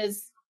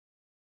was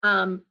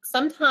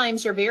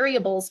sometimes your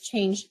variables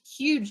change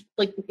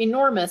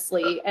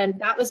enormously, and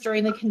that was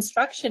during the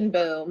construction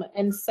boom.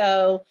 And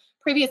so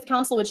previous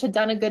council, which had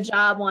done a good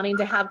job wanting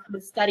to have the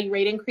steady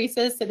rate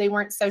increases so they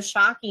weren't so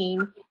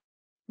shocking,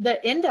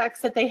 the index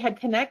that they had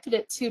connected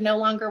it to no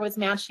longer was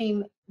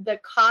matching the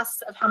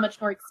costs of how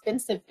much more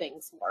expensive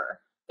things were,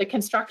 the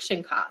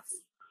construction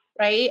costs,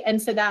 right?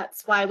 And so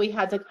that's why we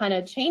had to kind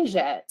of change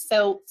it.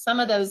 So some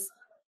of those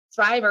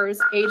drivers'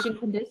 age and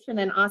condition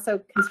and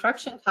also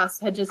construction costs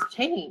had just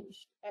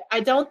changed. I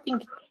don't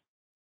think,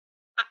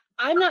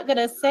 I'm not going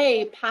to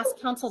say past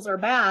councils are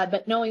bad,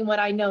 but knowing what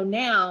I know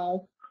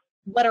now,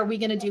 what are we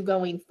going to do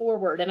going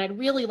forward? And I'd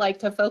really like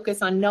to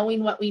focus on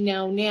knowing what we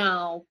know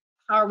now.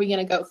 How are we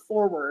going to go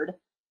forward?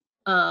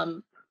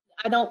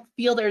 I don't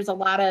feel there's a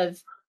lot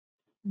of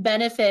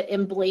benefit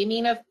in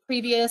blaming a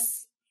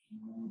previous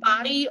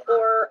body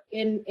or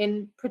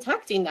in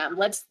protecting them.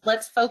 Let's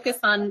focus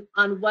on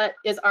what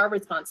is our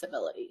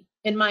responsibility.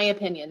 In my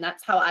opinion,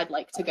 that's how I'd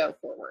like to go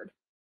forward.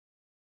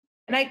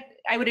 And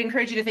I would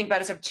encourage you to think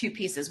about it of two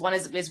pieces. One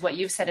is what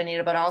you've said,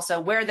 Anita, but also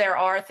where there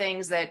are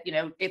things that, you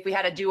know, if we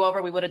had a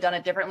do-over, we would have done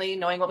it differently,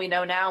 knowing what we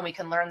know now, and we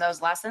can learn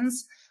those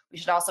lessons. We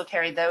should also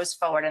carry those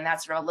forward. And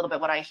that's a little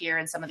bit what I hear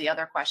in some of the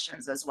other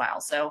questions as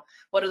well. So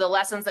what are the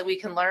lessons that we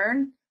can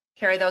learn?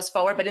 Carry those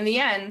forward. But in the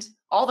end,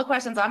 all the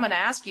questions I'm going to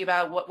ask you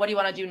about what do you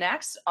want to do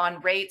next on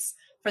rates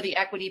for the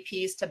equity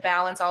piece to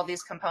balance all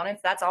these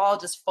components, that's all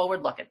just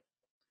forward looking.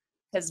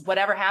 Because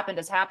whatever happened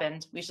has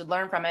happened. We should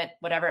learn from it,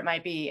 whatever it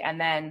might be, and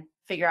then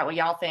figure out what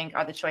y'all think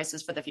are the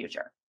choices for the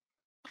future.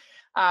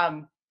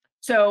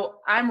 So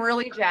I'm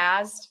really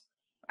jazzed.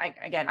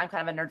 Again, I'm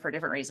kind of a nerd for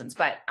different reasons,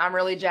 but I'm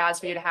really jazzed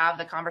for you to have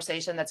the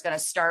conversation that's going to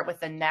start with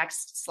the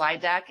next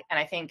slide deck. And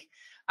I think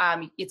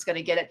it's going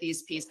to get at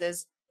these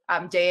pieces.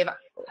 Dave,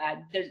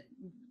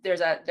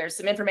 there's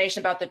some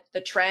information about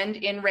the trend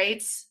in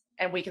rates,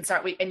 and we can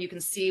start, and you can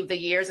see the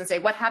years and say,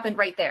 what happened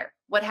right there?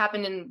 What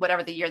happened in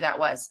whatever the year that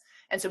was?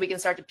 And so we can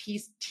start to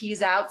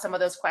tease out some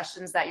of those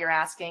questions that you're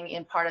asking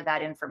in part of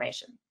that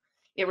information.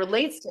 It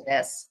relates to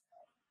this,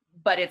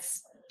 but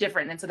it's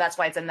different. And so that's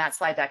why it's in that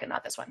slide deck and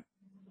not this one.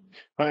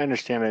 I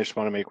understand. I just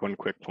want to make one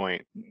quick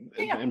point.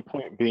 Yeah. And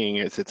point being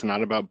is it's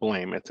not about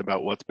blame. It's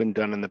about what's been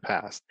done in the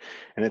past.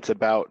 And it's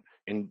about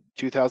in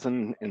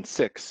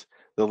 2006,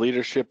 the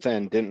leadership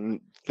then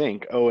didn't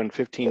think, oh, in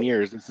 15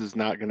 years, this is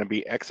not going to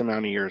be X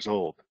amount of years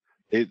old.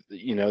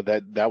 You know,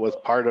 that was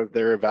part of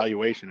their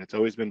evaluation. It's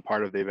always been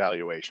part of the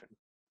evaluation.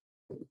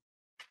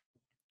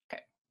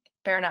 Okay,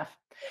 fair enough.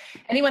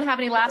 Anyone have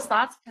any last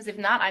thoughts? Because if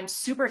not, I'm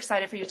super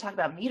excited for you to talk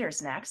about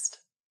meters next.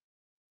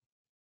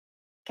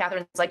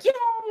 Catherine's like, yay,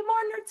 more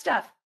nerd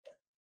stuff.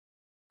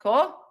 Cool.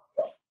 All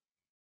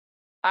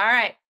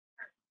right.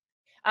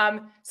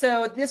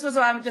 So this was,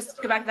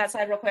 just go back to that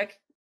slide real quick,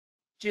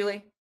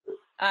 Julie.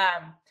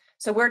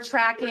 So we're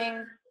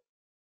tracking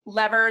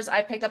levers.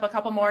 I picked up a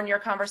couple more in your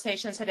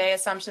conversation today,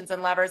 assumptions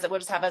and levers that we'll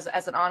just have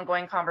as an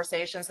ongoing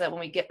conversation, so that when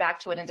we get back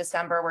to it in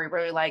December, we're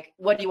really like,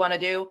 what do you want to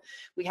do?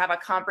 We have a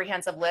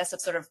comprehensive list of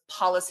sort of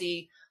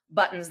policy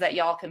buttons that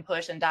y'all can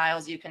push and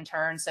dials you can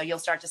turn. So you'll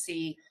start to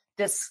see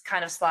this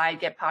kind of slide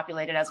get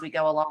populated as we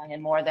go along,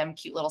 and more of them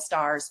cute little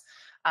stars,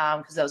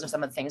 because those are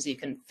some of the things you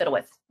can fiddle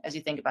with as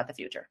you think about the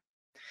future.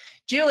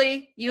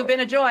 Julie, you've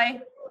been a joy.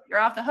 You're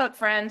off the hook,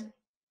 friend.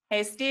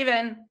 Hey,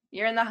 Stephen,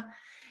 you're in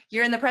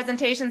the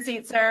presentation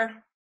seat, sir.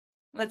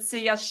 Let's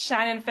see your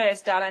shining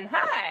face, darling.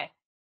 Hi.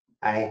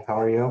 Hi, how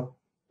are you?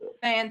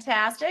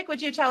 Fantastic.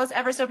 Would you tell us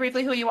ever so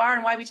briefly who you are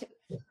and why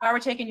we're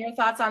taking your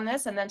thoughts on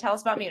this, and then tell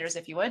us about meters,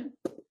 if you would.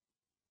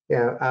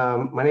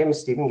 Yeah, my name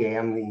is Stephen Gay.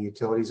 I'm the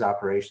Utilities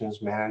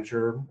Operations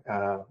Manager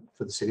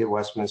for the City of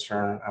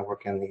Westminster. I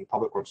work in the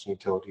Public Works and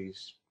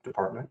Utilities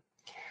Department.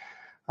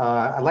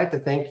 I'd like to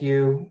thank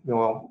you,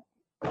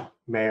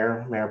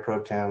 Mayor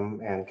Pro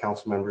Tem, and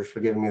council members for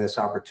giving me this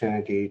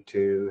opportunity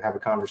to have a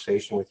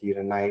conversation with you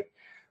tonight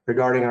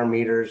regarding our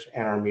meters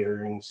and our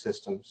metering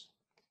systems.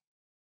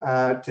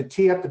 To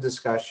tee up the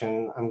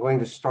discussion, I'm going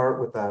to start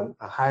with a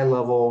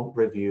high-level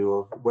review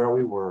of where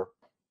we were,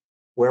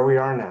 where we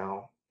are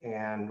now,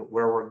 and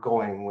where we're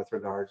going with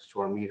regards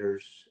to our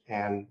meters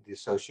and the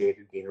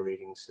associated meter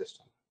reading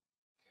system.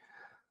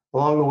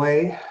 Along the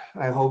way,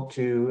 I hope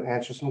to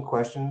answer some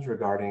questions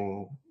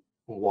regarding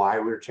why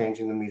we're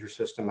changing the meter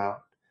system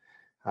out,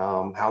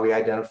 how we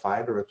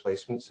identified the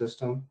replacement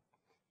system,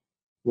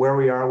 where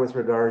we are with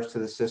regards to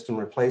the system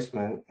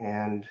replacement,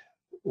 and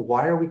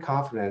why are we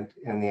confident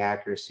in the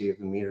accuracy of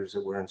the meters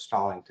that we're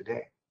installing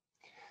today.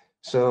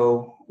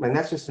 So, and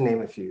that's just to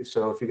name a few.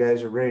 So if you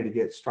guys are ready to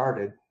get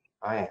started,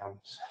 I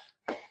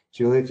am.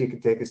 Julie, if you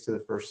could take us to the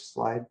first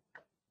slide.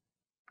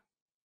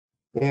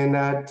 In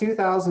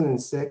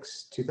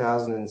 2006,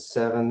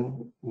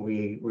 2007,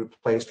 we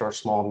replaced our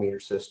small meter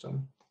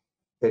system.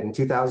 In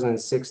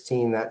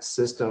 2016, that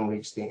system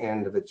reached the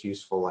end of its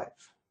useful life.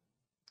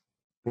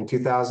 In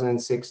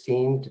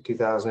 2016 to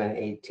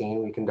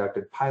 2018, we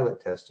conducted pilot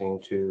testing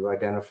to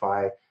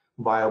identify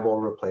viable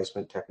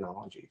replacement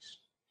technologies.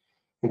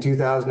 In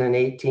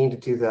 2018 to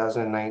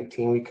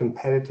 2019, we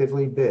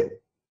competitively bid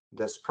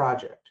this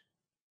project.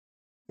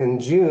 In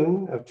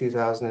June of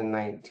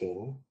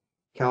 2019,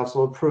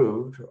 Council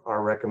approved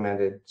our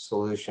recommended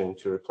solution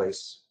to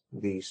replace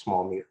the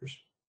small meters.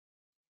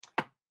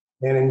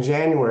 And in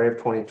January of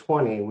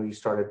 2020, we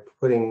started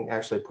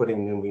actually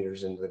putting new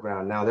meters into the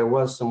ground. Now, there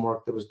was some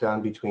work that was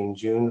done between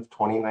June of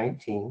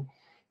 2019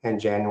 and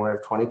January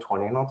of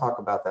 2020, and I'll talk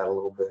about that a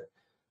little bit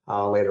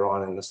later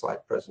on in the slide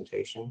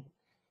presentation.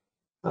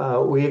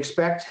 We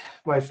expect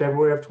by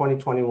February of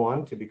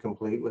 2021 to be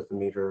complete with the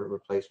meter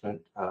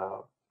replacement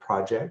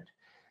project.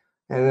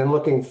 And then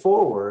looking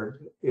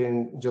forward,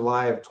 in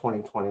July of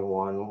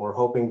 2021, we're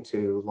hoping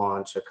to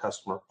launch a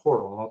customer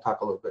portal. And I'll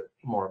talk a little bit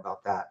more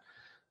about that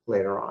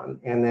later on.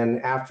 And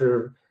then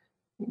after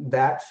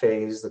that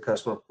phase, the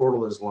customer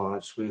portal is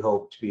launched, we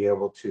hope to be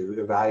able to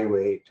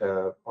evaluate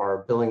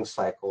our billing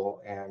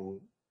cycle and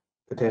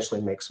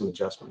potentially make some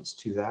adjustments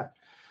to that.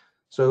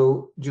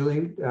 So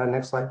Julie,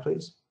 next slide,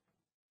 please.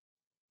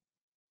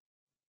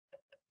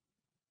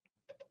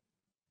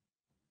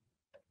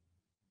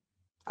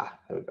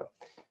 There we go.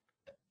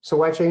 So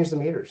why change the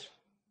meters?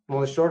 Well,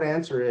 the short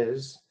answer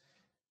is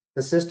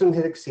the system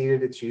had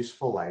exceeded its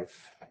useful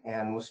life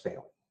and was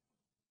failing.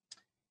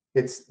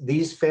 It's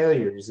these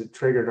failures that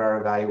triggered our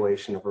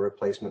evaluation of a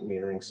replacement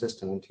metering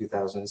system in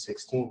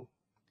 2016.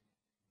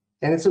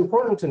 And it's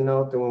important to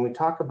note that when we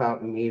talk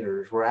about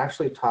meters, we're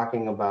actually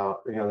talking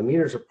about, the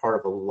meters are part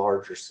of a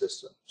larger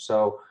system.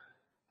 So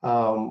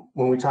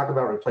when we talk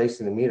about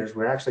replacing the meters,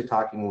 we're actually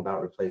talking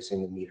about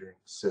replacing the metering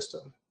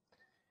system.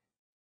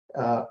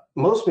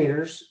 Most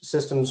meters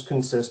systems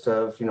consist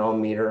of, a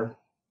meter,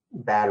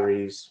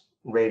 batteries,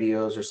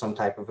 radios, or some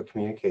type of a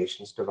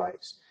communications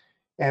device,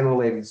 and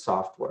related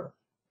software.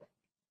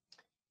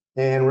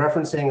 And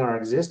referencing our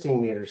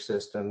existing meter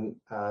system,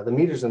 the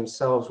meters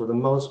themselves were the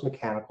most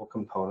mechanical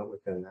component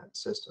within that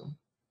system.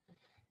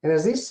 And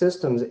as these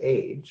systems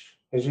age,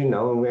 as you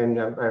know, and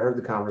I heard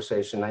the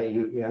conversation,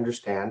 you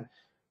understand,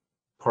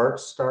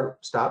 parts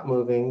stop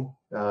moving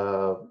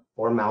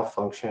or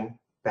malfunction,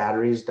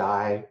 batteries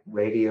die,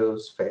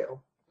 radios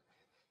fail.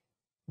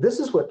 This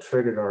is what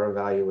triggered our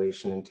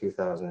evaluation in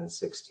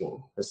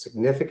 2016, a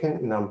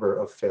significant number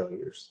of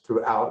failures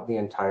throughout the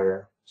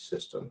entire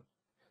system.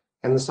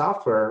 And the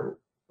software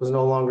was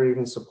no longer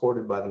even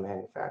supported by the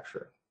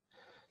manufacturer.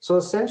 So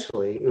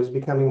essentially, it was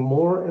becoming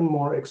more and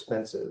more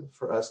expensive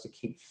for us to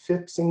keep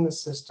fixing the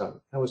system,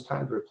 and it was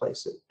time to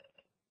replace it.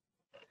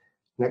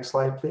 Next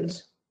slide,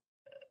 please.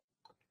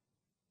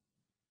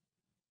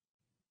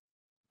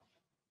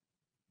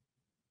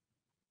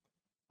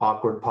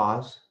 Awkward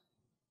pause.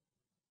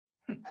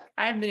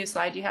 I have the new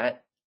slide. Do you have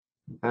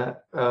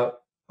it?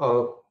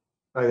 Oh,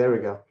 there we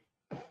go.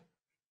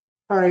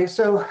 All right,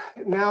 so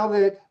now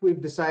that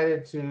we've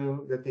decided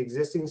that the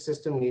existing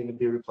system needed to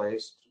be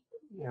replaced,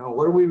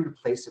 what do we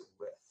replace it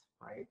with,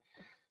 right?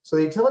 So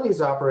the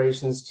utilities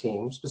operations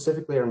team,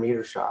 specifically our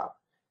meter shop,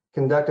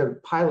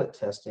 conducted pilot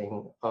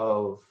testing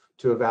to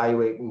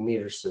evaluate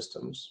meter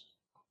systems.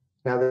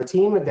 Now the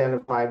team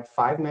identified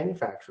 5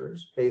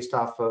 manufacturers based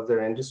off of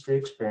their industry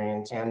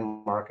experience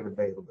and market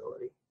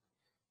availability.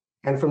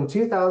 And from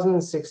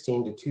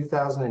 2016 to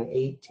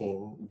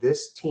 2018,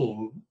 this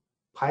team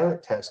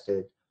pilot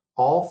tested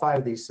all 5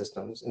 of these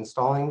systems,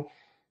 installing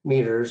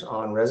meters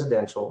on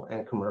residential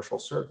and commercial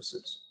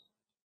services.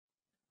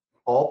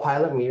 All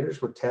pilot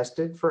meters were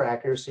tested for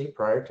accuracy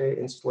prior to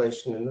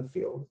installation in the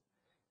field.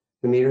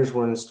 The meters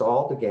were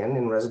installed again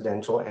in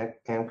residential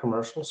and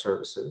commercial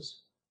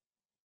services.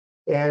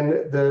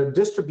 And the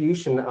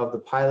distribution of the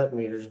pilot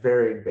meters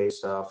varied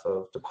based off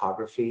of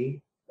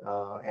topography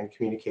and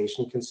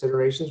communication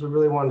considerations. We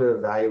really wanted to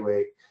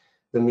evaluate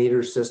the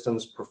meter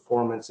system's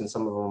performance in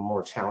some of the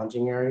more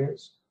challenging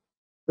areas.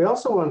 We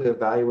also wanted to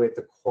evaluate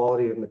the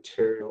quality of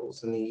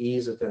materials and the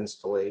ease of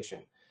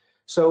installation.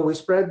 So we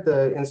spread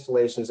the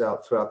installations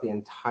out throughout the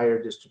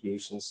entire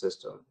distribution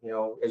system.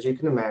 As you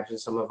can imagine,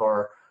 some of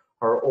our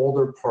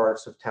older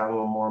parts of town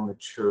were more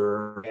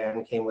mature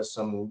and came with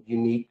some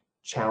unique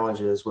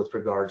challenges with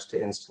regards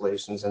to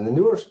installations. And the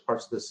newer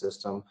parts of the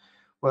system,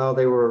 well,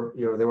 they were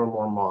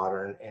more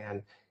modern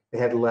and they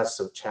had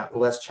less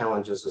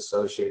challenges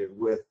associated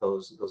with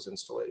those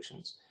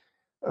installations.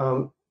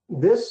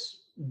 This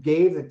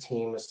gave the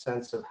team a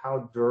sense of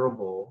how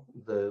durable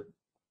the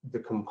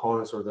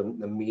components or the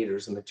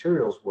meters and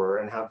materials were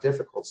and how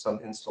difficult some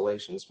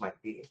installations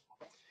might be.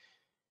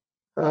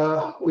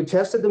 We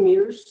tested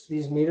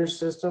these meter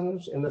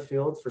systems in the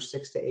field for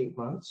 6 to 8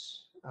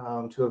 months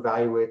to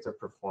evaluate their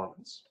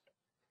performance.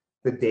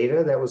 The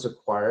data that was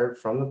acquired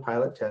from the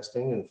pilot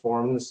testing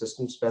informed the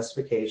system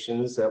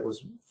specifications that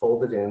was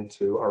folded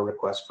into our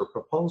request for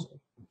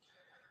proposal.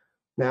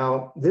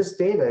 Now, this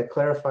data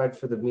clarified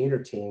for the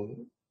meter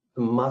team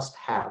the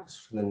must-haves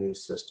for the new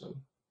system.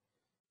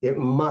 It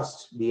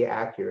must be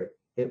accurate.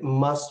 It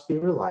must be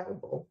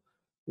reliable,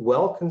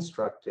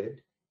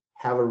 well-constructed,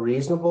 have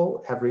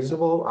reasonable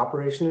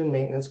operation and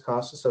maintenance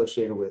costs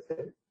associated with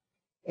it,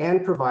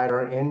 and provide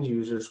our end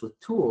users with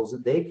tools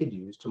that they could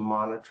use to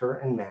monitor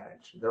and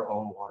manage their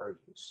own water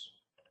use.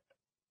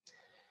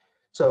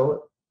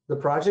 So the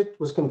project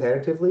was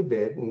competitively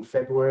bid in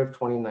February of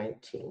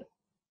 2019.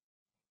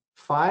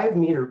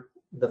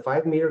 The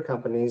 5 meter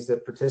companies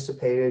that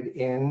participated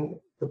in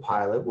the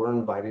pilot were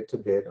invited to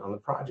bid on the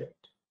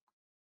project.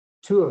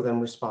 2 of them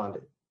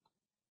responded,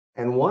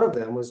 and 1 of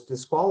them was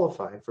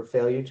disqualified for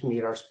failure to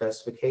meet our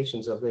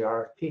specifications of the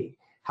RFP.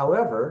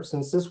 However,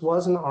 since this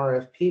was an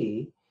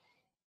RFP,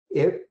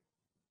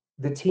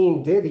 the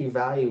team did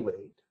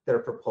evaluate their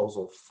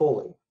proposal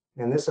fully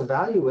And this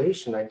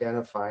evaluation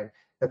identified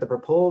that the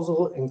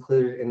proposal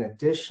included an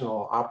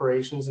additional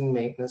operations and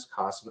maintenance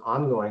costs and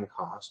ongoing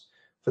cost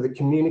for the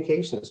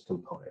communications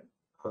component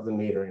of the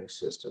metering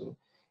system.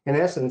 In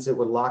essence, it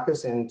would lock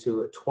us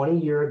into a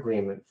 20-year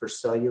agreement for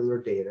cellular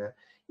data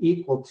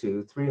equal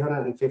to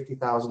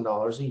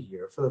 $350,000 a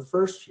year for the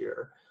first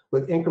year,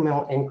 with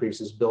incremental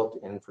increases built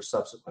in for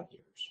subsequent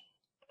years.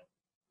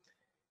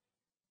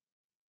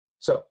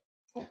 So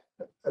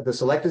the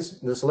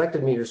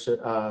selected meter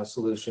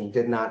solution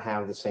did not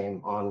have the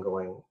same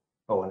ongoing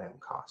O&M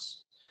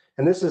costs.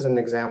 And this is an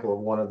example of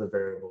one of the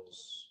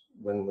variables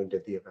when we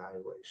did the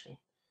evaluation.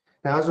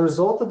 Now, as a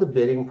result of the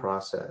bidding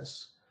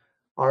process,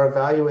 our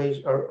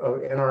evaluation,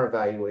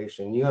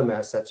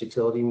 UMS, that's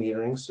Utility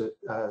Metering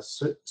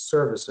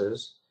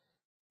Services,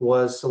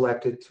 was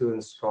selected to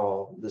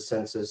install the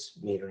Sensus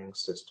metering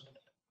system.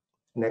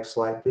 Next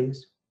slide,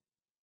 please.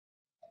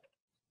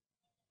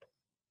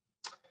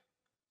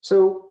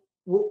 So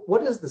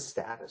what is the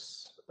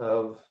status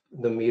of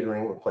the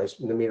metering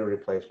replacement, the meter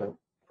replacement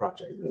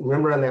project?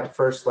 Remember on that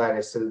first slide,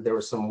 I said there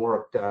was some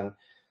work done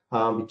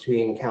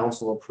between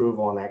council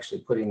approval and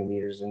actually putting the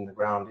meters in the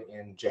ground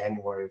in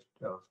January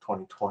of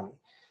 2020.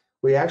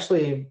 We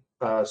actually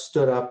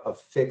stood up a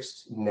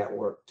fixed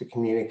network to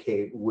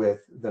communicate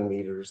with the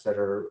meters that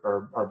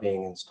are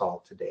being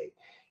installed today.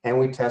 And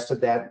we tested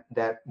that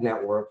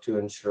network to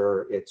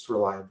ensure its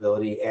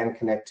reliability and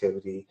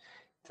connectivity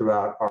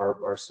throughout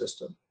our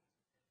system.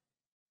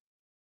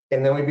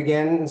 And then we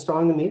began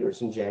installing the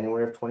meters in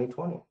January of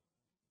 2020.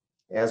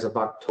 As of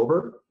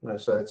October,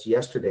 so that's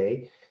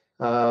yesterday,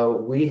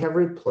 we have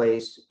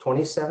replaced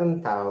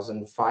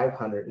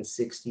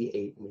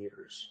 27,568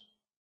 meters.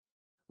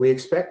 We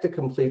expect to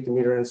complete the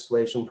meter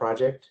installation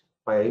project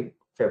by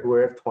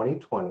February of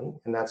 2020,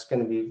 and that's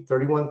going to be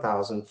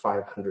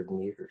 31,500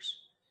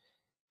 meters.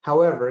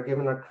 However,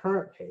 given our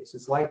current pace,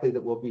 it's likely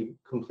that we'll be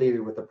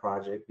completed with the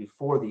project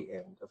before the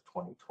end of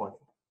 2020.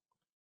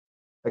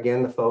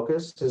 Again, the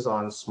focus is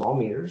on small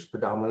meters,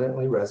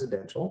 predominantly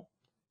residential.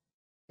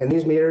 And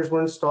these meters were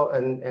installed,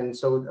 and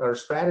so our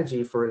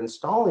strategy for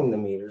installing the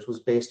meters was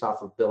based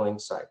off of billing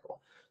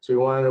cycle. So we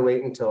wanted to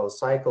wait until a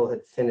cycle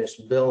had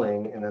finished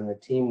billing, and then the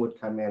team would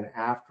come in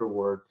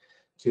afterward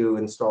to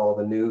install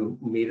the new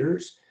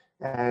meters.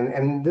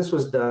 And this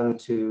was done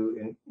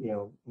to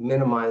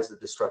minimize the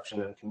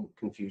disruption and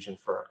confusion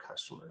for our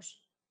customers.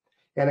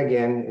 And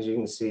again, as you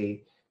can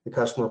see, the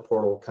customer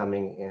portal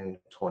coming in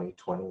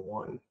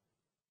 2021.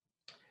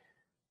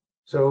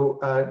 So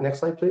next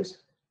slide,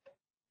 please.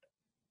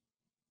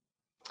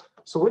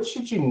 So what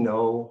should you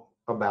know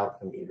about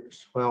the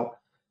meters? Well,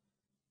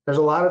 there's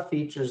a lot of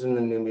features in the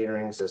new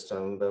metering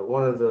system, but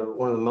one of the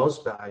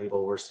most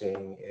valuable we're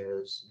seeing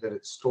is that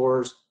it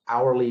stores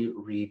hourly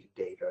read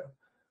data,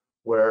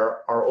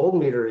 where our old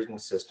metering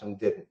system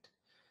didn't.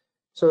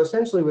 So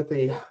essentially with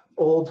the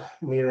old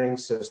metering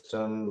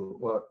system,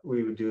 what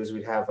we would do is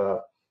we'd have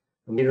a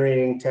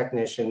metering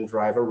technician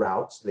drive a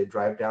route. So they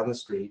drive down the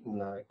street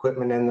and the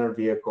equipment in their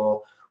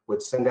vehicle would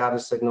send out a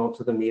signal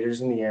to the meters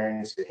in the area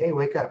and say, hey,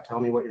 wake up, tell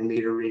me what your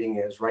meter reading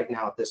is right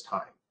now at this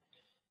time.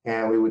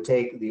 And we would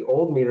take the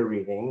old meter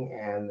reading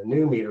and the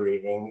new meter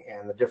reading,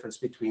 and the difference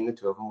between the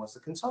two of them was the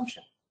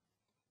consumption.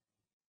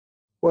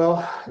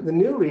 Well, the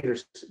new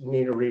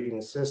meter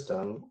reading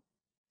system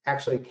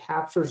actually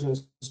captures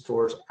and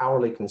stores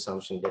hourly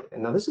consumption data.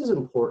 Now this is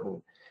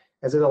important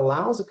as it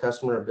allows the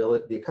customer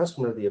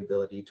the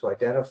ability to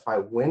identify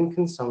when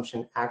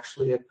consumption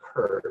actually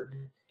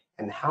occurred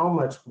and how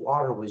much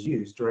water was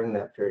used during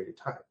that period of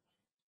time.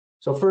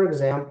 So for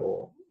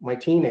example, my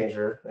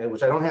teenager,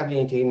 which I don't have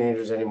any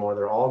teenagers anymore,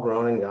 they're all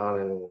grown and gone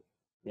and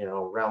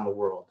around the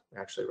world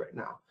actually right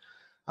now.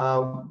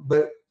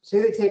 But say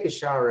they take a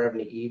shower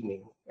every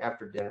evening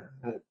after dinner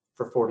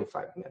for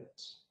 45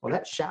 minutes. Well,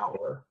 that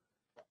shower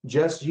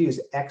just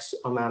used X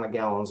amount of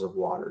gallons of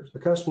water. The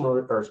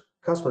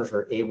customers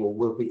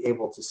will be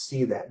able to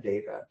see that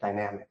data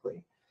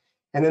dynamically.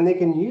 And then they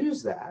can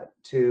use that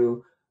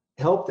to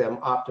help them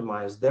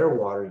optimize their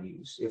water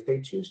use if they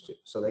choose to.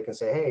 So they can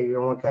say, hey, you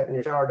don't want to cut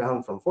your shower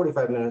down from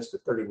 45 minutes to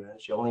 30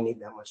 minutes. You only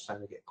need that much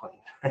time to get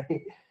clean,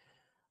 right?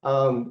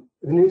 The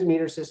new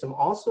meter system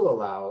also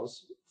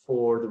allows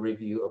for the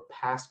review of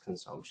past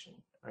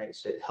consumption, right?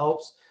 So it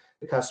helps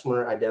the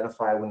customer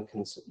identify when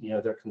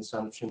their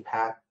consumption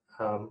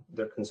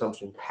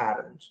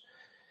patterns.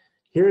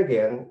 Here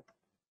again,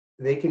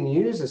 they can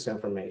use this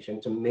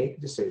information to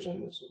make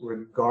decisions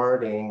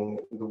regarding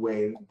the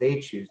way they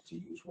choose to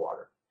use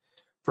water.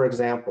 For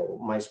example,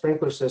 my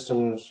sprinkler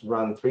systems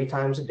run 3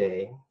 times a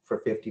day for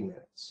 50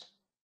 minutes,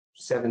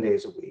 7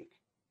 days a week.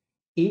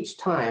 Each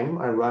time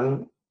I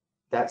run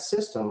that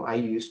system, I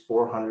use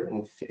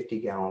 450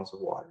 gallons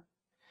of water.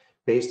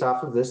 Based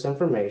off of this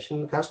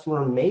information, the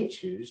customer may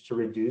choose to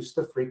reduce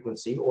the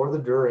frequency or the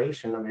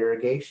duration of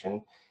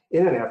irrigation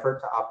in an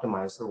effort to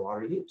optimize their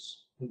water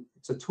use.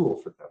 It's a tool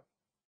for them.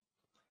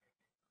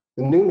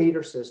 The new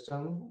meter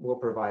system will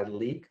provide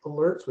leak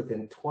alerts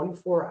within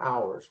 24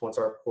 hours once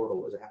our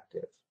portal is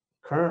active.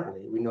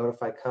 Currently, we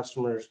notify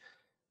customers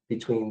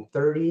between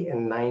 30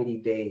 and 90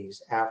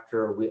 days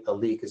after a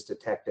leak is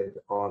detected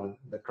on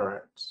the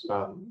current,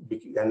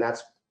 and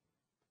that's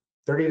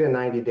 30 to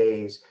 90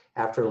 days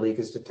after a leak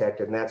is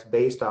detected, and that's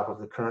based off of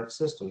the current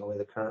system, the way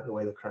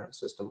the current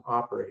system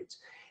operates,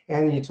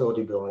 and the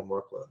utility billing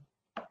workload.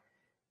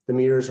 The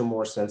meters are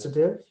more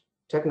sensitive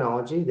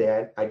technology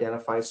that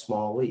identifies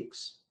small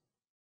leaks.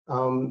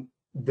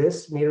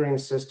 This metering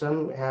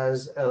system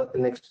has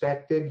an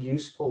expected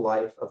useful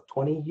life of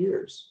 20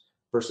 years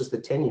versus the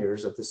 10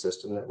 years of the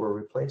system that we're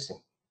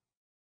replacing.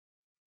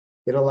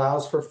 It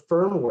allows for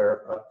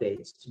firmware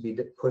updates to be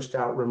pushed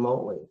out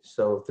remotely.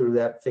 So through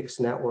that fixed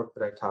network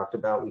that I talked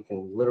about, we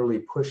can literally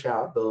push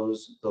out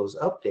those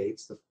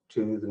updates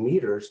to the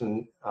meters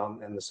and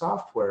the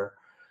software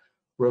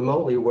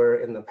remotely, where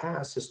in the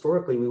past,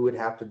 historically, we would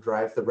have to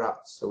drive the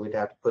routes. So we'd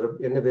have to put an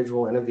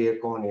individual in a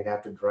vehicle and you'd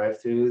have to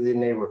drive through the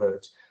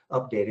neighborhoods,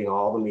 updating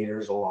all the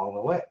meters along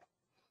the way.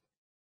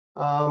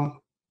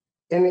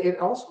 And it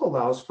also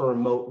allows for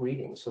remote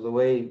reading. So the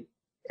way,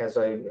 as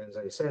I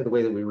said, the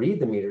way that we read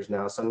the meters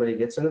now, somebody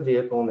gets in a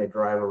vehicle and they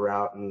drive a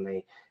route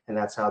and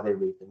that's how they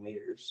read the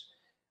meters.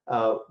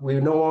 We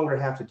no longer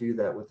have to do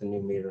that with the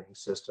new metering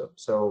system.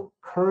 So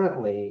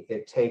currently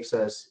it takes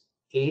us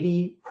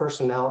 80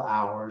 personnel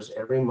hours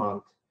every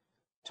month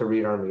to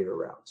read our meter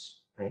routes,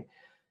 right?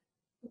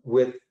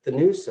 With the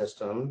new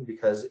system,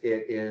 because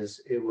it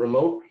is a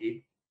remote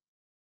read,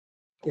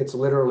 it's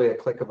literally a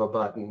click of a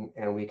button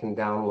and we can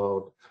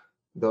download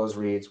those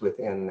reads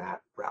within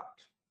that route.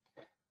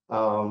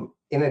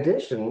 In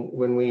addition,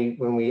 when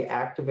we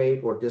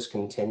activate or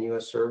discontinue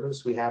a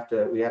service, we have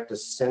to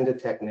send a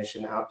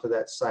technician out to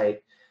that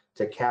site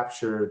to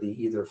capture the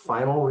either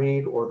final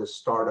read or the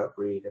startup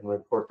read and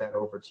report that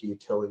over to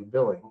utility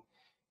billing.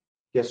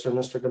 Yes, sir,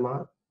 Mr.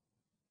 DeMott?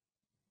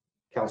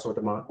 Councilor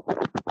DeMott?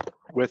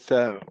 With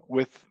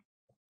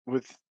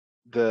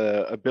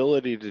the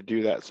ability to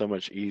do that so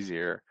much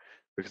easier,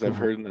 because I've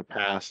heard in the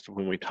past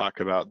when we talk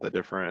about the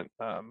different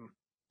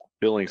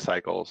billing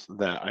cycles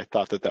that I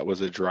thought that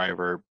was a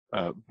driver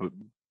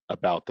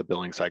about the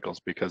billing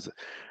cycles because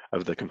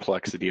of the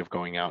complexity of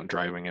going out and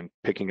driving and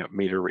picking up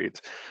meter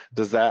reads.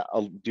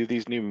 Do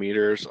these new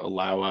meters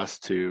allow us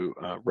to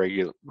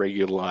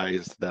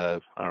regularize the,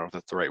 I don't know if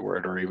that's the right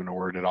word or even a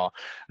word at all,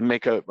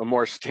 make a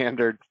more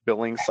standard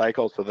billing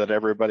cycle so that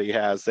everybody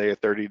has, say, a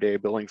 30-day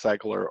billing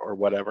cycle or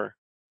whatever?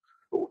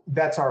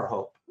 That's our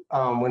hope.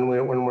 When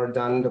we're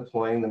done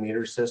deploying the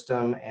meter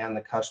system and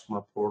the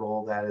customer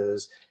portal, that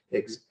is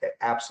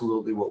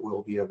absolutely what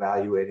we'll be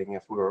evaluating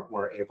if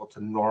we're able to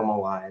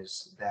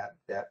normalize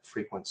that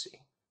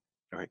frequency.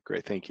 All right,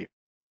 great, thank you.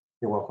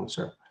 You're welcome,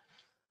 sir.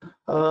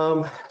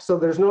 So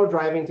there's no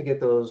driving to get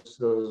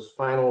those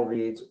final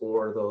reads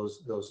or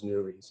those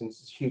new reads, and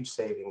it's huge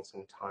savings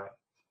in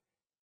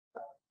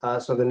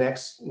time. So the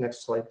next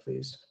slide,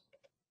 please.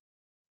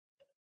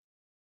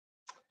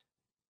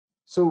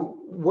 So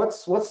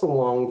what's the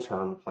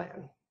long-term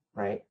plan,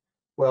 right?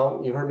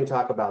 Well, you heard me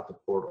talk about the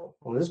portal.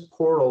 Well, this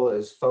portal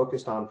is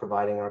focused on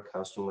providing our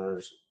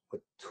customers with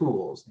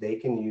tools they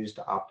can use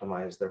to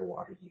optimize their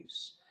water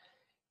use.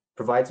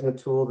 Provides them a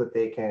tool that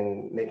they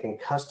can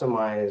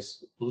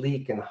customize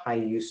leak and high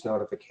use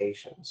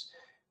notifications.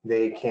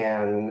 They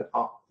can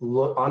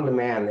look on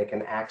demand, they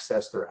can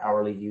access their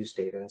hourly use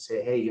data and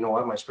say, hey, you know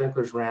what, my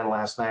sprinklers ran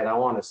last night. I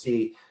want to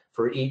see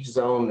for each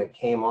zone that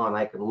came on,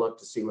 I can look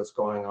to see what's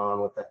going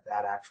on with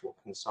that actual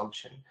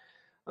consumption.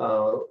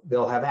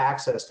 They'll have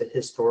access to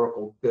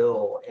historical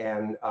bill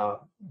and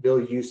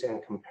bill use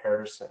and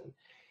comparison.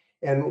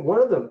 And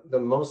one of the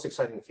most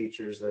exciting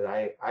features that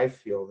I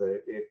feel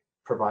that it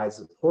provides,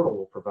 the portal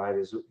will provide,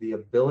 is the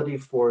ability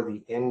for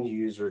the end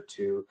user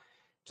to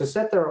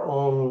set their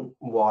own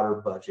water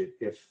budget,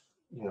 if,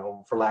 you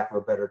know, for lack of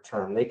a better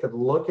term. They could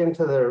look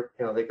into their,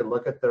 they could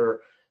look at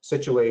their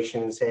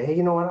situation and say, hey,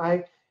 you know what,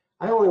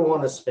 I only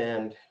want to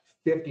spend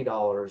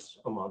 $50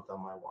 a month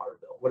on my water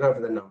bill,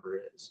 whatever the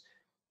number is.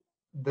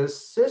 The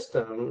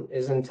system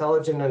is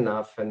intelligent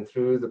enough, and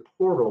through the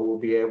portal will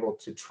be able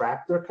to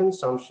track their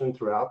consumption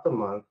throughout the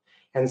month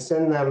and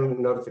send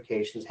them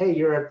notifications. Hey,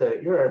 you're at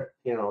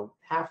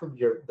half of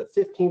the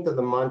 15th of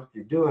the month,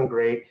 you're doing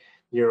great.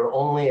 You're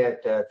only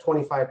at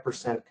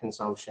 25%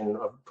 consumption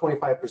of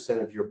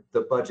 25% of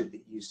the budget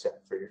that you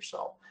set for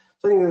yourself.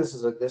 So I think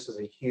this is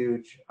a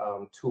huge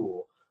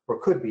tool, or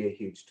could be a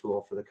huge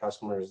tool for the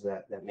customers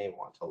that may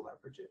want to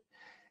leverage it.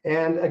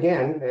 And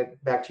again,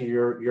 back to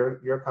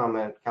your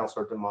comment,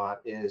 Councilor DeMott,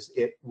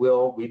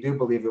 we do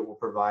believe it will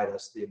provide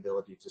us the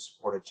ability to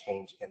support a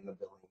change in the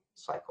billing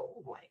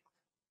cycle length.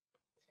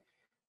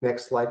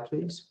 Next slide,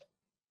 please.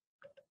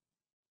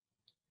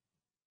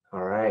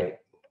 All right,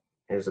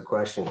 here's a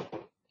question.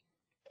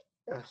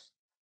 Yes.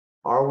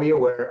 Are we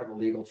aware of the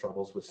legal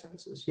troubles with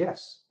Sensus?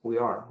 Yes, we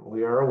are.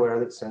 We are aware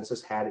that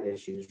Sensus had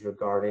issues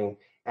regarding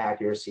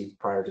accuracy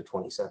prior to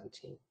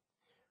 2017.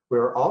 We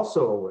are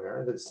also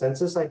aware that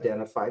Sensus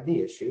identified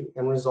the issue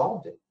and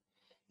resolved it.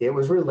 It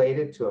was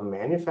related to a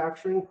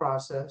manufacturing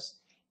process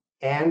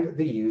and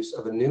the use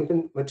of a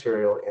new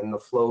material in the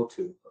flow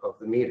tube of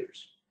the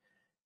meters.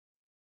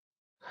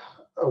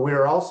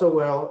 we're also,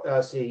 well,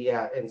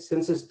 and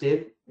Census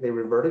they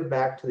reverted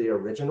back to the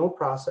original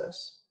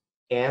process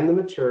and the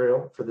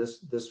material for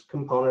this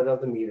component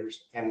of the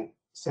meters. And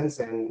since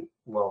then,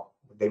 well,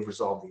 they've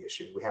resolved the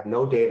issue. We have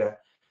no data,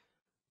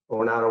 or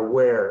we're not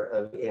aware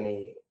of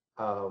any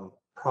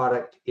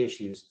product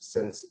issues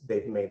since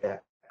they've made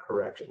that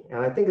correction. And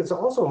I think it's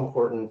also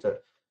important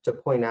to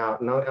point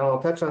out, and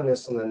I'll touch on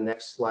this on the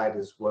next slide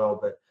as well,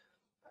 but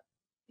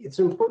it's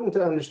important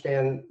to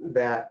understand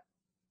that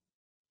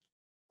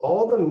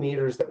all the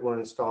meters that we're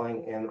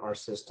installing in our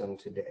system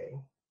today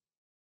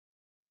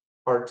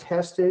are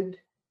tested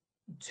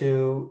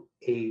to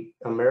a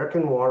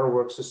American Water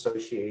Works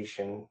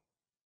Association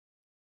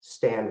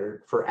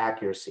standard for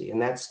accuracy.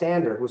 And that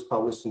standard was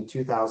published in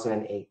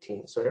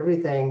 2018. So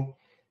everything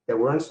that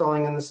we're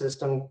installing in the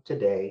system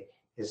today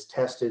is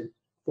tested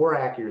for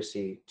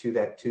accuracy to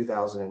that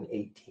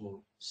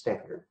 2018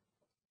 standard.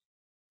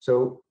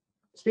 So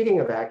speaking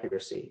of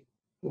accuracy,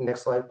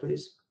 next slide,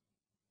 please.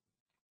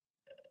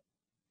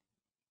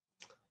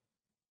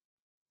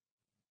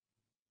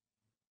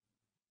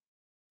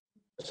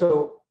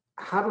 So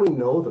how do we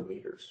know the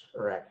meters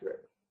are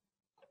accurate?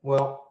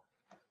 Well,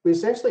 we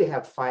essentially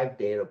have 5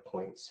 data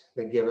points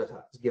that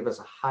give us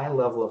a high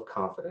level of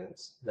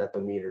confidence that the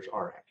meters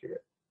are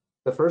accurate.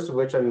 The first of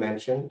which I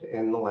mentioned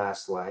in the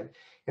last slide,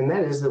 and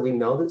that is that we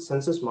know that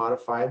Census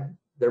modified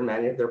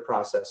their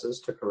processes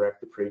to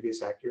correct the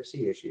previous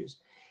accuracy issues,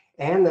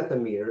 and that the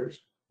meters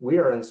we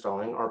are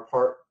installing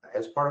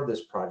as part of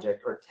this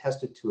project are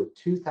tested to a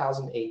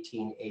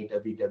 2018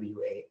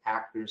 AWWA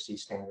accuracy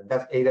standard.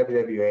 That's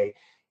AWWA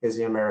is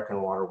the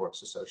American Water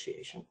Works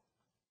Association.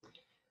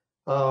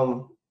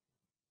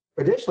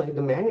 Additionally,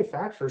 the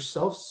manufacturer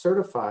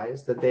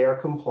self-certifies that they are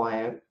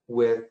compliant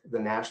with the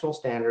national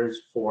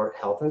standards for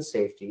health and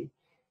safety.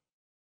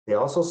 They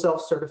also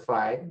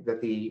self-certify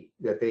that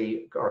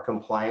they are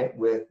compliant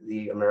with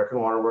the American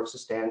Water Works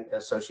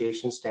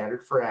Association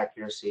standard for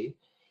accuracy,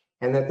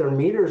 and that their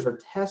meters are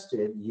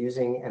tested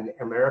using an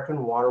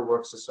American Water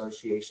Works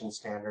Association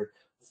standard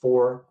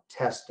for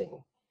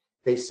testing.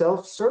 They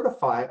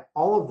self-certify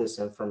all of this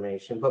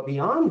information, but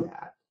beyond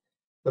that,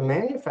 the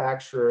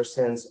manufacturer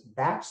sends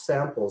batch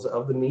samples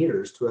of the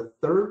meters to a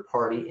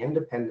third-party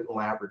independent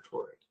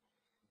laboratory.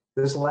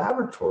 This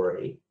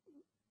laboratory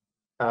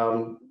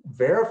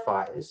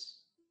verifies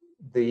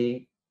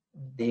the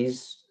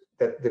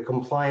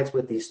compliance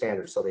with these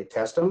standards. So they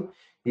test them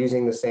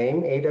using the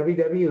same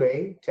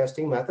AWWA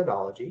testing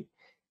methodology.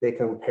 They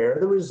compare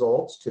the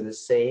results to the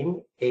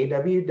same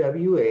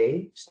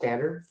AWWA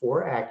standard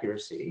for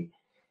accuracy,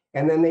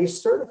 and then they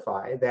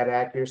certify that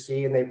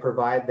accuracy and they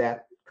provide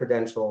that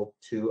credential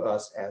to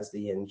us as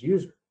the end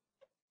user.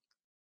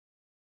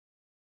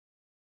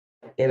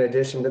 In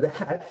addition to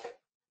that,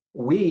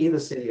 we, the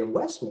City of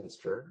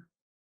Westminster,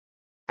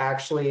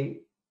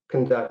 actually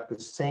conduct the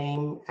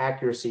same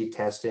accuracy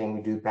testing.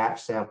 We do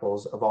batch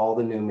samples of all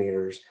the new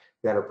meters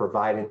that are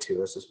provided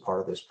to us as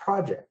part of this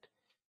project.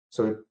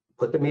 So we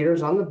put the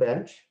meters on the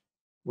bench.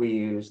 We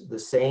use the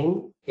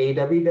same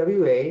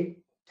AWWA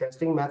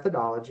testing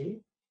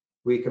methodology.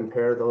 We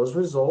compare those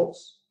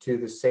results to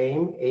the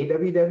same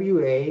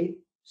AWWA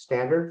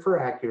standard for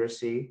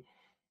accuracy.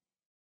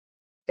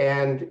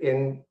 And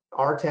in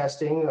our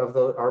testing of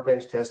our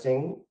bench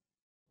testing,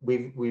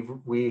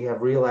 we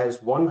have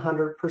realized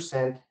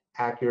 100%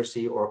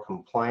 accuracy or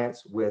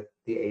compliance with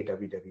the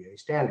AWWA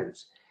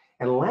standards.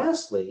 And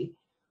lastly,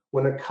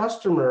 when a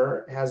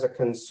customer has a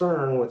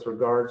concern with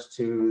regards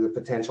to the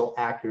potential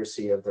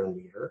accuracy of their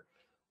meter,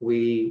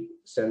 we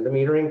send the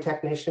metering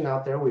technician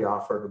out there. We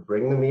offer to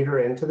bring the meter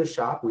into the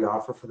shop. We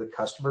offer for the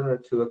customer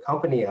to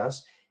accompany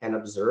us and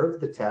observe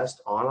the test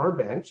on our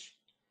bench.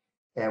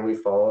 And we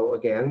follow,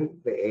 again,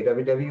 the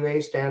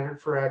AWWA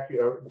standard for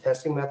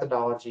testing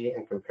methodology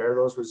and compare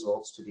those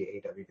results to the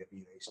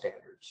AWWA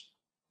standards.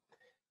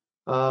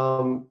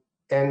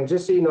 And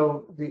just so you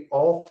know,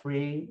 all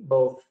three,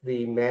 both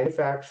the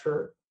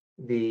manufacturer,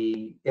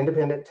 the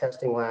independent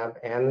testing lab,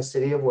 and the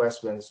City of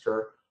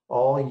Westminster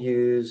all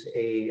use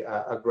a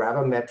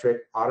gravimetric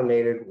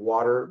automated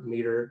water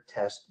meter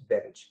test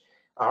bench.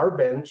 Our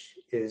bench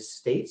is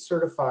state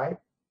certified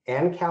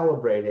and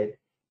calibrated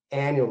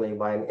annually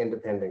by an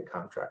independent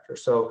contractor.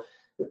 So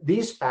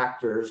these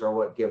factors are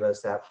what give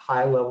us that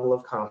high level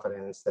of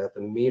confidence that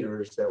the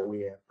meters that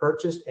we have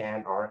purchased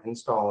and are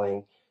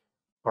installing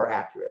are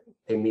accurate.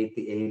 They meet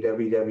the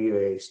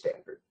AWWA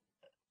standard.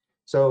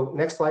 So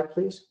next slide,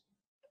 please.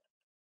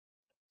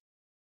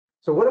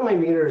 So what are my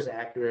meters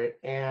accurate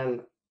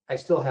and I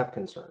still have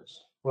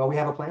concerns? Well, we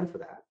have a plan for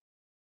that.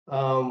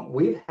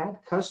 We've had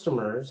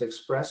customers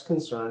express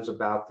concerns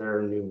about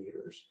their new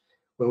meters.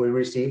 When we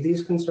receive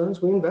these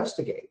concerns, we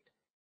investigate.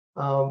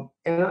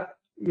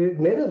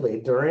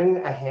 Admittedly, during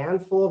a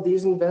handful of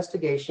these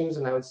investigations,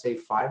 and I would say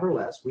 5 or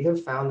less, we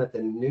have found that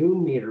the new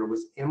meter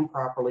was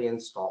improperly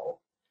installed,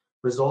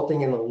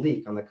 resulting in a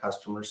leak on the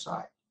customer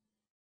side.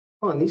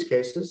 Well, in these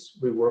cases,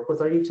 we work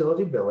with our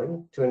utility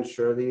billing to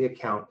ensure the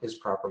account is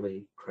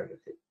properly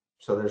credited,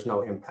 so there's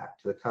no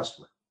impact to the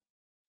customer.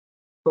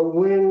 But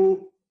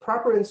when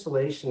proper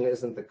installation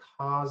isn't the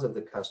cause of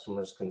the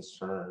customer's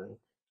concern,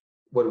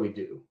 what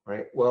do,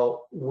 right?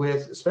 Well,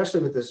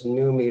 especially with this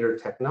new meter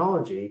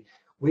technology,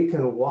 we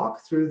can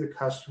walk through the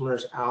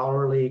customer's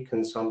hourly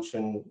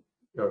consumption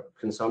or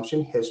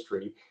consumption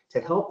history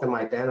to help them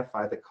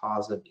identify the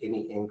cause of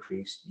any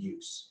increased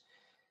use.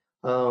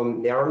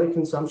 The hourly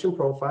consumption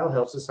profile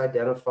helps us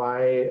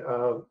identify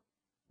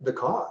the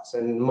cause,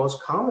 and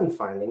most common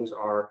findings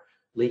are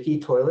leaky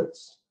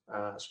toilets,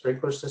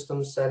 sprinkler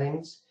system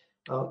settings,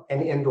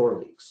 and indoor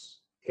leaks.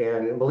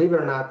 And believe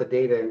it or not, the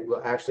data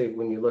will actually,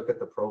 when you look at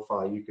the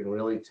profile, you can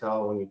really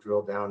tell when you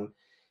drill down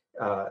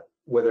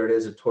whether it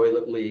is a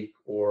toilet leak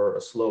or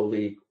a slow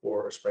leak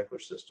or a sprinkler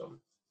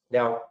system.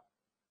 Now,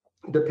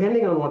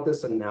 depending on what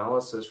this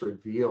analysis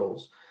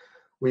reveals,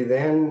 we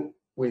then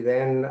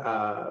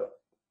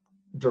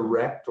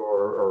direct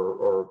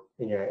or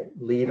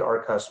lead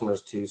our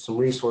customers to some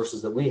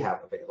resources that we have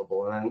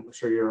available. And I'm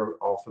sure you're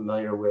all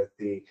familiar with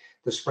the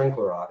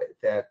sprinkler audit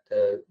that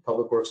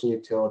Public Works and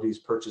Utilities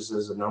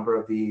purchases a number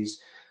of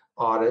these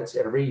audits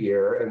every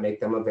year and make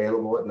them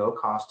available at no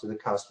cost to the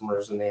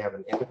customers. And they have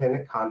an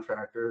independent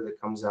contractor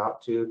that comes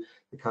out to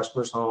the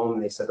customer's home,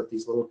 and they set up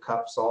these little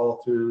cups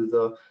all through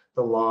the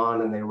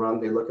lawn, and they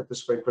look at the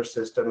sprinkler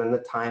system and the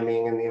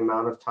timing and the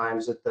amount of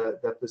times that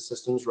the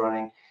system's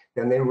running.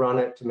 Then they run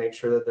it to make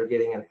sure that they're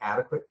getting an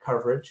adequate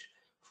coverage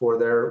for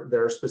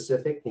their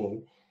specific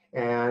need,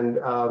 and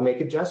make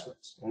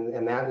adjustments.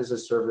 And that is a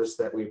service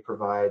that we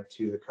provide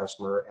to the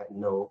customer at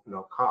no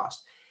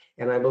cost.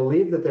 And I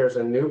believe that there's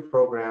a new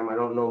program, I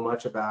don't know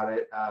much about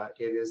it,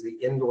 it is the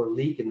Indoor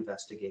Leak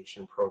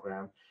Investigation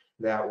Program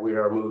that we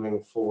are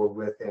moving forward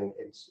with. And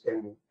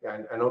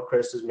I know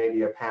Chris is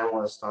maybe a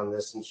panelist on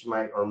this, and she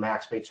might, or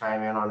Max may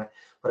chime in on it,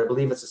 but I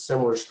believe it's a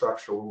similar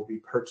structure. We'll be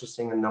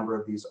purchasing a number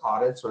of these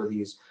audits or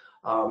these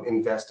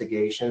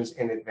investigations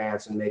in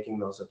advance and making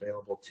those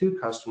available to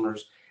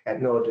customers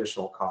at no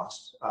additional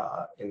cost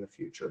in the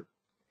future.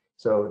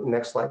 So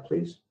next slide,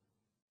 please.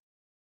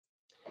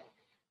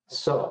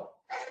 So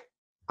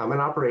I'm an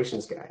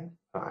operations guy.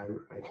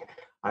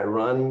 I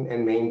run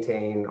and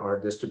maintain our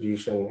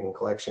distribution and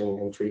collection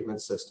and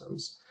treatment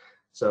systems.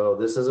 So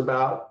this is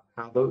about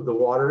how the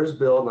water is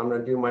built, and I'm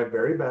going to do my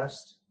very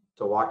best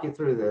to walk you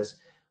through this.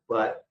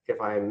 But if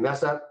I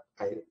mess up,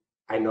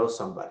 I know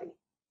somebody.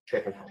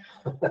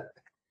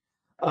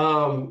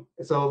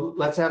 So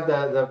let's have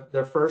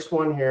the first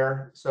one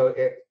here. So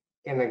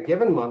in a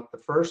given month, the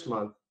first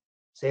month,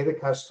 say the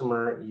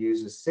customer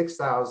uses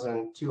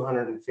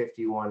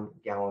 6,251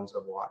 gallons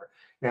of water.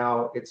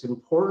 Now, it's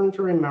important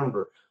to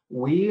remember,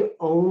 we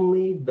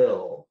only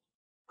bill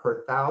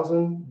per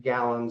 1,000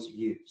 gallons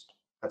used.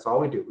 That's all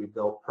we do. We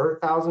bill per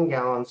 1,000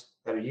 gallons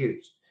that are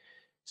used.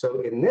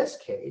 So in this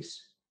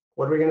case,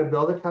 what are we going to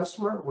bill the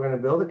customer? We're going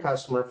to bill the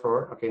customer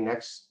for, okay,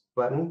 next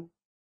button,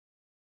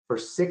 for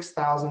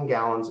 6,000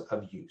 gallons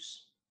of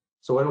use.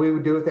 So what do we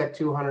do with that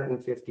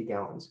 250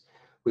 gallons?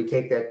 We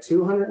take that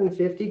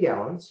 250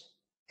 gallons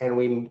and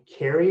we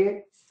carry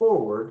it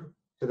forward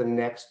to the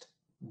next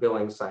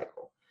billing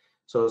cycle.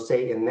 So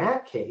say in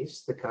that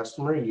case, the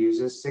customer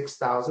uses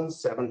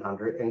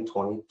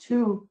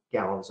 6,722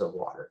 gallons of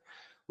water.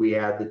 We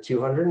add the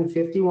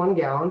 251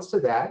 gallons to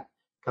that,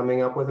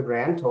 coming up with a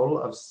grand total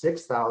of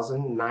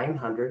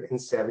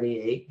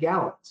 6,978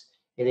 gallons.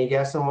 Any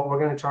guess on what we're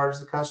going to charge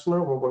the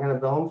customer, what we're going to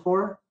bill them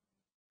for?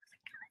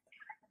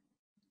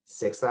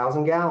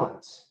 6,000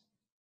 gallons.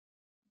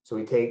 So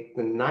we take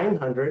the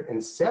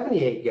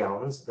 978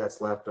 gallons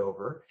that's left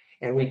over,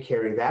 and we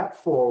carry that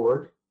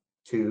forward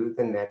to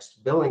the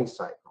next billing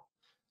cycle.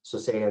 So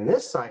say in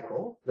this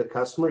cycle, the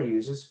customer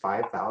uses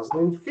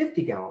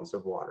 5,050 gallons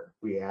of water.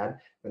 We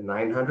add the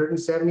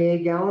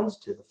 978 gallons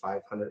to the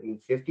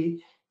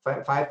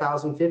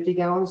 5,050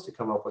 gallons to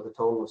come up with a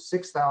total of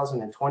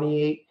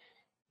 6,028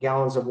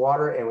 gallons of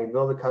water, and we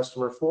bill the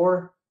customer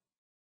for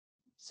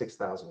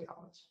 6,000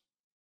 gallons.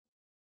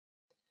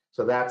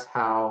 So that's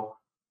how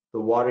the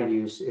water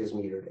use is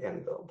metered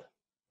and billed.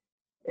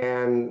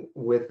 And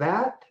with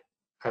that,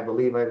 I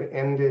believe I've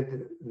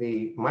ended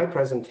my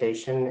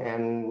presentation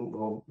and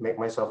will make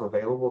myself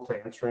available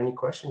to answer any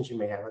questions you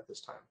may have at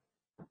this time.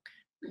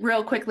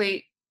 Real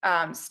quickly,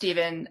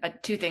 Stephen,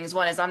 two things.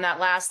 One is on that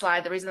last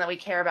slide, the reason that we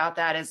care about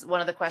that is one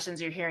of the questions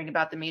you're hearing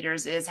about the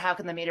meters is how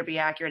can the meter be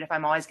accurate if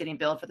I'm always getting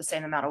billed for the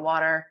same amount of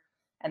water?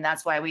 And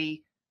that's why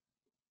we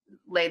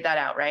laid that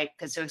out, right?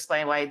 Because to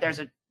explain why there's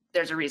a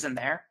reason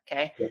there,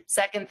 okay? Yeah.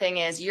 Second thing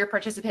is you're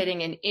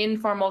participating in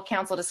informal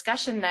council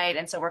discussion night,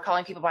 and so we're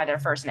calling people by their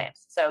first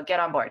names. So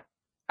get on board.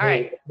 All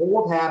right.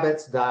 Old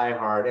habits die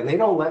hard, and they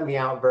don't let me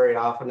out very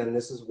often, and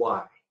this is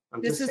why.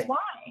 This is why.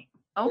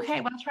 Okay,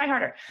 well, try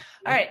harder.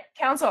 All right,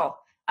 council.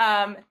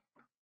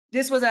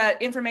 This was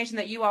information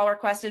that you all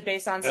requested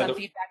based on some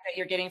feedback that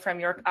you're getting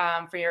from your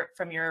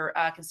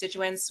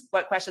constituents.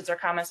 What questions or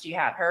comments do you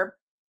have, Herb?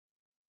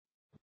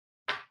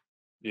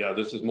 Yeah,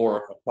 this is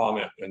more a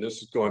comment, and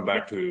this is going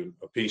back to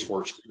a piece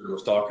where Stephen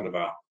was talking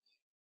about.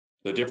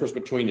 The difference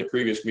between the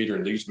previous meter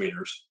and these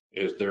meters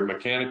is they're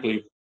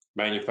mechanically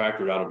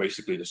manufactured out of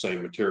basically the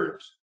same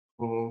materials.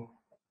 Mm-hmm.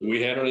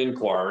 we had an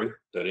inquiry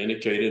that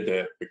indicated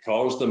that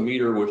because the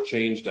meter was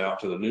changed out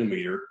to the new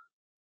meter,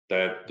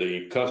 that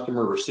the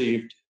customer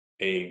received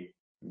a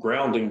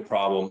grounding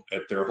problem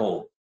at their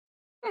home.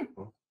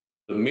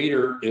 The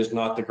meter is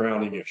not the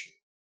grounding issue.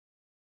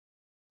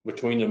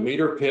 Between the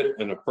meter pit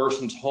and a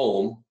person's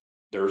home,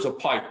 there's a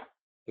pipe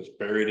that's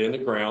buried in the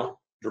ground,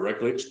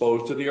 directly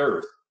exposed to the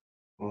earth,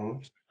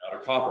 out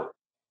of copper.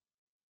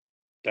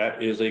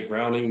 That is a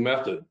grounding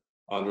method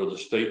under the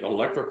state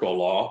electrical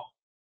law.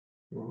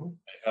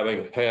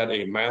 Having had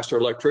a master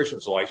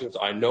electrician's license,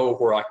 I know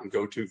where I can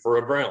go to for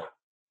a ground.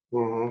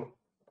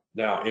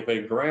 Now, if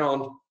a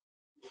ground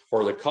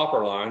for the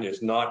copper line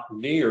is not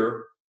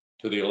near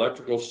to the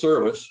electrical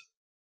service,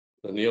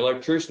 then the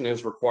electrician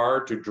is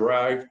required to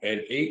drive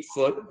an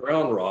 8-foot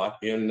ground rod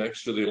in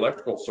next to the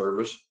electrical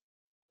service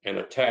and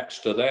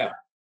attach to that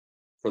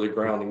for the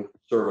grounding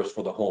service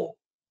for the home.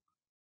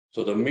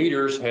 So the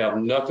meters have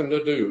nothing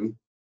to do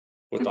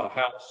with the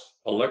house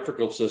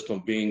electrical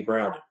system being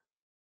grounded.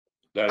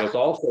 That is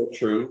also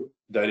true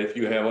that if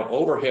you have an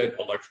overhead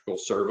electrical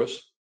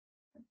service,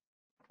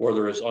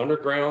 whether it's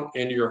underground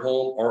into your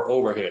home or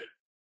overhead,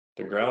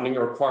 the grounding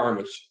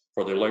requirements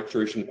for the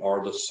electrician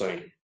are the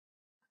same.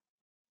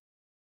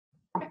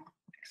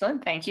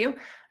 Excellent, thank you.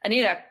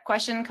 Anita,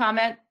 question,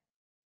 comment?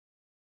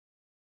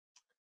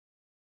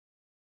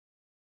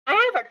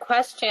 I have a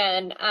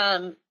question,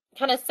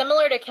 kind of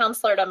similar to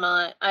Councilor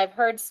Demont. I've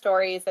heard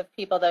stories of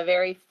people the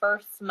very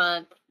first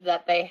month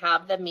that they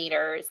have the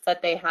meters,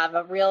 that they have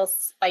a real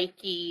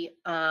spiky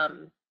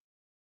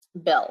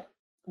bill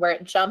where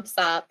it jumps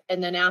up,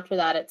 and then after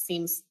that it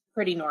seems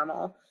pretty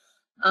normal.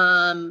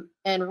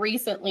 And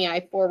recently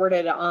I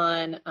forwarded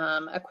on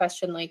a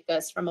question like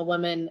this from a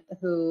woman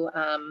who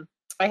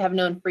I have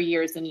known for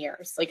years and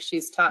years. Like,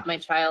 she's taught my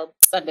child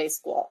Sunday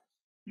school.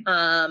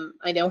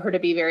 I know her to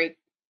be very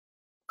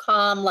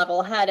calm,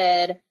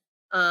 level-headed.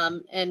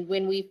 And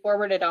when we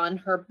forwarded on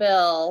her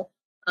bill,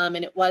 and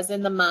it was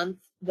in the month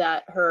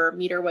that her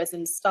meter was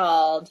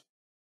installed,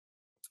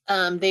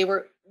 they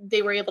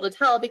were able to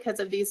tell,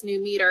 because of these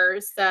new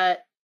meters,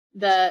 that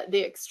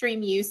the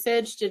extreme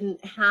usage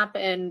didn't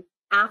happen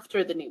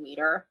after the new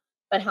meter,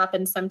 but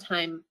happened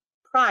sometime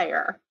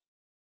prior.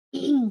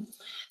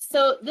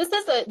 So this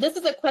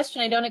is a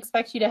question I don't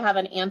expect you to have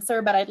an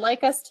answer, but I'd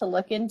like us to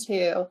look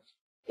into.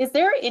 Is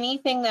there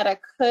anything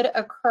that could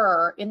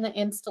occur in the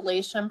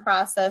installation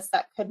process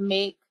that could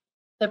make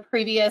the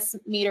previous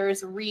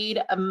meters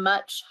read a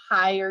much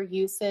higher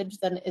usage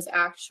than is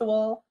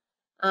actual?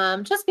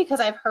 Just because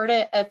I've heard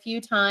it a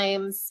few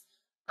times.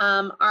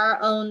 Our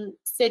own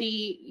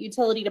city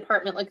utility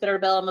department looked at our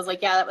bill and was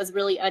like, yeah, that was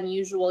really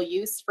unusual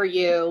use for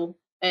you.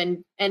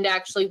 And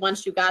actually,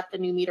 once you got the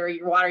new meter,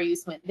 your water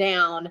use went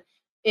down.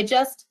 It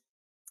just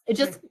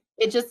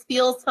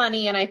feels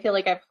funny, and I feel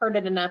like I've heard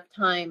it enough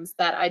times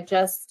that I'd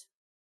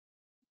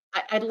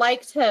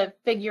like to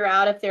figure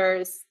out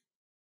if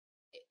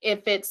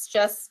it's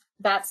just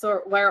that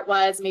sort where it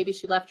was. Maybe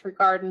she left her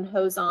garden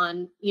hose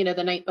on,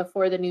 the night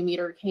before the new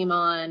meter came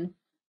on.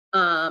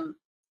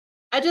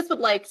 I just would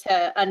like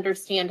to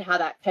understand how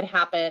that could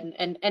happen,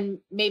 and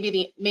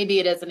maybe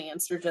it is an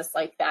answer just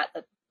like that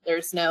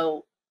there's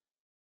no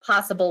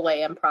possible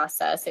way and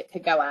process it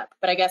could go up.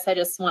 But I guess I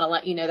just want to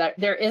let you know that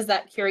there is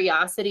that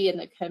curiosity in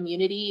the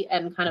community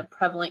and kind of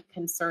prevalent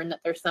concern that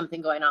there's something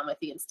going on with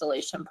the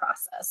installation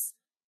process.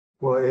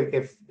 Well,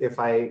 if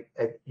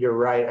you're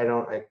right,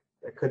 I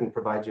couldn't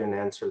provide you an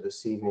answer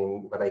this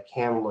evening, but I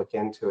can look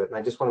into it. And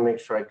I just want to make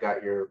sure I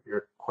got your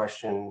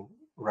question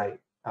right,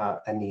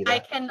 Anita. I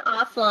can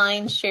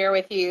offline share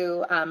with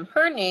you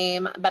her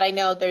name, but I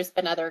know there's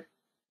been other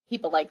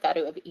people like that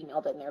who have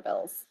emailed in their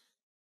bills.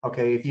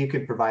 Okay, if you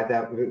could provide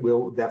that,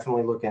 we'll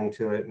definitely look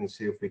into it and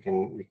see if we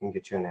can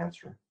get you an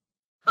answer.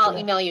 I'll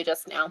email you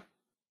just now.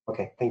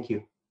 Okay, thank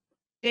you.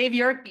 Dave,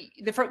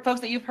 the folks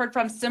that you've heard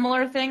from,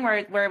 similar thing where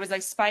it was a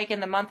spike in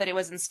the month that it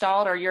was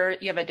installed, or you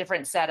have a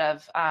different set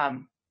of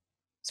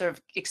sort of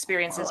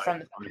experiences from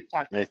the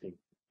talk?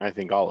 I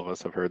think all of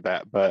us have heard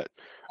that, but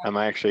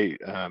I actually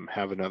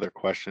have another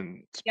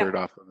question spurred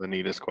off of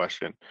Anita's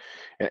question.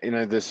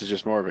 This is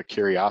just more of a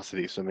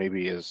curiosity, so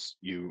maybe as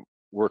you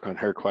work on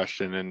her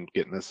question and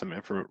getting us some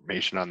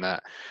information on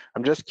that.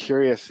 I'm just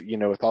curious,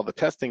 with all the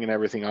testing and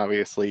everything,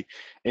 obviously,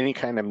 any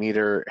kind of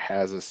meter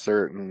has a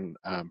certain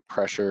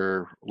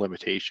pressure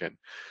limitation.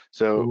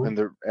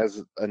 So,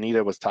 as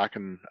Anita was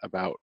talking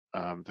about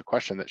the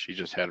question that she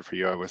just had for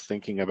you, I was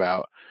thinking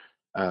about,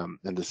 and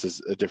this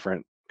is a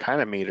different kind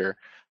of meter,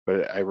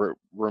 but I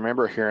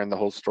remember hearing the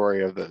whole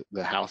story of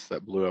the house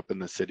that blew up in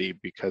the city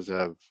because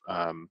of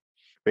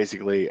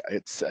basically,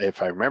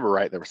 if I remember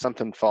right, there was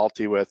something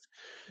faulty with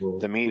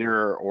the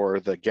meter or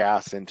the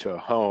gas into a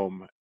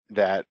home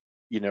that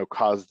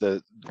caused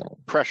the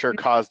pressure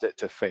caused it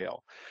to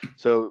fail.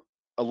 So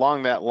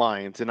along that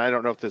lines, and I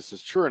don't know if this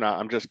is true or not,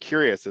 I'm just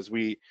curious, as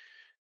we're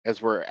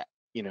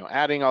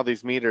adding all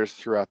these meters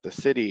throughout the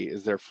city,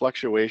 is there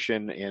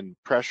fluctuation in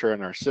pressure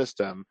in our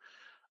system,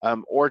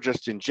 or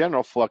just in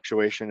general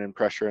fluctuation in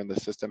pressure in the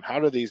system? How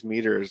do these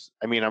meters,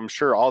 I'm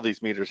sure all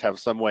these meters have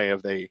some way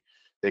of they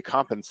they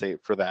compensate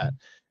for that?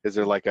 Is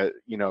there like a,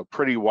 you know,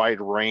 pretty wide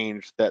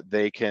range that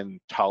they can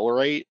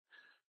tolerate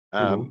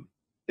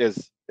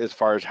as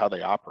far as how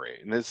they operate?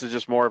 And this is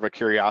just more of a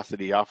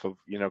curiosity off of,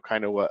 you know,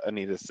 kind of what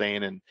Anita's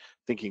saying and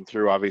thinking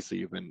through. Obviously,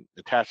 you've been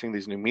attaching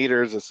these new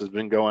meters. This has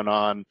been going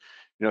on,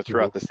 you know,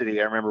 throughout the city.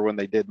 I remember when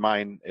they did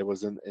mine, it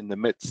was in the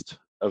midst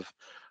of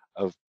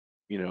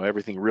you know,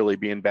 everything really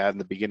being bad in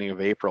the beginning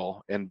of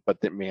April.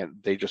 But man,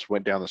 they just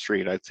went down the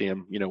street. I'd see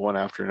them, you know, one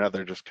after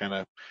another, just kind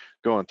of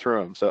going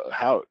through them. So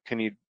how can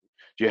you,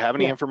 do you have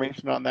any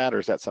information on that, or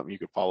is that something you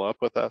could follow up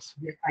with us?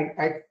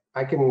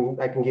 I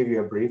can give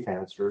you a brief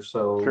answer.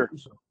 So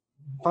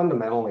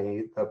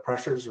fundamentally, the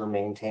pressures are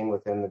maintained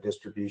within the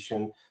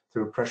distribution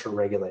through pressure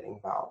regulating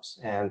valves.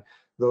 And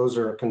those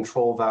are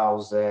control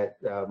valves that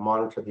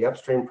monitor the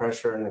upstream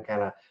pressure and then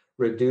kind of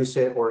reduce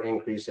it or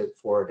increase it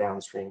for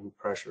downstream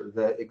pressure.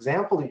 The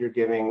example that you're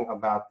giving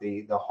about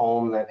the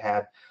home that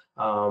had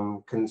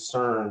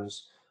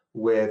concerns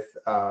with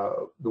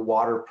the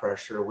water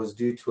pressure was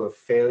due to a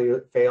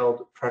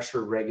failed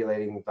pressure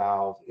regulating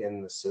valve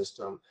in the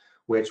system,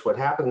 which what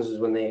happens is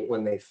when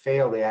they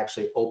fail, they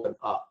actually open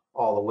up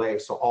all the way.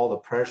 So all the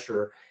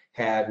pressure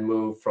had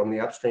moved from the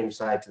upstream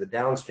side to the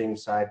downstream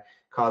side,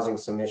 causing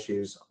some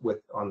issues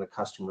on the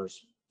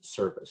customer's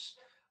service.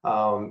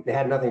 It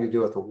had nothing to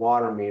do with the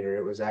water meter.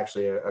 It was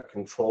actually a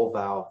control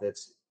valve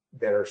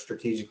that are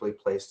strategically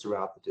placed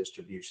throughout the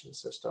distribution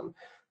system.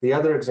 The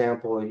other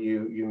example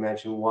you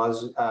mentioned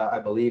was, I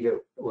believe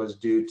it was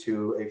due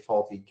to a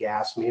faulty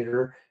gas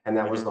meter, and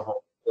that was the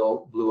whole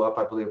bill blew up,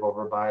 I believe,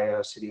 over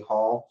by City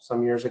Hall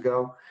some years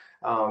ago.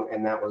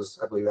 And I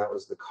believe that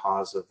was the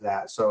cause of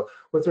that. So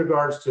with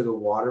regards to the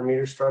water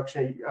meter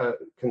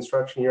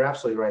construction, you're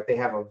absolutely right. They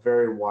have a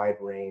very wide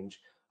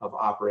range of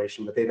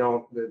operation, but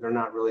they're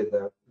not really,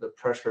 the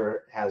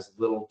pressure has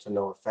little to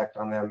no effect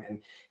on them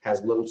and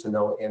has little to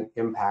no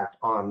impact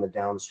on the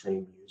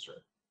downstream user.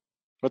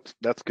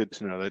 That's good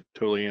to know. That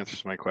totally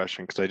answers my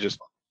question, because I just,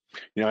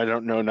 you know, I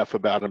don't know enough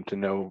about them to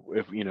know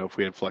if, you know, if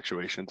we had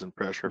fluctuations in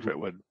pressure, if it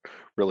would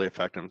really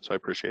affect them. So I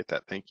appreciate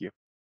that. Thank you.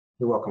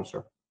 You're welcome,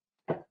 sir.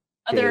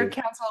 Other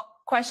council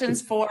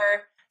questions for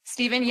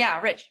Stephen? Yeah,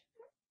 Rich.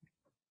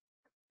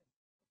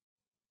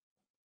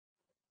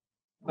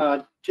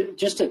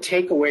 Just a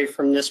takeaway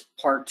from this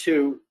part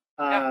too,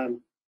 and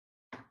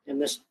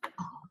this,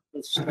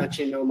 let's let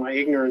you know my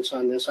ignorance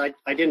on this. I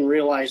didn't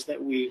realize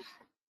that we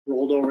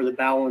rolled over the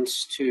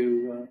balance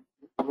to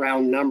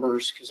round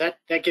numbers, because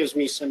that gives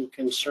me some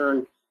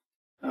concern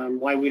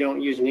why we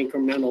don't use an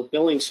incremental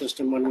billing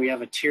system when we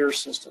have a tier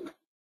system.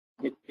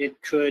 It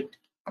could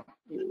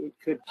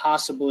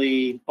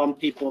possibly bump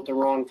people at the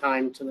wrong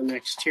time to the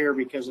next tier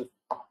because of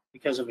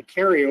a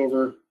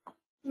carryover.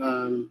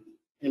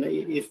 And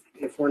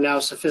if we're now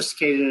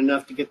sophisticated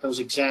enough to get those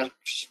exact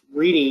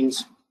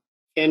readings,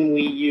 can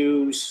we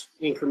use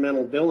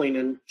incremental billing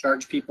and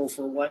charge people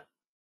for what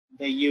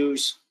they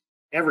use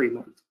every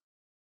month?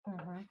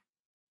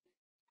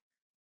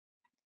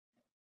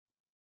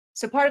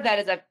 So part of that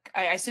is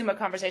I assume a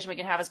conversation we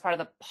can have as part of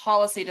the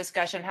policy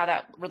discussion, how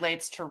that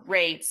relates to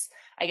rates.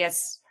 I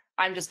guess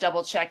I'm just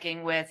double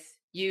checking with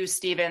you,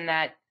 Stephen,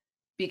 that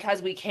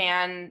because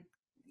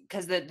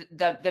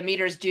the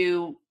meters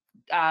do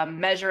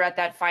measure at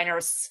that finer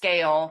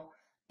scale,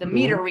 the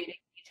meter reading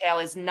detail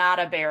is not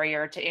a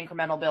barrier to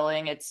incremental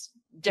billing. It's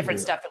different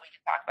stuff that we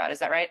can talk about. Is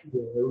that right?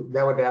 Yeah,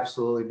 that would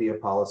absolutely be a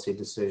policy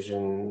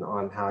decision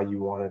on how you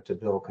wanted to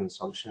bill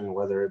consumption,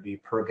 whether it be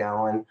per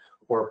gallon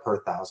or per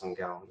 1,000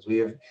 gallons. We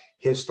have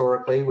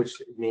historically, which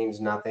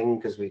means nothing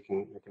because we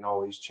can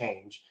always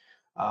change,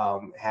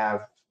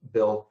 have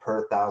billed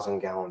per 1,000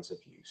 gallons of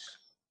use.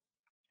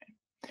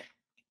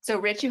 So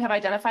Rich, you have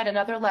identified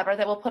another lever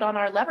that we'll put on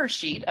our lever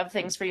sheet of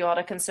things for you all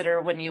to consider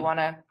when you want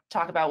to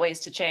talk about ways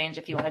to change,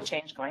 if you want to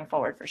change going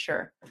forward, for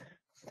sure.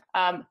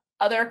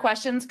 Other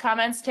questions,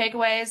 comments,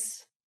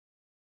 takeaways?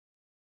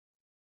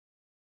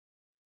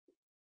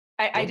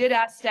 I did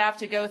ask staff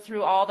to go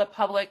through all the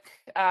public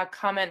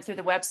comment through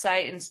the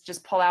website and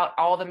just pull out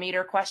all the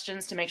meter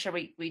questions to make sure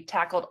we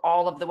tackled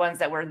all of the ones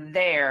that were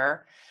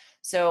there.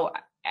 So,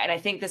 and I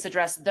think this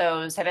addressed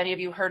those. Have any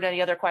of you heard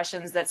any other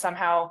questions that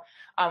somehow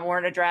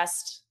weren't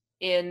addressed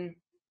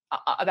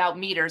about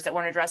meters that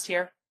weren't addressed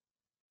here?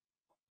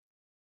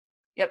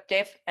 Yep,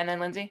 Dave, and then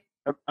Lindsay.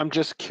 I'm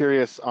just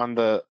curious on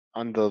the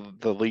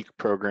LEAK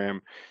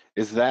program.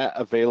 Is that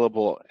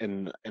available?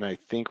 And I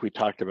think we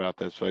talked about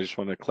this, so I just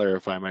want to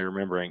clarify my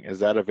remembering. Is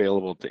that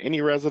available to any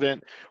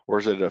resident, or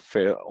is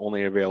it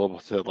only available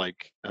to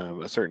like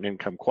a certain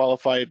income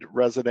qualified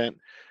resident?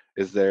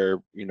 Is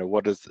there, you know,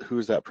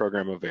 who's that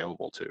program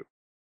available to?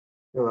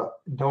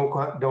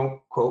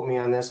 Don't quote me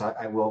on this.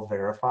 I will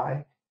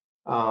verify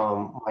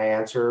my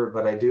answer,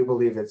 but I do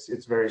believe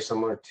it's very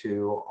similar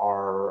to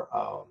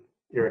our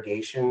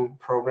irrigation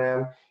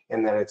program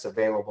in that it's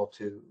available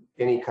to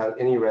any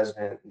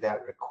resident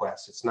that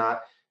requests. It's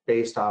not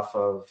based off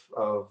of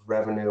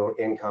revenue,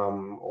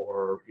 income,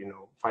 or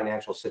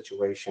financial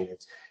situation.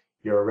 It's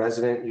you're a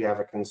resident, you have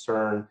a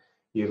concern,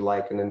 you'd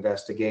like an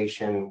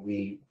investigation,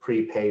 we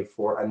prepay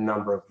for a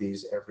number of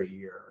these every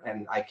year.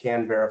 And I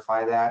can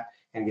verify that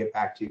and get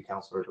back to you,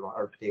 Councilor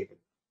or David.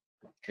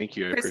 Thank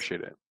you. I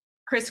appreciate it.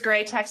 Chris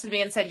Gray texted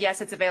me and said,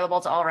 yes, it's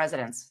available to all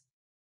residents.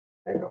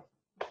 There you go.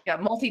 Yeah,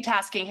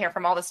 multitasking here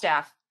from all the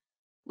staff.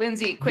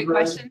 Lindsay, quick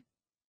Right. question.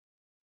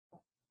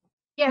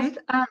 Yes,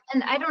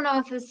 and I don't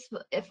know if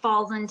it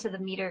falls into the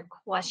meter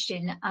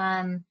question.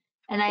 And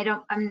I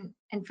don't,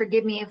 and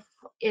forgive me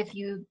if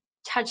you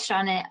touched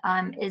on it,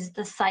 is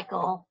the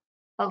cycle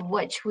of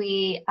which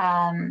we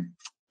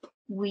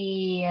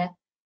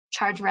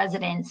charge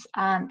residents.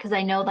 Because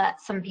I know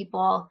that some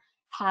people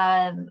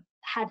have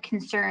had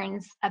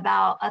concerns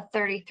about a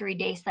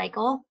 33-day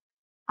cycle.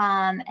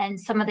 And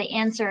some of the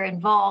answer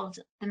involved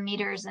the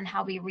meters and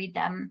how we read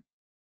them.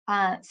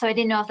 So I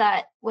didn't know if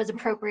that was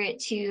appropriate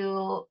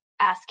to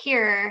ask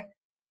here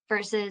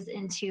versus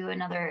into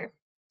another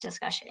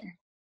discussion.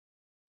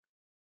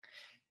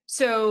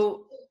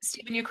 So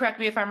Stephen, you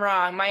correct me if I'm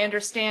wrong. My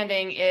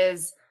understanding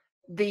is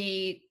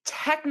the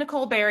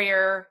technical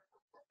barrier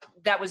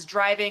that was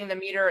driving the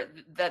meter,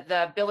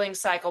 the billing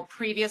cycle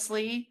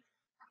previously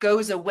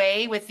goes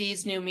away with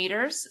these new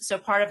meters. So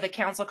part of the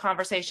council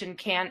conversation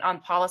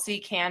on policy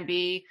can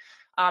be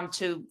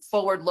to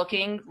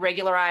forward-looking,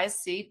 regularize,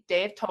 see,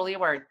 Dave, totally a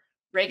word,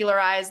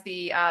 regularize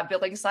the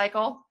billing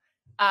cycle.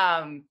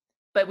 But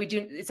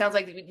it sounds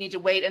like we need to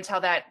wait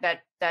until that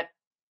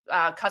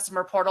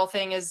customer portal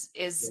thing is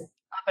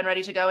up and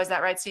ready to go. Is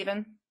that right,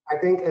 Stephen? I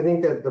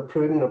think that the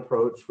prudent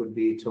approach would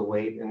be to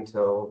wait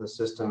until the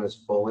system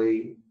is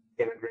fully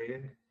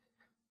integrated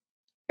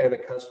and the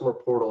customer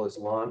portal is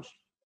launched.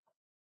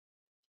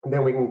 And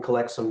then we can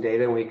collect some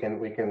data and we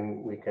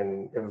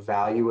can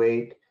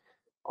evaluate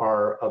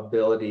our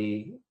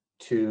ability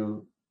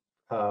to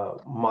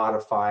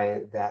modify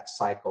that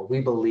cycle.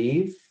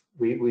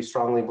 We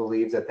strongly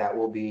believe that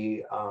will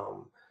be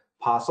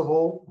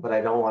possible, but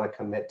I don't want to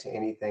commit to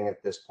anything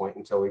at this point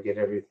until we get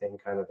everything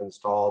kind of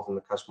installed and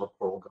the customer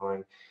portal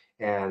going,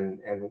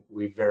 and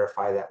we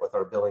verify that with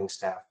our billing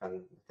staff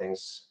and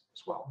things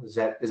as well. Is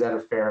that a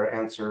fair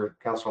answer,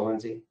 Councilor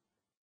Lindsay?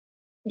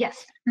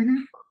 Yes.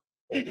 Mm-hmm.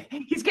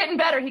 He's getting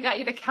better. He got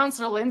you to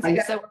Councilor Lindsay,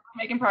 so we're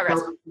making progress.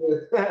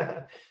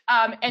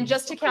 And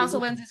just to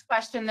Councilor Lindsay's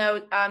question,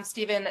 though,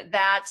 Stephen,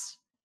 that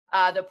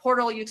the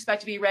portal you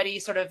expect to be ready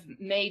sort of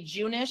May,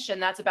 June-ish,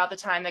 and that's about the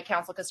time that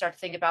council can start to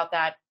think about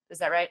that. Is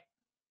that right?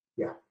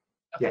 Yeah.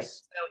 Okay.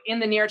 Yes. So in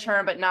the near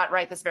term, but not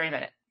right this very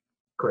minute.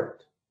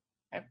 Correct.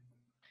 Okay.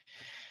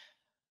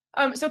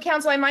 So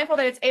council, I'm mindful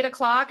that it's 8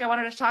 o'clock. I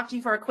wanted to talk to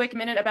you for a quick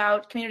minute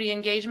about community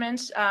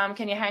engagement.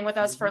 Can you hang with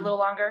us for a little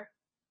longer?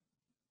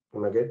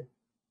 Am I good?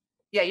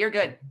 Yeah, you're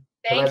good.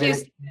 Thank you.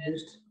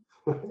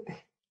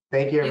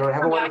 Thank you, everyone.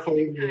 Have a wonderful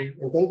evening.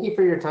 And thank you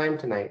for your time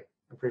tonight.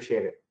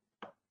 Appreciate it.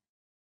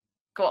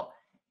 Cool.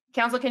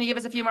 Council, can you give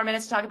us a few more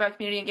minutes to talk about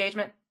community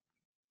engagement?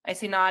 I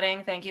see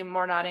nodding. Thank you.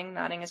 More nodding.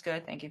 Nodding is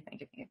good. Thank you.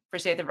 Thank you. Thank you.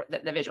 Appreciate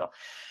the visual.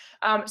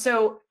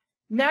 So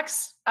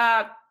next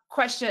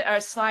question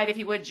or slide, if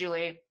you would,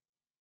 Julie.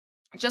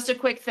 Just a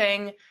quick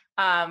thing.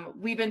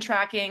 We've been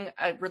tracking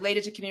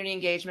related to community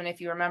engagement. If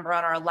you remember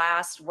on our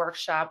last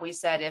workshop, we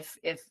said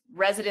if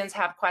residents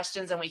have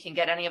questions and we can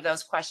get any of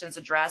those questions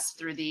addressed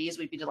through these,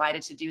 we'd be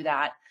delighted to do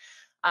that.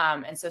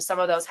 And so some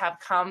of those have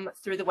come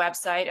through the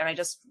website, and I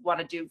just want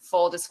to do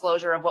full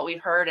disclosure of what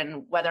we've heard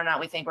and whether or not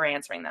we think we're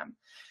answering them.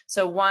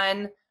 So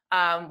one,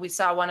 we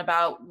saw one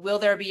about, will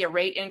there be a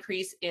rate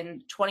increase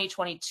in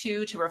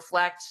 2022 to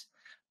reflect,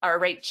 or a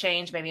rate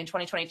change maybe in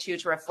 2022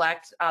 to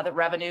reflect the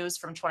revenues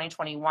from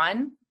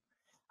 2021?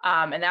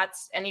 And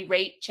that's any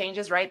rate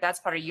changes, right? That's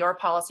part of your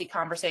policy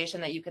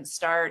conversation that you can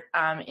start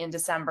in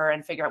December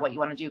and figure out what you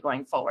want to do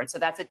going forward. So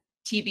that's a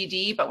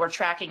TBD, but we're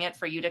tracking it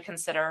for you to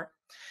consider.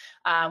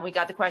 We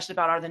got the question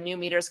about, are the new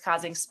meters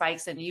causing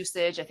spikes in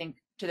usage? I think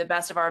to the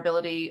best of our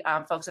ability,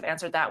 folks have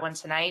answered that one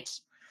tonight.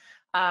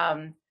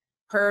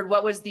 Heard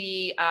what was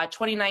the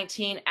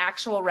 2019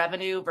 actual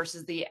revenue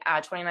versus the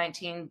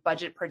 2019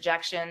 budget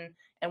projection,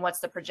 and what's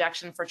the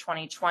projection for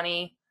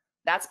 2020?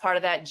 That's part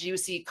of that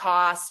juicy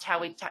cost, how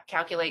we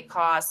calculate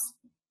costs,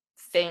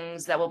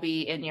 things that will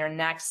be in your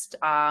next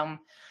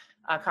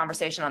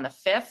conversation on the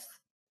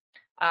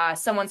 5th.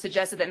 Someone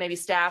suggested that maybe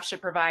staff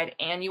should provide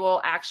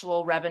annual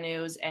actual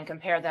revenues and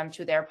compare them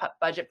to their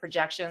budget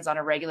projections on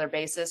a regular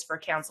basis for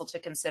council to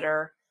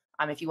consider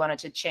if you wanted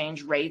to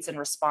change rates in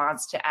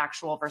response to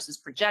actual versus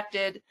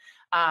projected.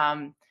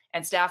 And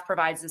staff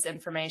provides this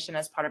information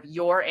as part of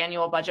your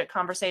annual budget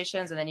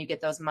conversations, and then you get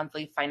those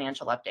monthly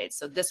financial updates.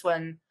 So this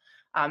one,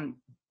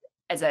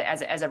 as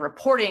a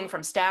reporting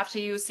from staff to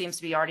you, seems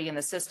to be already in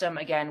the system.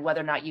 Again, whether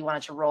or not you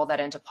wanted to roll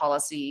that into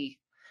policy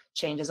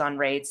changes on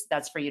rates,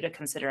 that's for you to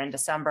consider in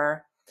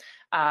December.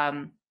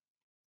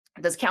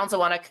 Does council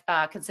want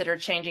to consider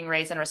changing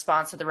rates in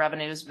response to the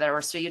revenues that were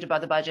received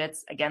above the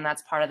budgets? Again,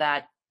 that's part of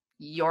that,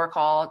 your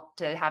call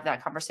to have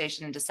that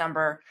conversation in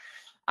December.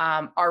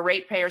 Are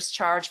ratepayers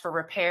charged for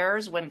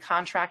repairs when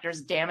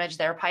contractors damage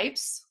their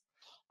pipes?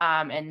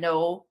 And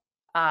no,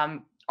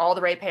 all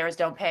the ratepayers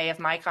don't pay if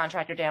my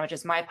contractor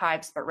damages my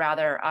pipes, but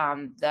rather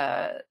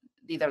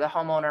either the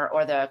homeowner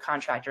or the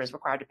contractor is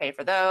required to pay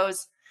for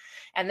those.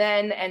 And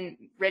then, and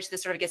Rich,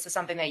 this sort of gets to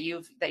something that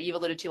you've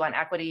alluded to on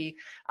equity.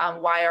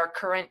 Why are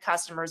current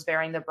customers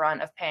bearing the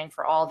brunt of paying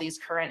for all these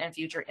current and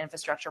future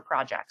infrastructure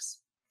projects?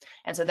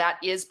 And so that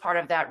is part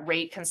of that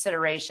rate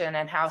consideration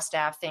and how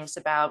staff thinks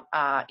about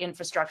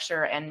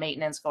infrastructure and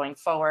maintenance going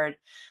forward.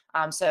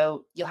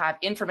 So you'll have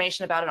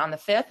information about it on the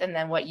 5th, and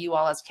then what you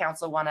all as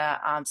council want to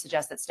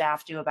suggest that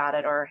staff do about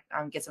it, or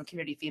get some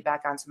community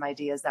feedback on some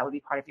ideas, that would be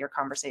part of your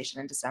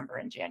conversation in December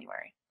and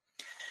January.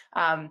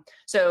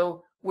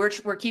 So we're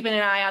keeping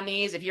an eye on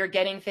these. If you're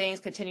getting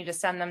things, continue to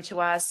send them to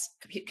us.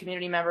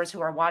 Community members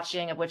who are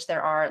watching, of which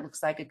there are, it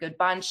looks like a good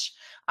bunch,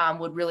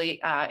 would really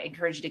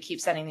encourage you to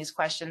keep sending these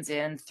questions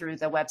in through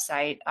the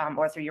website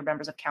or through your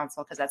members of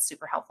council, because that's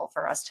super helpful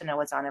for us to know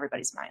what's on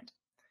everybody's mind.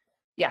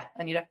 Yeah,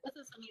 Anita?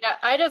 This is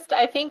Anita.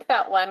 I think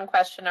that one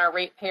question, are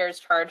ratepayers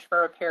charged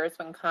for repairs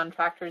when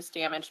contractors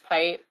damage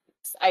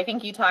pipes? I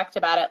think you talked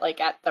about it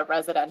like at the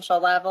residential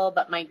level,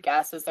 but my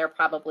guess is they're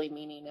probably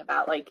meaning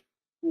about like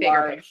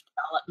large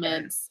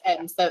developments.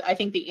 And so I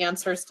think the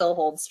answer still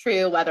holds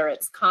true, whether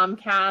it's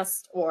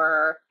Comcast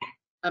or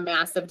a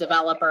massive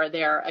developer,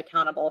 they're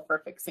accountable for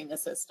fixing the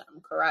system,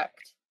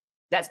 correct?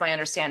 That's my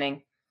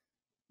understanding.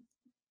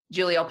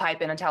 Julie will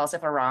pipe in and tell us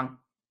if we're wrong.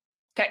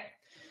 Okay,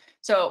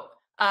 so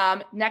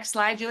next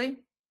slide, Julie.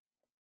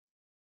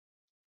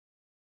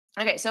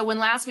 Okay, so when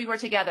last we were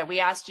together, we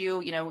asked you,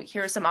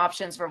 here are some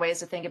options for ways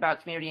to think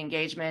about community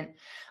engagement.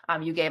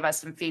 You gave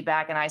us some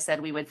feedback, and I said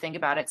we would think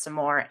about it some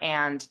more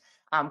and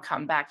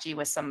come back to you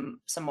with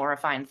some more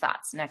refined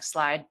thoughts. Next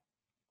slide.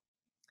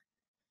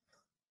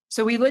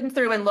 So we went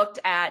through and looked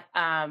at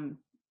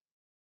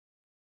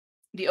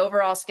the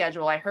overall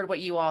schedule. I heard what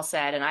you all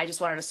said, and I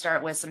just wanted to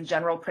start with some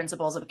general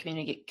principles of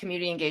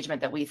community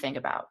engagement that we think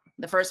about.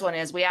 The first one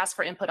is we ask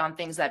for input on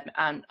things that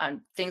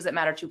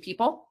matter to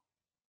people.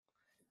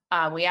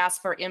 We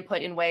ask for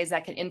input in ways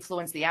that can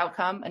influence the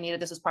outcome. Anita,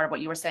 this is part of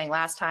what you were saying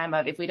last time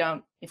of if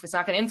it's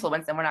not going to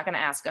influence, then we're not going to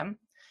ask them.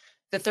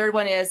 The third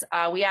one is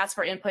we ask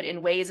for input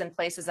in ways and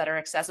places that are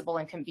accessible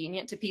and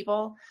convenient to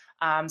people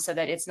so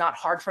that it's not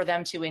hard for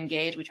them to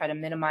engage. We try to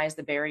minimize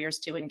the barriers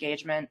to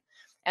engagement.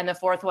 And the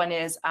fourth one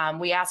is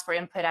we ask for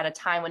input at a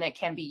time when it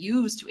can be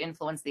used to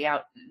influence the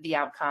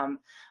outcome.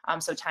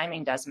 So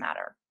timing does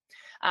matter.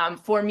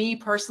 For me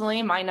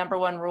personally, my number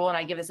one rule, and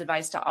I give this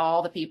advice to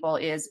all the people,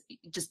 is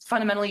just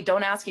fundamentally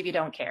don't ask if you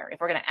don't care.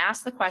 If we're going to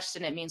ask the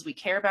question, it means we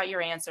care about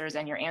your answers,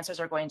 and your answers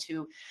are going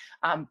to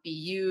be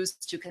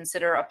used to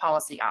consider a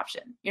policy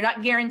option. You're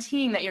not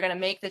guaranteeing that you're going to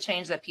make the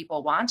change that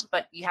people want,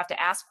 but you have to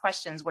ask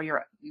questions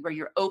where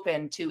you're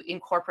open to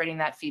incorporating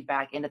that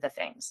feedback into the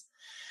things.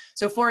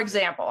 So for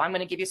example, I'm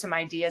going to give you some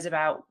ideas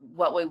about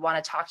what we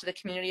want to talk to the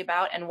community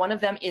about, and one of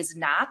them is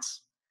not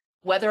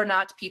whether or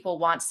not people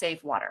want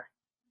safe water.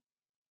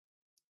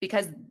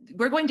 Because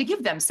we're going to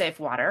give them safe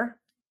water,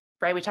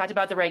 right? We talked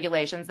about the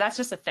regulations. That's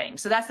just a thing.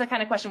 So that's the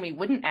kind of question we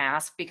wouldn't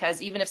ask,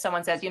 because even if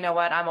someone says, you know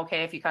what, I'm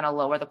okay if you kind of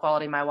lower the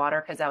quality of my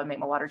water because that would make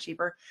my water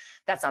cheaper,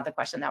 that's not the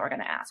question that we're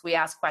going to ask. We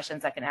ask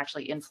questions that can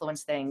actually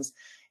influence things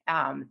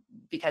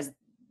because,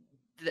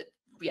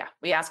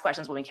 we ask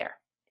questions when we care.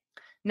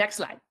 Next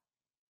slide.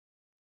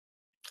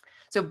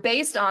 So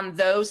based on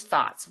those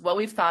thoughts, what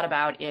we've thought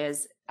about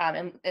is,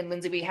 and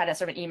Lindsay, we had a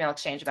sort of an email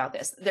exchange about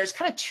this. There's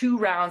kind of two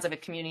rounds of a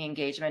community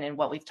engagement in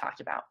what we've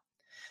talked about.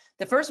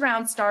 The first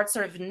round starts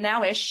sort of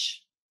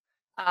now-ish,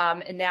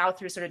 and now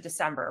through sort of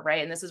December,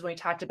 right? And this is when we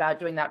talked about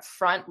doing that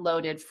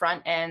front-loaded,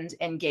 front-end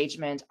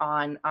engagement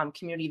on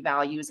community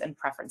values and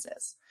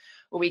preferences,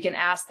 where we can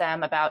ask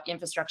them about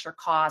infrastructure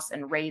costs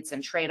and rates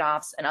and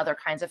trade-offs and other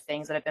kinds of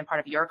things that have been part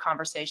of your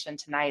conversation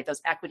tonight,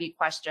 those equity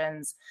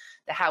questions,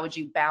 the how would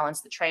you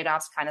balance the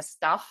trade-offs kind of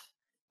stuff.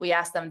 We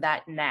ask them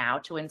that now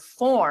to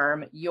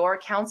inform your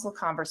council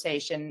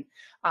conversation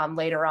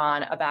later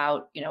on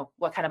about,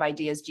 what kind of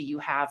ideas do you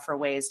have for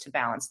ways to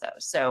balance those?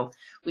 So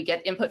we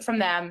get input from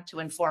them to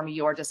inform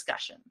your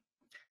discussion.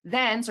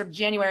 Then sort of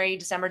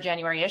December,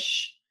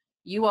 January-ish,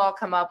 you all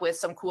come up with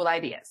some cool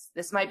ideas.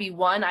 This might be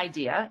one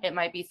idea, it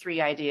might be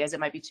 3 ideas, it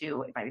might be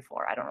 2, it might be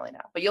 4, I don't really know.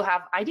 But you'll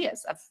have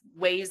ideas of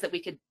ways that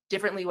we could,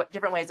 different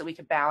ways that we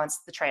could balance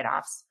the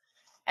trade-offs.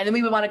 And then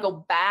we would want to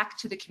go back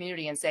to the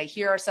community and say,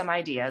 here are some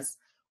ideas.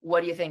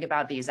 What do you think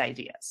about these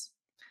ideas?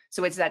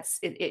 So it's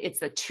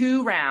the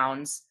 2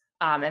 rounds,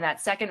 and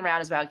that second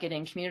round is about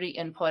getting community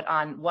input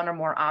on 1 or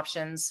more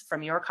options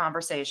from your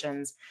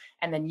conversations,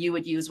 and then you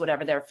would use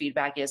whatever their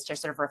feedback is to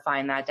sort of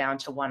refine that down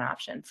to 1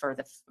 option for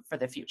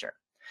the future.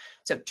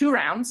 So 2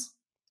 rounds,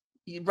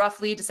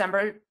 roughly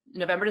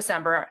November,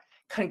 December,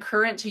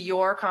 concurrent to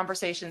your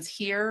conversations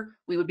here.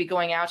 We would be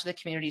going out to the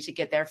community to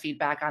get their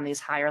feedback on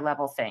these higher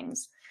level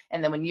things,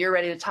 and then when you're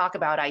ready to talk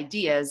about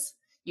ideas,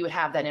 you would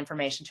have that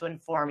information to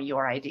inform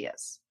your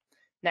ideas.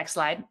 Next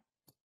slide.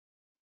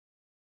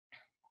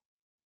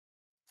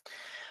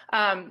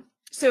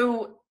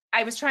 So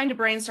I was trying to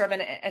brainstorm,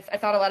 and I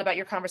thought a lot about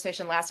your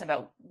conversation last time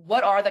about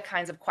what are the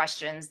kinds of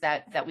questions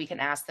that we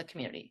can ask the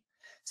community.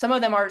 Some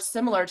of them are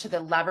similar to the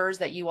levers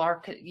that you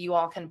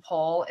all can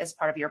pull as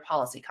part of your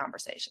policy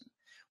conversation.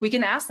 We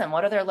can ask them,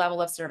 what are their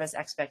level of service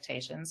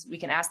expectations? We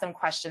can ask them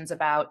questions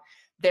about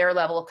their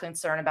level of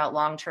concern about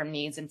long-term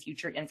needs and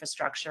future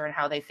infrastructure and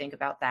how they think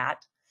about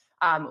that.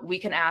 We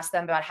can ask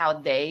them about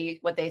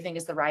what they think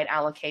is the right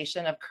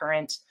allocation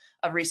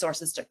of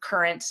resources to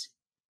current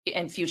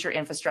and future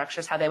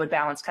infrastructures, how they would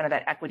balance kind of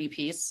that equity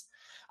piece.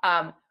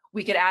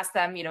 We could ask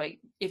them,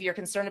 if you're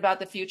concerned about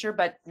the future,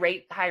 but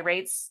high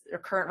rates or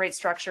current rate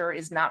structure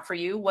is not for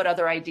you, what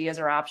other ideas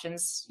or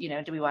options,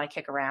 do we want to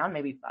kick around?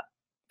 Maybe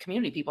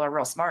community people are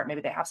real smart.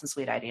 Maybe they have some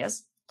sweet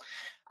ideas.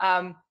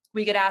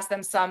 We could ask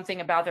them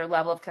something about their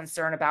level of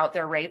concern about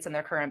their rates and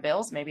their current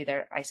bills. Maybe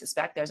I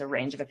suspect there's a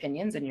range of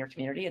opinions in your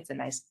community. It's a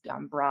nice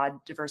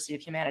broad diversity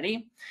of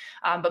humanity.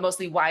 But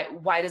mostly,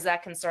 why does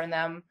that concern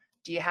them?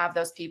 Do you have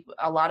those people,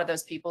 a lot of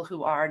those people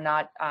who are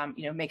not,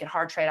 making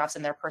hard trade-offs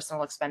in their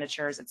personal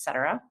expenditures, et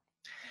cetera?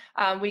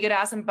 We could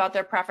ask them about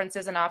their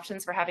preferences and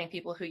options for having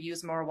people who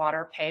use more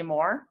water pay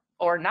more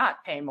or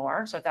not pay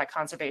more. So if that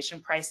conservation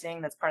pricing,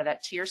 that's part of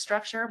that tier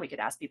structure, we could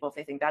ask people if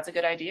they think that's a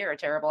good idea or a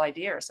terrible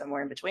idea or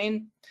somewhere in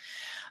between.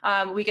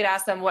 We could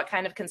ask them what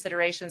kind of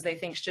considerations they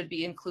think should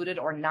be included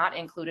or not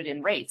included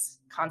in rates,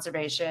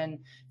 conservation,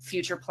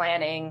 future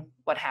planning,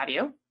 what have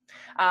you.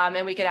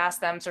 And we could ask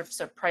them sort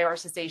of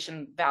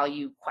prioritization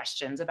value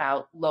questions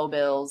about low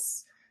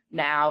bills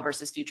now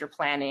versus future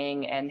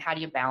planning and how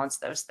do you balance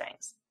those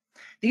things.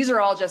 These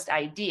are all just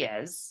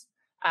ideas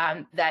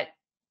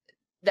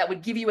that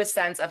would give you a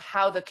sense of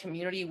how the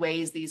community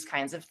weighs these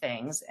kinds of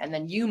things. And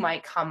then you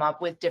might come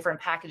up with different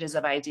packages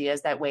of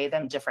ideas that weigh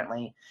them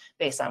differently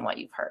based on what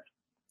you've heard.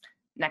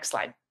 Next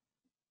slide.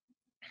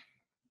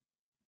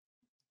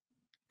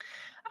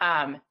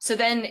 So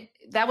then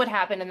that would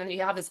happen, and then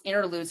you have this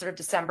interlude, sort of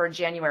December,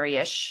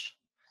 January-ish.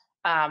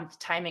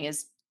 Timing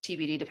is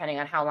TBD, depending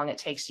on how long it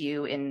takes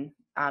you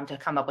to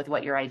come up with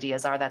what your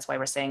ideas are. That's why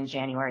we're saying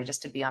January,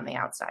 just to be on the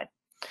outside.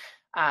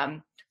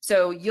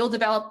 So you'll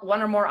develop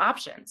one or more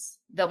options.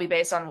 They'll be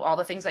based on all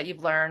the things that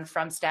you've learned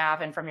from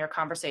staff and from your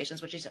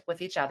conversations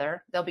with each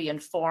other. They'll be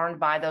informed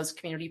by those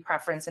community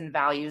preference and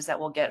values that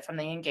we'll get from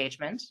the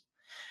engagement.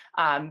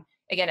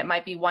 Again, it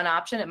might be one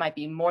option, it might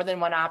be more than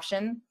one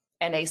option.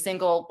 And a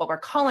single, what we're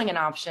calling an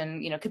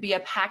option, could be a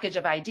package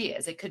of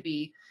ideas. It could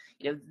be,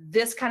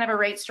 this kind of a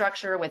rate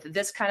structure with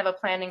this kind of a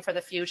planning for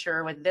the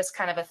future, with this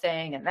kind of a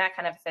thing and that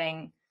kind of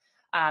thing,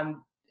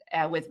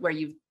 with where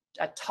you've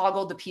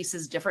toggled the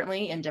pieces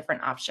differently in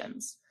different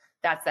options.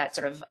 That's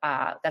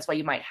why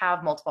you might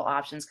have multiple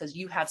options, because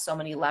you have so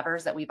many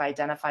levers that we've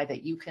identified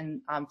that you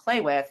can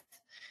play with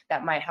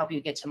that might help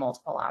you get to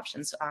multiple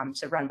options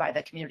to run by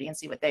the community and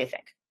see what they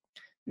think.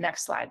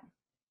 Next slide.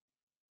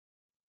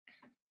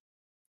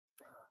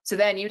 So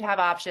then you'd have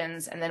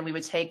options, and then we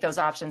would take those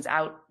options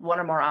out, one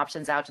or more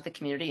options out to the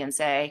community and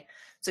say,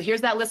 so here's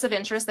that list of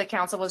interests that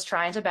council was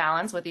trying to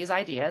balance with these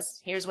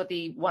ideas. Here's what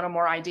the one or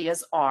more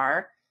ideas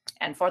are.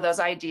 And for those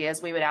ideas,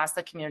 we would ask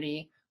the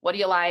community, what do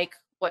you like?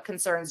 What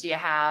concerns do you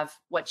have?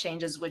 What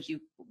changes would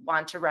you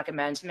want to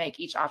recommend to make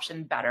each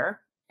option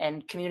better?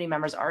 And community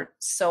members are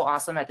so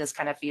awesome at this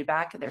kind of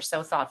feedback. They're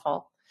so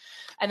thoughtful.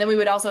 And then we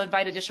would also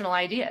invite additional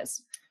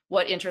ideas.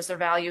 What interests or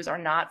values are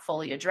not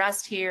fully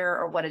addressed here,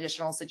 or what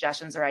additional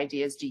suggestions or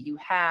ideas do you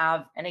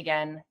have? And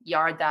again,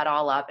 yard that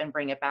all up and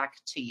bring it back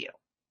to you.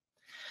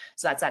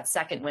 So that's that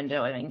second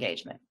window of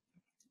engagement.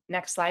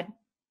 Next slide.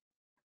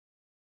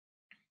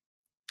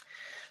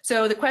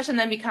 So the question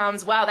then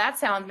becomes, wow, that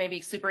sounds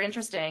maybe super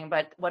interesting,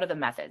 but what are the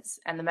methods?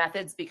 And the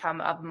methods become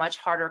a much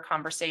harder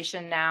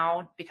conversation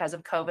now because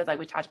of COVID, like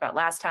we talked about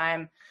last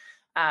time,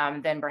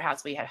 than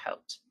perhaps we had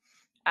hoped.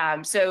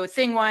 So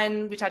thing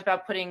one, we talked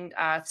about putting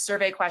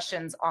survey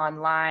questions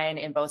online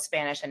in both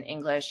Spanish and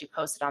English. You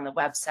post it on the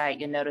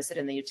website, you notice it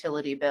in the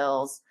utility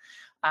bills.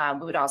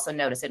 We would also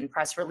notice it in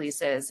press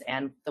releases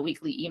and the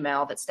weekly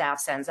email that staff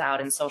sends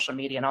out in social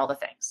media and all the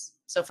things.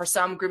 So for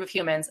some group of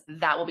humans,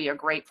 that will be a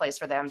great place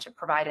for them to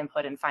provide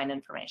input and find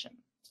information.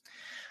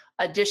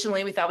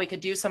 Additionally, we thought we could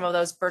do some of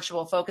those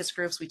virtual focus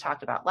groups we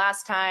talked about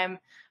last time,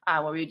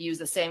 where we'd use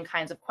the same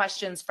kinds of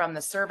questions from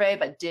the survey,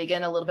 but dig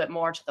in a little bit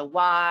more to the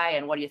why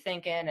and what are you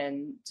thinking,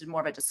 and do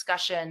more of a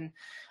discussion,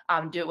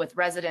 do it with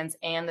residents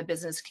and the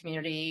business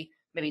community,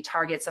 maybe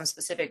target some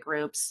specific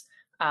groups,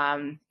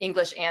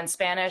 English and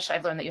Spanish.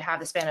 I've learned that you have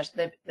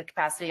the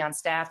capacity on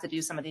staff to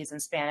do some of these in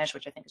Spanish,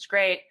 which I think is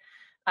great.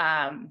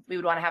 We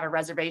would want to have a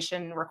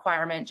reservation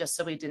requirement just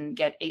so we didn't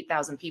get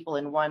 8,000 people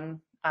in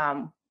one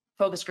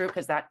focus group,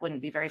 because that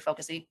wouldn't be very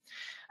focusy.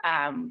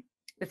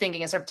 The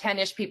thinking is sort of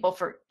 10-ish people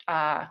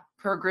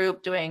per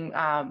group, doing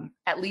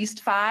at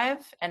least 5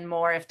 and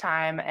more if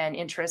time and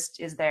interest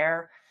is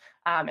there.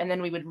 And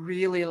then we would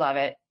really love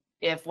it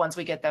if, once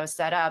we get those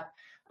set up,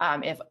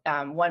 if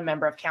one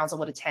member of council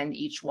would attend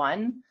each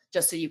one,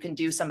 just so you can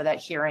do some of that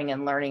hearing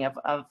and learning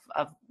of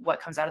what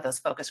comes out of those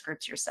focus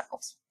groups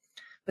yourselves.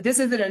 But this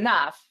isn't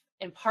enough,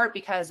 in part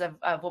because of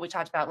what we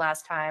talked about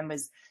last time,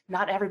 is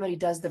not everybody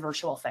does the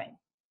virtual thing.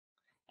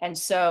 And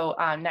so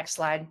next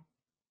slide.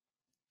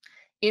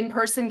 In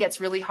person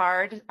gets really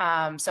hard.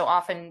 So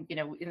often, you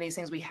know, in these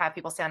things, we have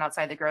people stand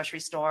outside the grocery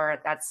store.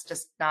 That's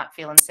just not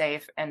feeling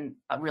safe and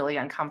really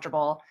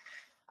uncomfortable.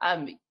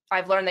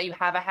 I've learned that you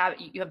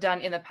have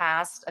done in the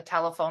past a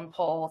telephone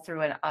poll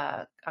through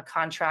a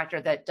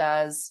contractor that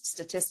does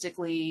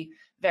statistically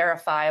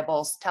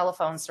verifiable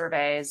telephone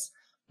surveys.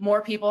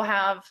 More people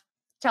have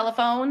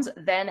telephones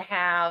than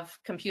have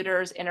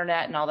computers,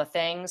 internet, and all the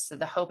things. So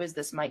the hope is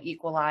this might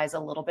equalize a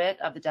little bit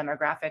of the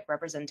demographic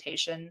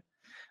representation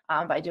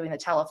by doing the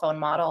telephone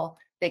model.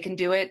 They can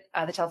do it,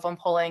 the telephone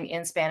polling,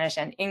 in Spanish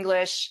and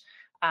English.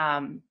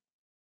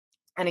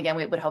 And again,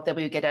 we would hope that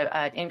we would get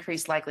an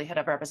increased likelihood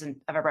of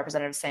a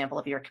representative sample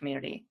of your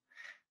community.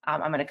 I'm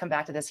going to come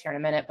back to this here in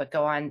a minute, but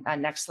go on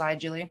next slide,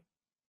 Julie.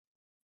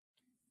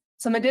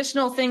 Some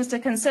additional things to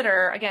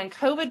consider. Again,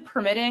 COVID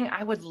permitting,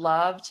 I would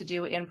love to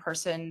do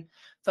in-person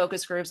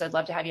focus groups. I'd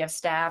love to have you have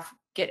staff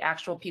get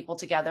actual people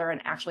together and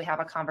actually have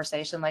a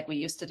conversation like we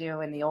used to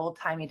do in the old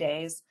timey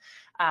days.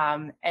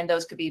 And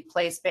those could be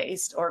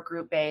place-based or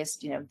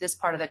group-based, you know, this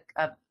part of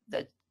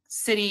the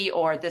city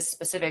or this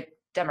specific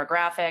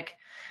demographic.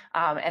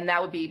 And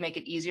that would make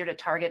it easier to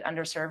target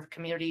underserved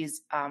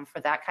communities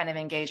for that kind of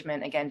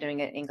engagement. Again,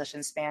 doing it in English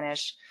and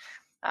Spanish.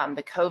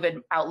 The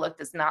COVID outlook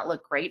does not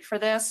look great for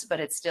this, but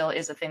it still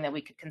is a thing that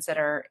we could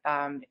consider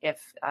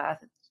if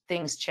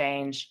things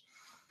change.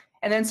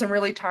 And then some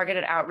really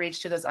targeted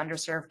outreach to those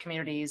underserved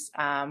communities.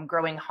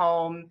 Growing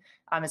Home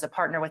is a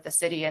partner with the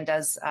city and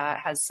has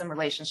some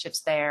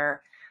relationships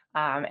there.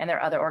 And there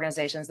are other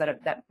organizations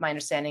that my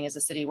understanding is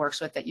the city works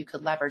with that you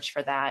could leverage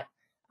for that.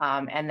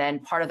 And then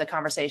part of the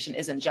conversation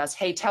isn't just,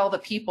 hey, tell the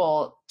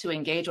people to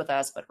engage with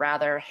us, but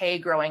rather, hey,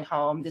 Growing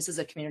Home, this is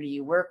a community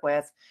you work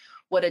with.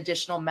 What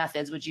additional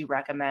methods would you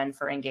recommend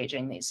for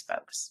engaging these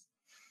folks?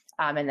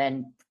 And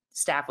then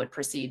staff would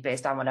proceed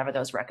based on whatever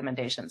those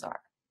recommendations are.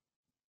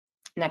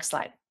 Next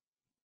slide.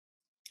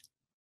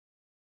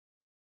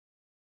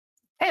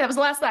 Hey, that was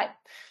the last slide.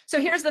 So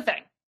here's the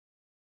thing.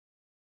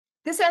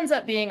 This ends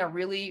up being a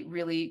really,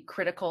 really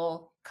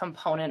critical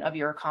component of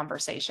your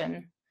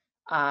conversation.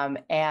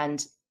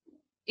 And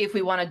if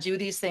we want to do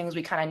these things,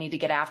 we kind of need to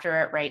get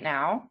after it right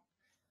now.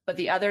 But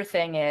the other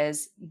thing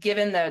is,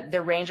 given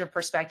the range of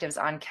perspectives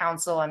on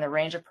council and the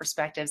range of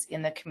perspectives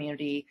in the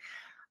community,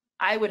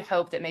 I would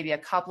hope that maybe a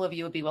couple of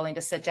you would be willing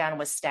to sit down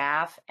with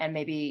staff and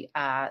maybe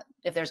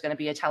if there's going to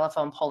be a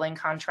telephone polling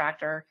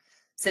contractor,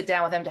 sit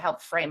down with them to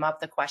help frame up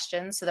the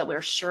questions so that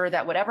we're sure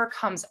that whatever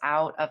comes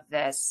out of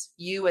this,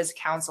 you as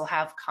council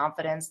have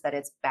confidence that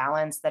it's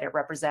balanced, that it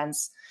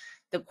represents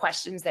the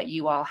questions that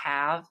you all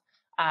have.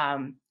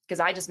 Because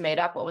I just made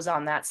up what was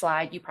on that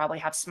slide. You probably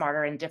have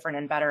smarter and different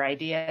and better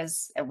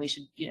ideas, and we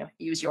should, you know,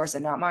 use yours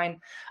and not mine.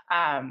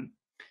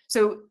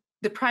 So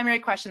the primary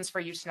questions for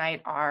you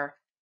tonight are,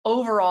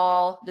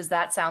 overall, does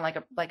that sound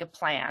like a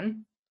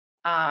plan?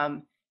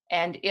 And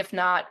if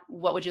not,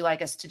 what would you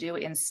like us to do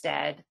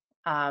instead?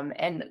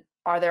 And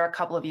are there a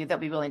couple of you that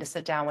would be willing to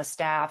sit down with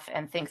staff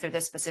and think through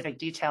the specific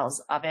details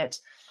of it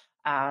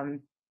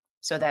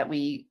so that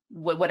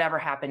whatever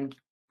happened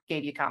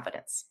gave you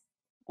confidence?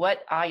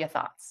 What are your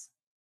thoughts?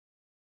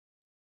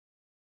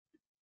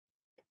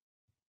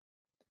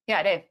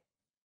 Yeah, Dave.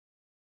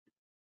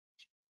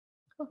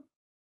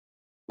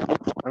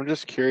 I'm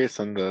just curious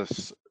on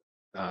this.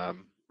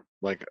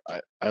 Like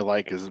I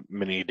like as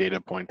many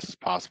data points as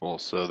possible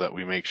so that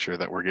we make sure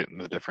that we're getting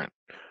the different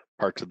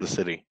parts of the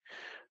city.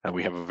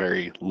 We have a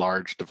very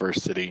large,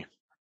 diverse city.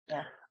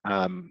 Yeah.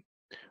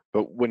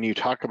 But when you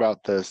talk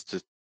about the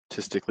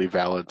statistically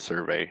valid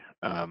survey,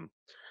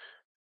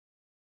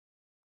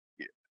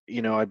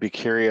 you know, I'd be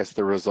curious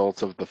the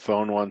results of the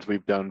phone ones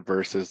we've done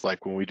versus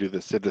like when we do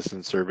the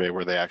citizen survey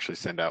where they actually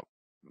send out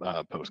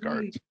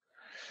postcards.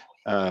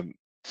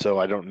 So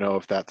I don't know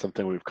if that's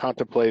something we've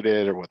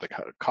contemplated or what the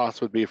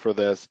cost would be for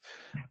this.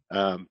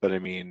 But I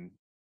mean,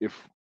 if,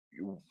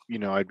 you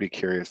know, I'd be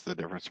curious the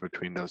difference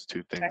between those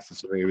two things. Okay.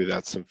 So maybe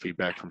that's some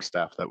feedback from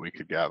staff that we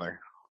could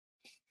gather.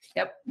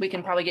 Yep, we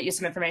can probably get you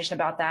some information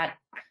about that.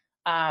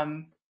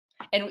 And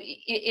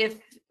if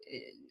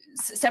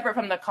separate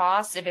from the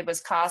cost, if it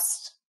was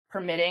cost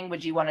permitting,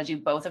 would you want to do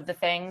both of the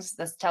things,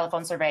 the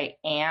telephone survey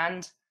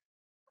and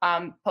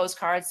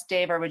postcards,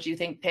 Dave, or would you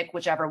think pick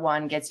whichever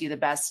one gets you the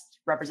best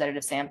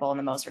representative sample and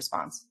the most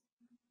response?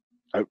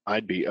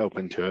 I'd be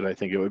open to it. I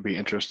think it would be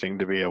interesting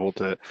to be able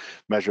to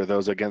measure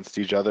those against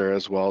each other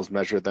as well as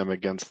measure them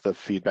against the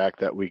feedback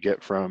that we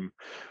get from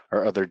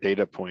our other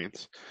data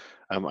points.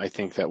 I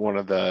think that one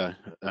of the,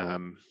 I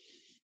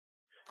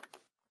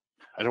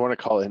don't want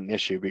to call it an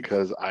issue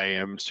because I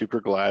am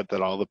super glad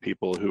that all the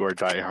people who are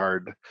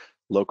diehard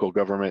local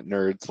government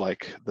nerds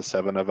like the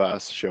 7 of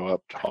us show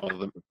up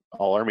to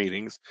all our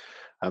meetings.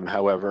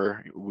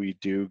 However, we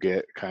do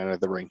get kind of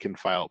the rank and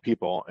file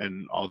people,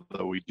 and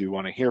although we do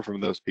want to hear from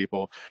those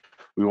people,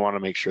 we want to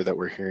make sure that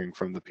we're hearing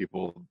from the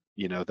people,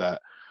 you know,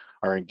 that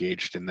are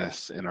engaged in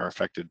this and are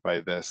affected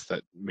by this,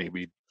 that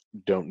maybe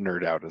don't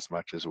nerd out as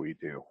much as we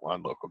do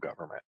on local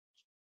government.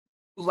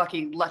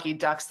 Lucky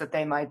ducks that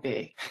they might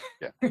be.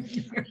 Yeah.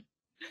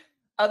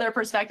 Other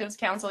perspectives,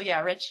 council?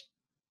 Yeah, Rich?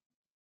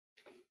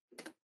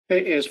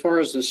 As far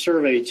as the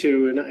survey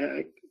too, and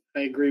I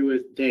agree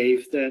with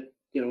Dave that,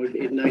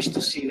 it's nice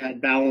to see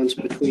that balance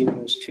between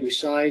those two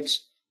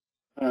sides.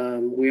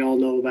 We all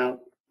know about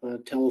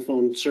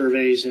telephone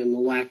surveys and the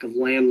lack of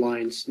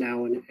landlines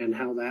now and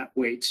how that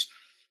weights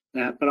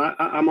that. But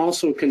I'm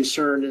also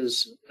concerned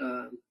is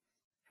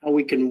how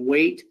we can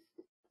weight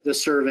the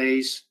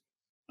surveys.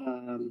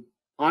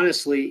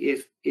 Honestly,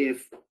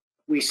 if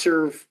we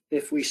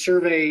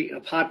survey a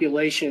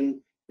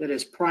population that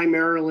is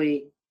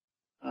primarily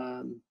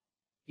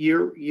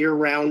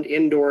year-round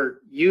indoor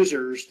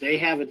users, they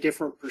have a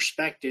different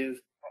perspective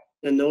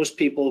than those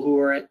people who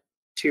are at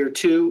tier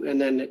 2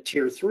 and then at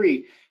tier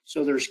 3.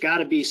 So there's got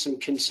to be some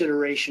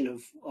consideration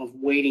of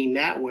weighting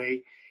that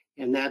way.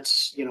 And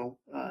that's,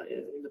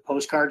 the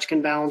postcards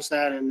can balance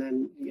that, and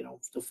then,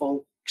 the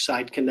phone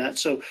side can that.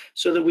 So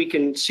that we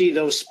can see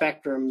those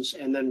spectrums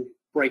and then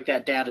break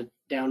that data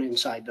down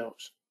inside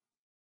those.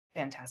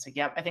 Fantastic.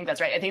 Yep, I think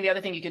that's right. I think the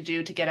other thing you could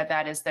do to get at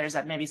that is there's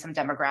maybe some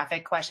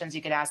demographic questions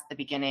you could ask at the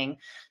beginning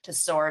to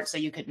sort, so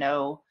you could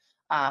know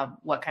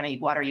what kind of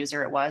water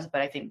user it was.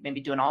 But I think maybe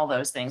doing all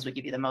those things would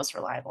give you the most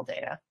reliable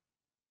data.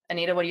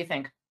 Anita, what do you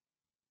think?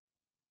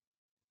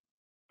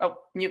 Oh,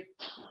 mute.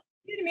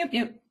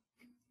 Mute.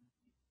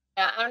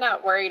 Yeah, I'm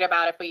not worried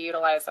about if we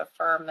utilize a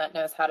firm that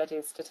knows how to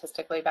do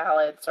statistically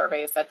valid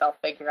surveys, that they'll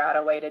figure out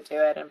a way to do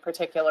it, and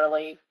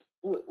particularly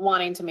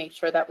wanting to make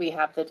sure that we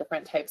have the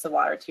different types of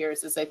water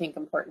tiers is, I think,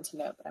 important to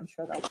note, but I'm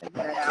sure they'll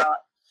figure it out.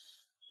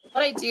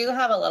 What I do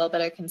have a little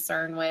bit of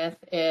concern with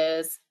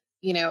is,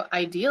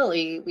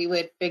 ideally we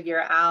would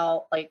figure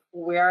out like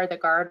where are the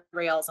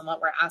guardrails and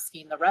what we're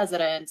asking the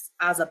residents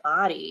as a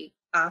body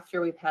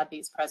after we've had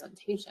these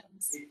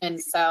presentations. And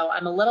so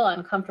I'm a little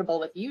uncomfortable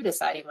with you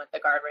deciding what the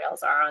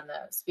guardrails are on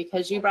those,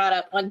 because you brought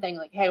up one thing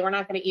like, hey, we're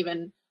not going to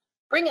even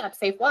bring up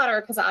safe water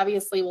because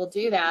obviously we'll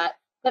do that,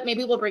 but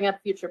maybe we'll bring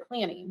up future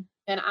planning.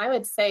 And I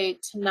would say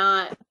to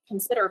not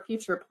consider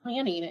future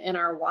planning in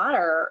our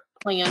water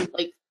plan,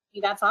 like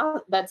that's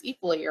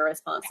equally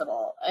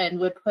irresponsible and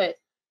would put,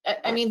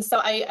 so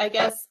I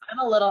guess I'm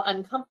a little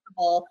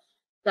uncomfortable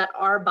that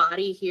our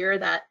body here,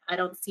 that I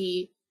don't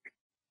see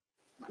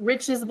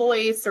Rich's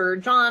voice or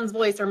John's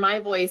voice or my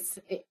voice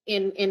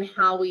in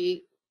how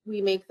we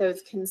make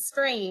those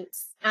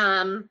constraints.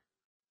 And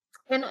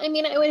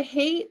I would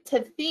hate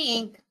to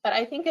think, but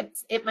I think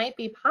it might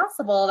be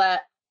possible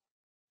that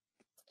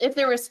if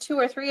there was 2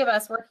 or 3 of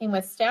us working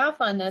with staff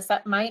on this,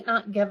 that might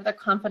not give the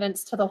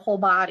confidence to the whole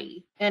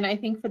body. And I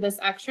think for this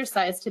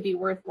exercise to be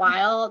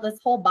worthwhile, this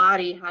whole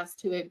body has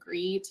to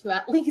agree to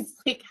at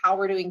least like how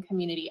we're doing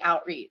community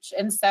outreach.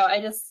 And so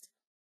I guess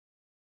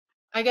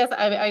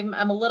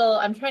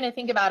I'm trying to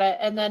think about it.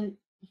 And then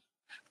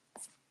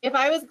if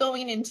I was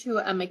going into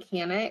a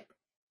mechanic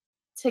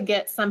to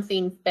get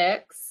something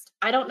fixed,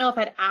 I don't know if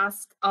I'd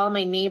ask all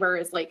my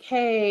neighbors like,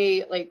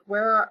 hey, like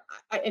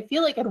I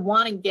feel like I'd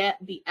want to get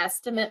the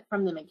estimate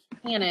from the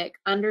mechanic,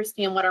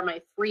 understand what are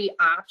my 3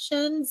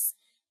 options,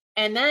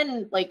 and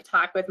then like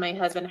talk with my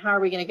husband, how are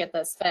we going to get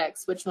this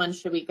fixed? Which one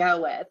should we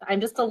go with?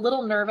 I'm just a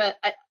little nervous.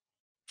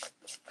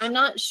 I'm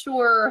not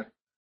sure.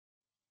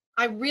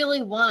 I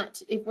really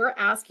want, if we're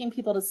asking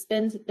people to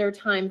spend their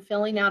time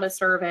filling out a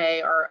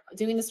survey or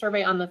doing the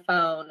survey on the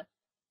phone,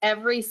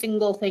 every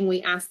single thing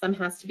we ask them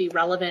has to be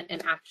relevant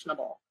and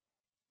actionable.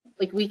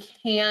 Like we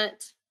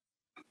can't,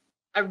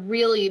 I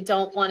really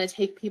don't want to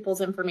take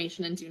people's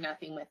information and do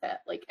nothing with it.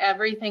 Like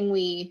everything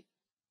we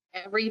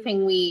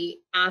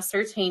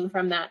ascertain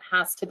from that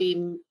has to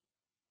be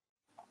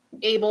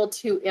able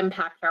to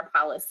impact our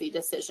policy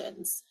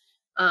decisions.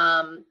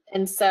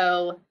 And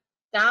so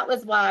that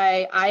was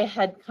why I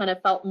had kind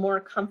of felt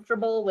more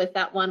comfortable with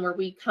that one where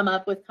we come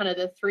up with kind of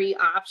the 3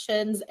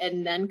 options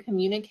and then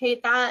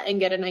communicate that and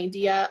get an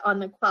idea on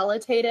the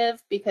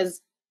qualitative,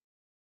 because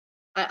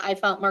I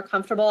felt more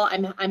comfortable.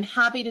 I'm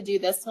happy to do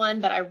this one,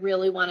 but I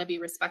really want to be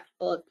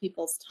respectful of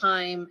people's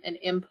time and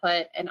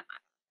input. And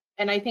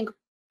I think,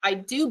 I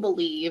do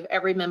believe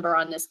every member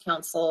on this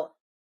council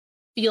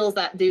feels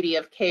that duty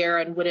of care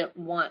and wouldn't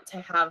want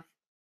to have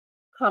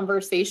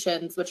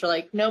conversations which are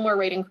like, no more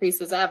rate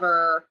increases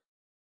ever,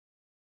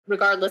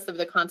 regardless of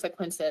the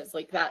consequences.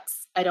 Like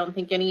I don't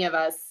think any of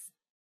us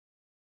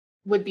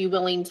would be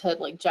willing to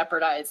like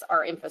jeopardize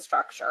our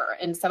infrastructure.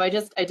 And so I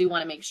do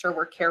want to make sure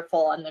we're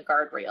careful on the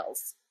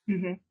guardrails.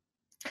 Mm-hmm.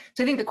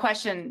 So I think the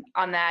question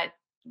on that,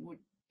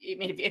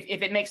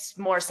 if it makes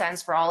more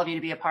sense for all of you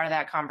to be a part of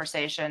that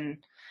conversation,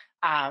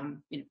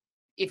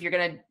 if you're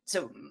going to,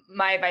 so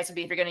my advice would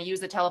be, if you're going to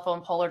use the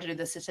telephone poll or to do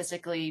the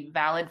statistically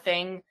valid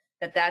thing,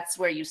 that's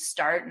where you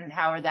start, and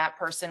how that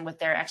person with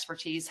their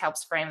expertise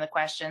helps frame the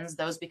questions.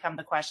 Those become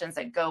the questions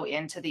that go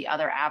into the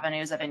other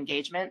avenues of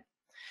engagement.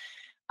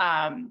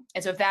 And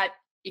so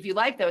if you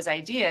like those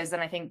ideas,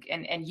 then I think,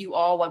 and you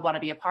all would want to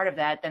be a part of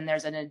that, then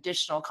there's an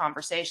additional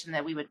conversation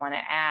that we would want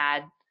to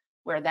add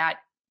where that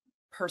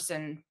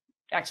person,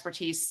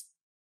 expertise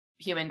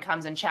human,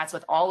 comes and chats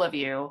with all of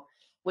you,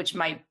 which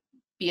might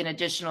be an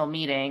additional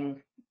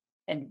meeting.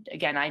 And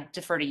again, I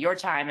defer to your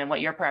time and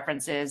what your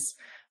preference is,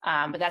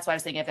 But that's why I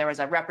was thinking if there was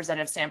a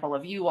representative sample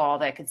of you all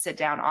that could sit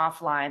down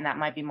offline, that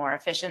might be more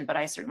efficient. But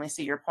I certainly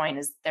see your point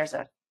is there's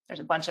a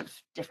bunch of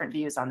different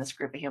views on this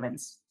group of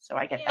humans. So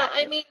I get that.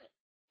 I mean,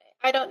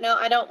 I don't know.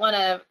 I don't want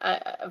to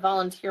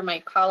volunteer my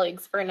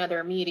colleagues for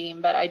another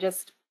meeting, but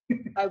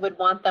I would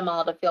want them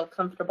all to feel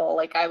comfortable.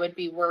 Like I would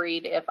be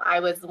worried if I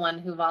was the one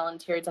who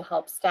volunteered to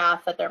help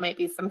staff that there might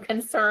be some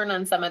concern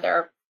on some of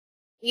their,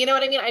 you know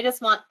what I mean? I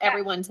just want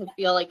everyone to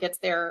feel like it's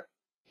their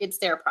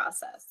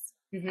process.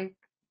 Mm-hmm.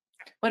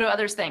 What do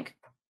others think?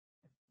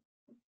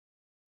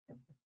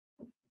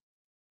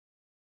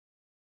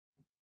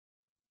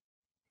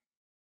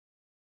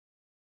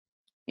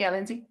 Yeah,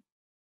 Lindsay?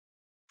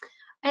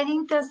 I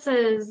think this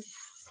is,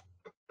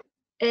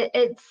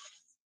 it's,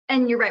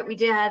 and you're right, we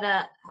did have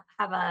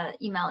a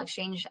email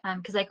exchange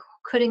because I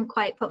couldn't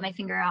quite put my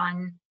finger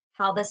on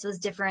how this was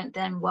different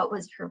than what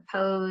was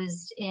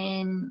proposed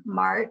in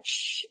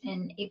March,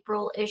 in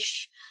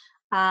April-ish,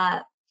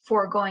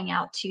 for going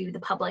out to the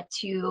public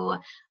to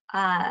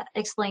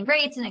explain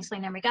rates and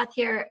explain how we got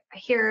here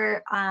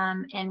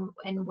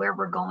and where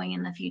we're going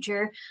in the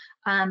future.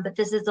 But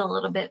this is a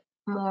little bit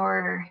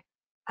more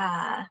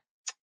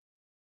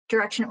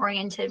direction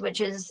oriented,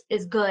 which is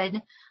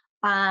good.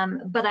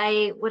 But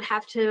I would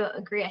have to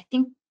agree. I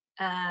think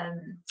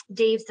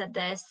Dave said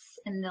this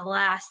in the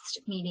last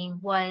meeting,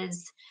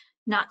 was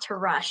not to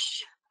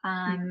rush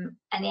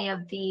any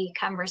of the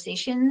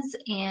conversations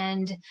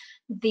and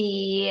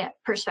the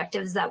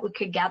perspectives that we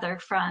could gather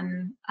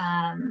from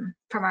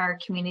our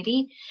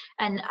community.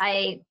 And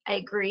I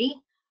agree.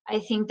 I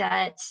think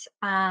that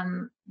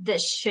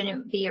this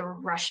shouldn't be a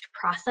rushed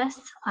process.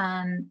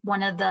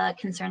 One of the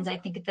concerns I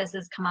think this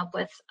has come up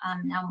with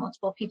now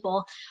multiple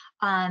people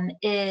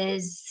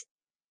is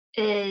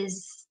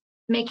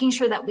making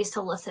sure that we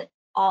solicit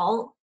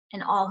all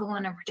who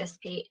want to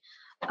participate,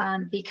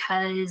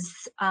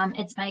 because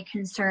it's my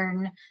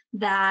concern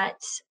that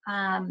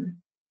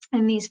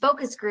in these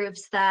focus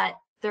groups that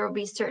there will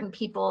be certain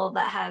people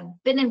that have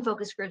been in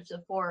focus groups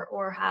before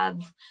or have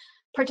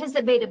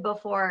participated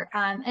before,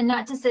 and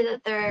not to say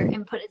that their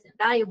input isn't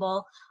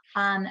valuable,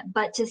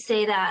 but to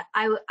say that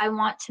I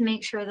want to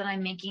make sure that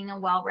I'm making a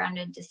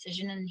well-rounded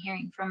decision and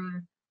hearing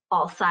from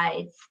all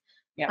sides.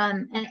 Yeah.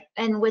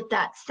 And with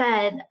that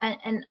said,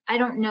 and I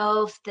don't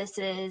know if this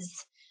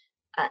is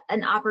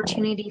an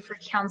opportunity for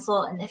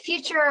council in the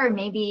future, or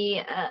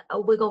maybe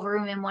a wiggle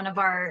room in one of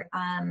our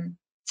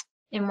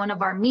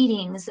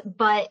meetings,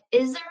 but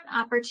is there an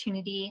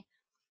opportunity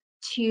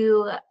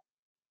to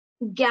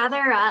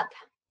gather up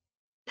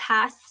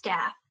past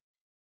staff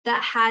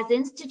that has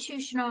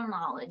institutional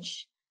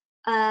knowledge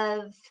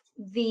of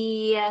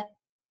the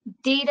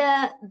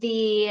data,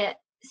 the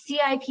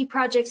CIP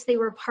projects they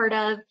were part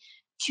of,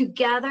 to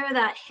gather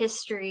that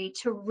history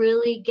to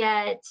really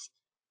get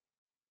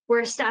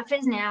where staff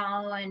is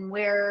now and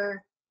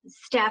where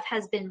staff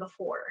has been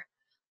before?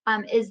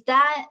 Is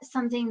that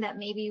something that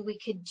maybe we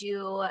could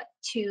do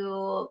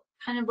to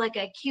kind of like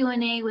a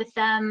Q&A with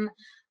them?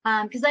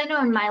 Because I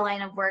know in my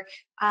line of work,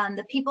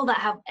 the people that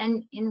have,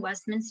 and in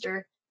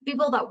Westminster,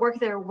 people that work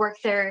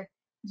there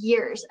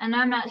years, and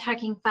I'm not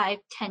talking 5-10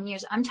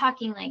 years, I'm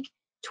talking like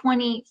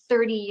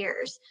 20-30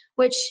 years,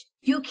 which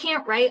you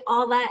can't write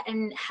all that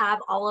and have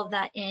all of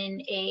that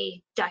in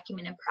a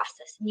documented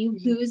process. You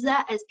lose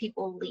that as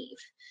people leave.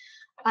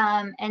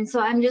 And so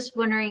I'm just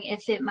wondering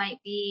if it might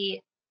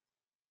be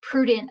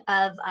prudent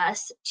of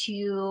us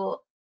to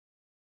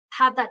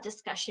have that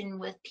discussion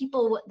with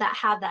people that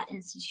have that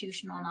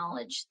institutional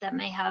knowledge that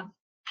may have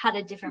had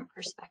a different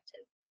perspective.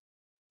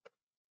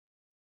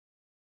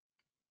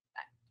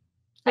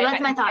 So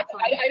that's my thoughts.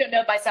 I don't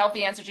know myself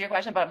the answer to your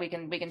question, but we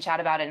can chat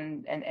about it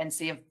and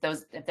see if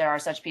there are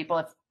such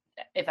people,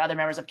 if other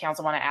members of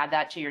council want to add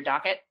that to your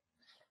docket.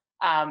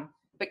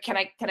 But can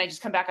I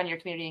just come back on your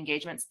community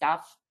engagement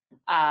stuff?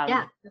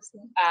 Yeah,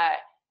 absolutely.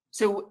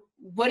 So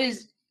what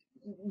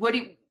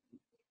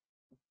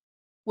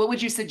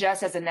would you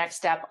suggest as a next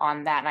step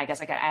on that? And I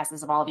guess I got to ask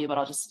this of all of you, but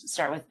I'll just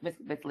start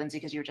with Lindsay,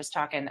 because you were just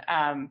talking.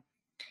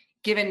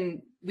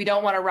 Given we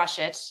don't want to rush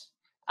it,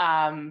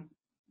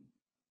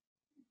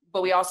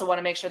 but we also want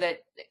to make sure that,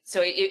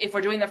 so if we're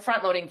doing the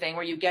front loading thing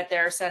where you get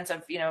their sense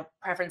of,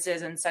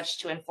 preferences and such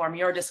to inform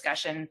your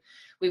discussion,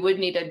 we would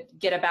need to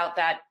get about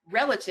that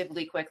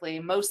relatively quickly,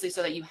 mostly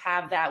so that you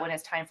have that when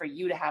it's time for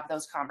you to have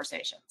those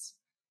conversations.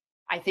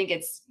 I think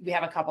we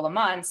have a couple of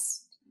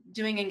months.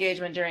 Doing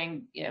engagement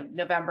during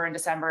November and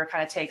December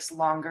kind of takes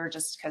longer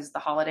just because the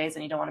holidays,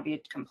 and you don't want to be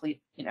a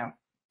complete,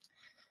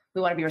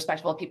 we want to be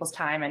respectful of people's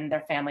time and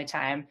their family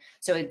time.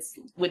 So it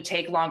would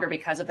take longer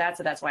because of that.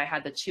 So that's why I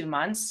had the 2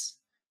 months.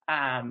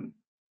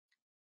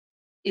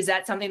 Is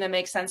that something that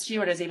makes sense to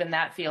you, or does even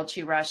that feel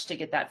too rushed to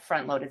get that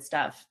front loaded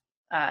stuff,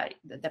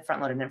 the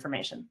front loaded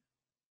information?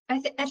 I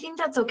think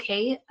that's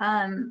okay.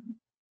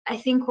 I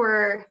think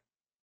we're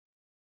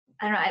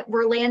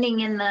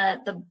landing in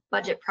the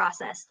budget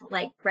process,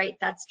 right?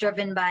 That's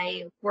driven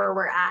by where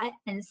we're at.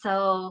 And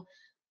so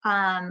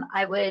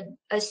I would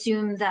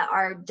assume that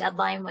our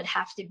deadline would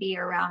have to be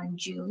around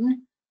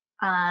June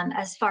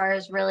as far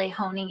as really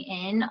honing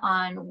in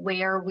on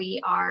where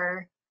we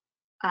are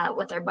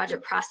with our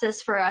budget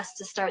process for us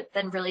to start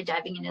then really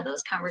diving into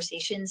those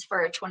conversations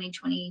for our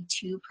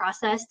 2022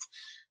 process.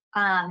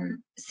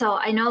 So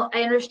I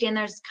understand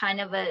there's kind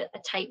of a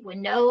tight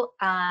window,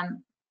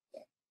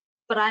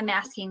 but I'm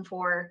asking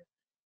for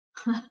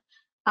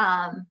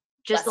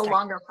just a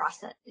longer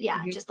process.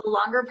 Yeah, just a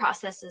longer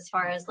process as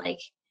far as like,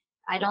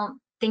 I don't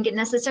think it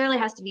necessarily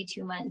has to be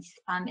 2 months.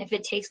 If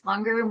it takes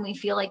longer and we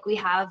feel like we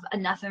have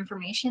enough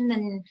information,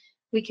 then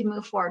we can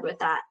move forward with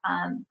that.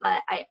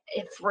 But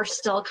if we're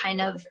still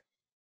kind of,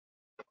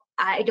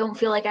 I don't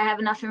feel like I have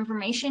enough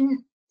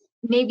information,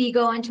 maybe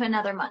go into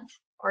another month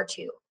or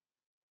 2.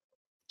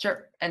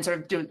 Sure, and sort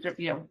of do,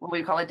 what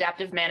we call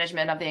adaptive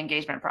management of the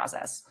engagement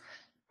process.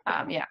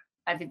 Yeah,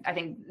 I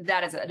think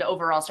that is an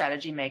overall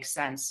strategy makes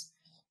sense.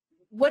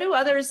 What do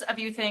others of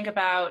you think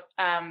about,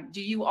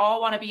 do you all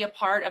want to be a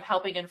part of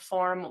helping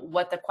inform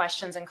what the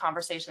questions and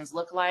conversations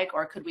look like,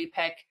 or could we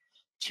pick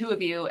 2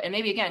 of you, and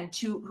maybe again,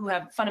 2 who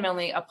have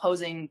fundamentally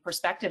opposing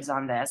perspectives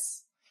on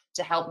this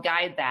to help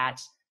guide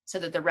that so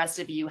that the rest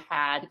of you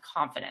had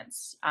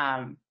confidence?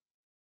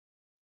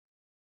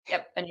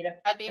 Yep, Anita.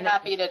 I'd be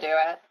happy to do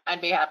it. I'd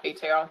be happy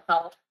to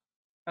help.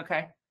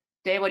 Okay.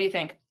 Dave, what do you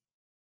think?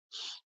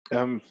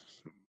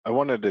 I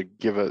wanted to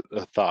give a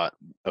thought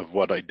of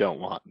what I don't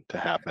want to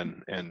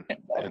happen in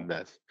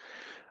this.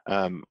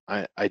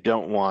 I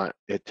don't want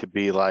it to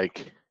be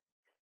like,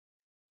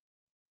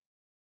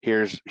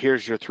 here's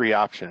your 3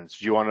 options.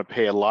 Do you want to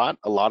pay a lot,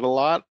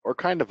 or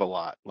kind of a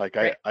lot? Like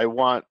Right. I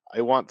want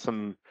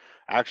some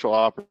actual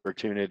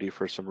opportunity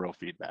for some real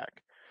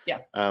feedback. Yeah.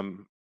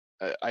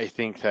 I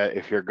think that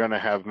if you're going to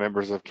have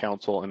members of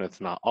council, and it's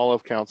not all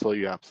of council,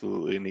 you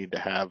absolutely need to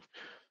have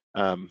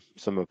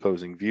some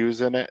opposing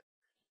views in it.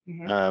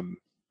 Mhm.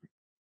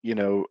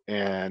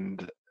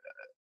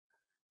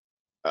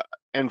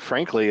 And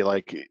frankly,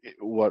 like,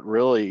 what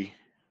really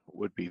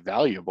would be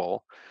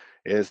valuable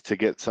is to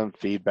get some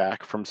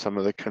feedback from some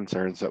of the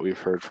concerns that we've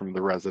heard from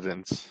the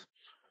residents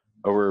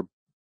over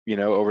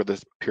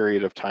this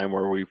period of time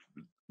where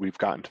we've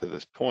gotten to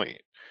this point.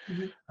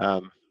 Mhm.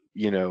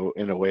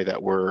 In a way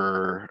that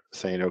we're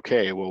saying,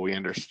 okay, well, we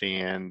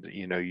understand,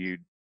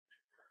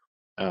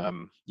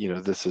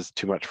 this is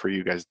too much for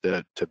you guys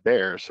to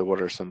bear. So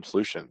what are some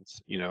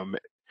solutions?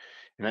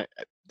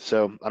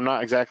 So I'm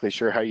not exactly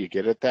sure how you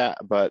get at that,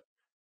 but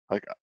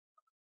like,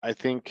 I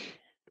think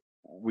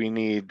we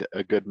need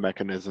a good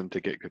mechanism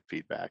to get good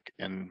feedback.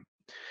 And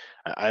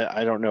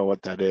I don't know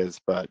what that is,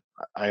 but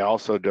I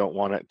also don't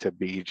want it to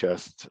be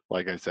just,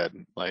 like I said,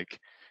 like,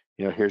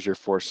 here's your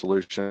 4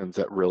 solutions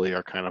that really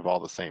are kind of all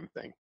the same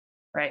thing.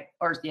 Right.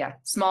 Or yeah,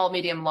 small,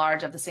 medium,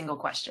 large of the single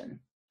question.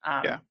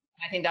 Yeah.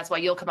 I think that's why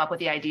you'll come up with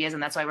the ideas,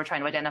 and that's why we're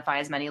trying to identify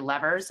as many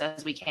levers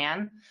as we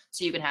can,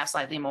 so you can have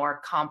slightly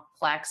more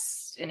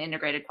complex and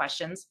integrated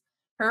questions.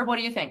 Herb, what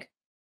do you think?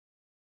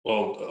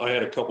 Well, I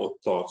had a couple of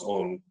thoughts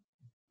on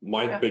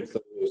my big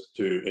thing is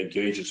to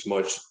engage as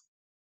much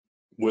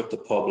with the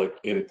public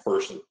in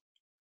person,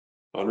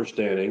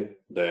 understanding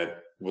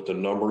that with the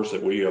numbers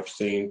that we have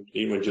seen,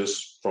 even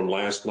just from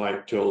last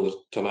night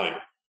till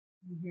tonight,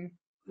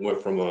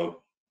 went from a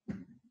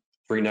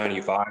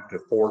 395 to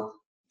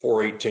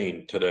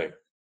 418 today.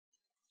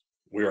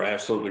 We are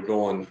absolutely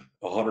going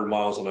 100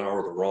 miles an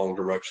hour the wrong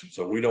direction.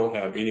 So we don't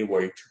have any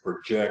way to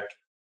project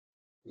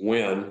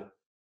when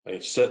a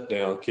sit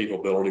down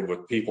capability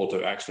with people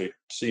to actually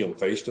see them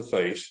face to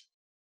face.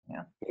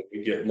 Yeah.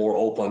 We get more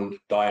open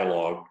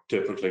dialogue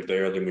typically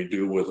there than we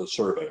do with a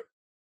survey.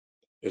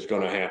 It's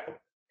going to happen.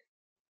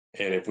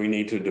 And if we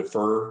need to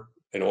defer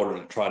in order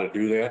to try to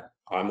do that,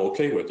 I'm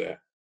okay with that.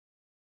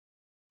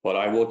 But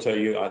I will tell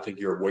you, I think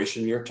you're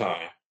wasting your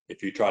time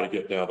if you try to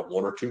get down to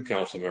 1 or 2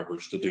 council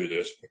members to do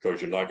this,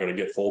 because you're not going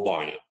to get full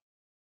buy-in.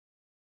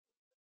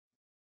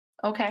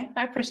 Okay,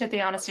 I appreciate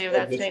the honesty of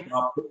that statement.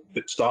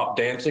 Stop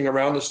dancing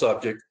around the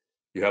subject.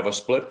 You have a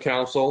split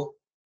council,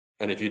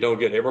 and if you don't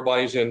get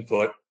everybody's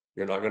input,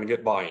 you're not going to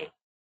get buy-in.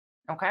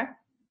 Okay.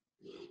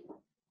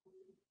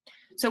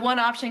 So one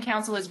option,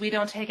 council, is we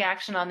don't take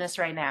action on this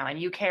right now,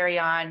 and you carry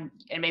on,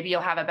 and maybe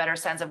you'll have a better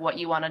sense of what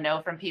you want to know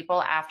from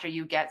people after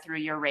you get through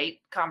your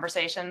rate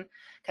conversation,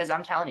 because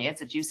I'm telling you,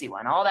 it's a juicy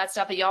one. All that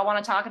stuff that y'all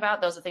want to talk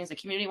about, those are things the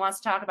community wants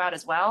to talk about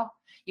as well.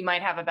 You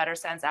might have a better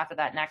sense after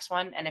that next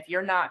one. And if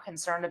you're not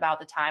concerned about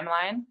the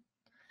timeline,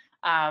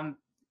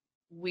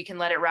 we can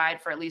let it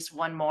ride for at least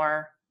one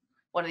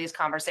of these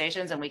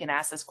conversations, and we can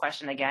ask this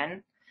question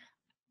again.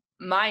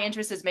 My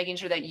interest is making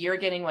sure that you're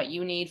getting what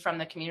you need from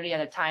the community at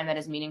a time that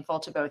is meaningful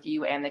to both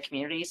you and the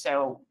community.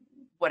 So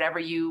whatever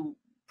you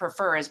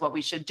prefer is what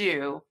we should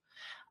do.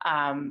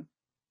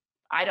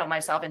 I don't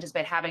myself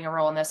anticipate having a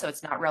role in this, so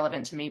it's not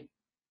relevant to me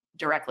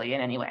directly in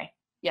any way.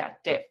 Yeah,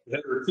 Dave.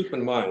 Keep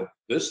in mind,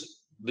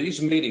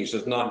 these meetings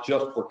is not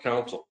just for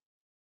council.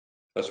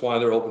 That's why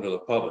they're open to the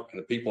public,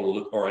 and the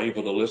people are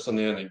able to listen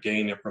in and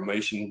gain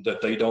information that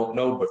they don't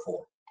know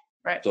before.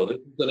 Right. So this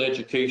is an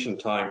education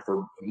time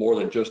for more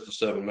than just the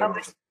 7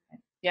 members.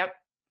 Yep.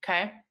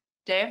 Okay.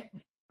 Dave?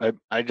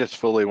 I just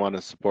fully want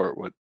to support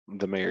what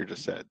the mayor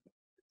just said.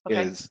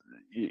 Okay. is,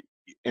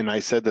 and I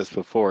said this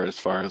before, as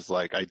far as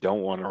like, I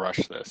don't want to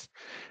rush this.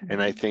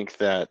 And I think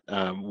that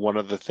one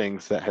of the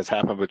things that has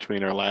happened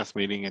between our last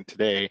meeting and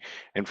today,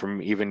 and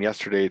from even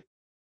yesterday,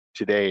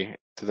 today,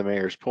 to the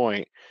mayor's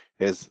point,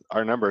 is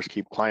our numbers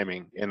keep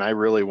climbing. And I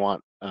really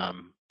want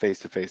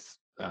face-to-face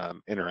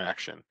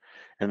interaction.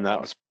 And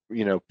that was,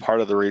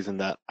 part of the reason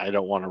that I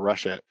don't want to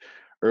rush it.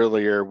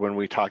 Earlier, when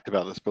we talked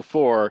about this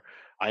before,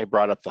 I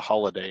brought up the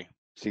holiday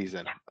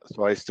season.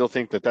 So I still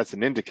think that that's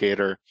an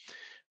indicator,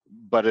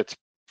 but it's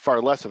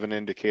far less of an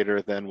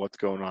indicator than what's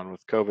going on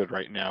with COVID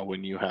right now,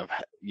 when you have,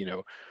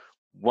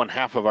 one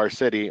half of our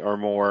city or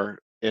more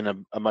in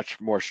a much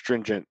more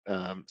stringent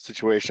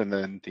situation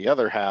than the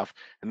other half,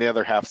 and the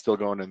other half still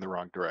going in the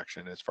wrong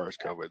direction as far as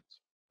COVID's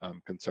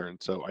concerned.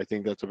 So I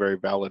think that's a very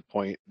valid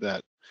point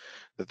that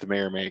the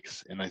mayor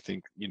makes, and I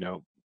think,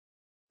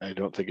 I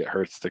don't think it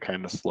hurts to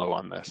kind of slow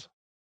on this.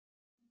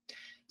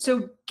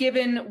 So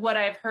given what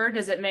I've heard,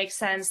 does it make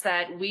sense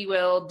that we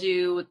will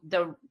do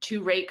the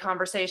 2 rate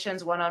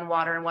conversations, one on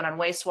water and one on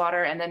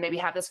wastewater, and then maybe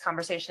have this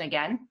conversation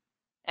again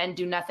and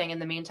do nothing in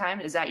the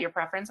meantime? Is that your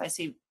preference? I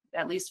see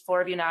at least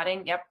 4 of you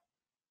nodding. Yep.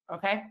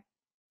 Okay.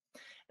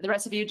 The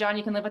rest of you, John,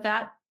 you can live with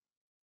that?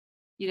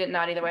 You didn't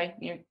nod either way.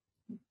 Do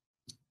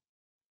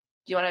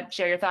you want to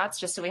share your thoughts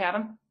just so we have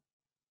them?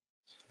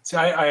 See,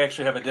 I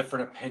actually have a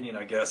different opinion,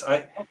 I guess.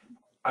 I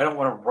don't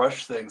want to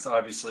rush things,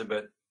 obviously,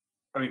 but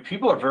I mean,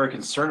 people are very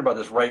concerned about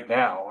this right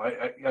now.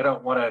 I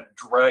don't want to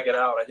drag it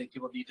out. I think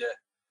people need to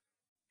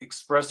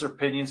express their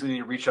opinions. We need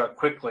to reach out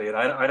quickly. And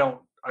I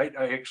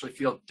actually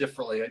feel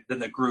differently than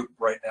the group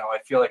right now. I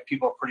feel like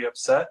people are pretty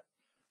upset.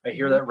 I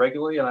hear that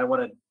regularly, and I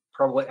want to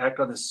probably act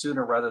on this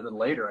sooner rather than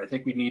later. I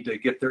think we need to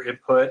get their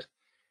input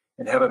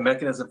and have a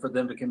mechanism for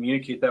them to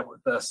communicate that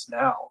with us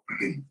now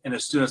and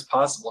as soon as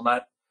possible,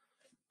 not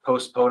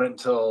postpone it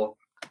until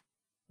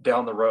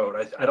down the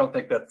road. I don't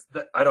think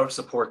I don't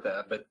support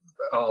that, but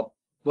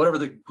whatever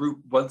the group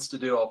wants to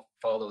do, I'll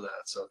follow that.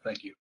 So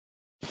thank you.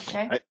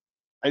 Okay.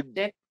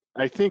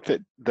 I think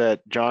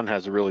that John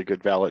has a really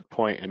good, valid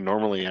point, and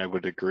normally I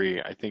would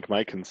agree. I think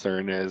my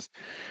concern is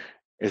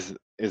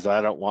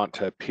I don't want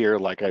to appear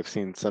like I've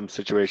seen some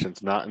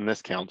situations, not in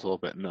this council,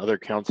 but in other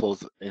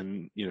councils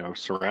in,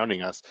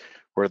 surrounding us,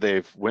 where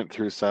they've went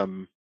through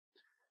some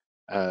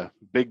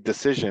big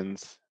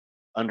decisions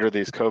under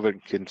these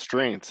COVID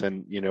constraints,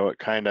 and it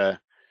kind of,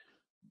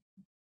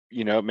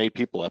 it made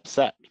people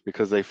upset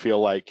because they feel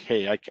like,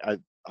 hey,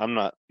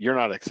 you're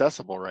not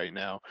accessible right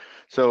now.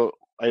 So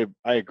I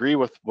agree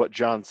with what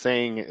John's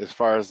saying as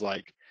far as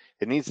like,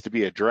 it needs to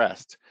be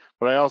addressed,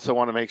 but I also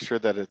want to make sure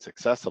that it's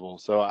accessible.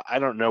 So I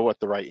don't know what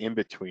the right in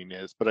between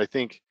is, but I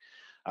think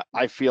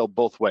I feel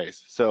both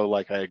ways. So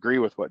like, I agree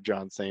with what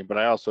John's saying, but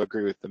I also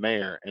agree with the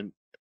mayor. And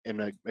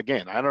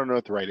again, I don't know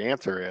what the right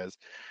answer is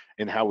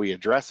and how we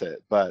address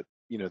it, but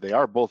they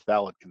are both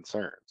valid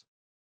concerns.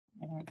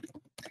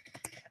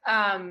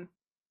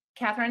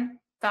 Catherine,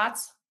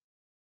 thoughts?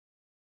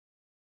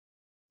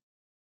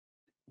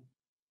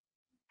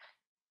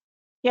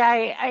 Yeah,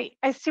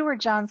 I see where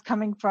John's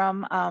coming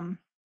from,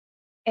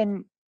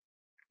 and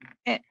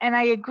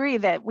I agree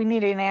that we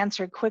need an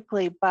answer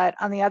quickly. But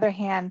on the other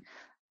hand,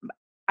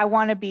 I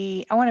want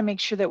to make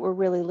sure that we're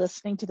really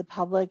listening to the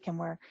public and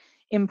we're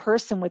in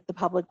person with the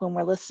public when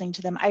we're listening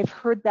to them. I've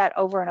heard that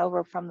over and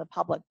over from the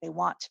public. They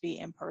want to be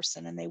in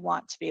person and they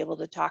want to be able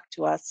to talk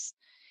to us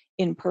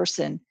in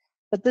person.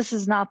 But this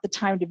is not the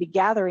time to be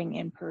gathering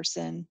in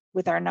person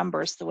with our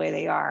numbers the way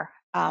they are.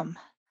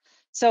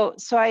 So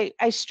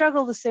I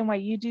struggle the same way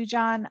you do,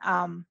 John,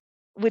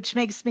 which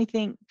makes me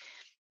think,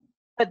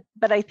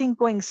 but I think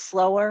going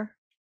slower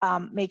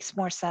makes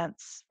more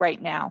sense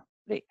right now.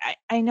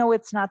 I know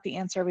it's not the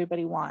answer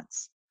everybody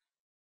wants.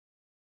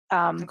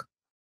 I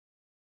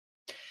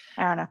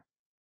don't know.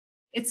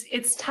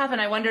 It's tough, and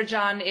I wonder,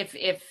 John, if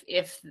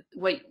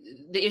what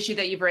the issue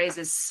that you've raised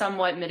is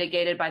somewhat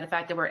mitigated by the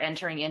fact that we're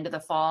entering into the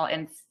fall.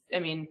 And I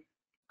mean,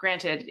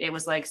 granted, it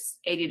was like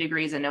 80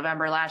 degrees in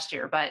November last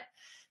year, but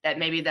that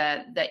maybe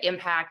the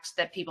impact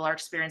that people are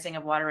experiencing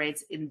of water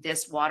rates in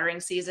this watering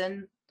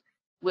season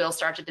will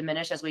start to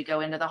diminish as we go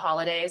into the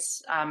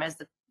holidays,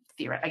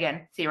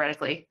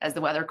 theoretically, as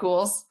the weather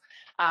cools.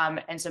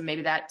 And so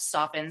maybe that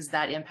softens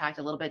that impact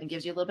a little bit and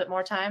gives you a little bit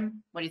more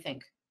time. What do you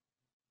think?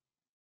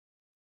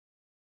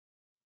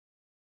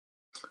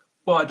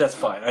 Well, that's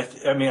fine.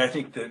 I mean, I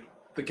think that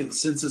the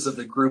consensus of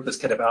the group is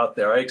kind of out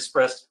there. I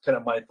expressed kind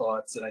of my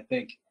thoughts, and I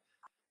think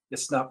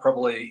it's not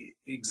probably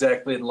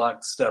exactly in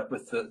lockstep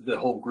with the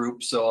whole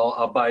group. So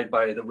I'll abide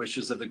by the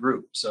wishes of the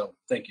group. So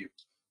thank you.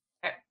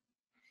 Okay.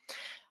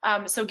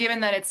 So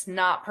given that it's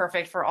not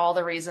perfect for all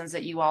the reasons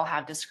that you all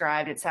have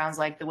described, it sounds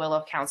like the will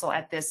of council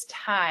at this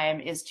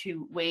time is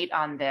to wait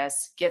on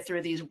this, get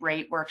through these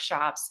rate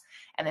workshops,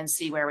 and then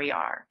see where we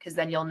are. Because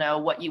then you'll know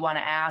what you want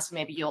to ask.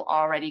 Maybe you'll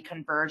already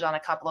converge on a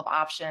couple of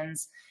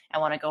options and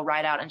want to go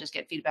right out and just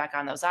get feedback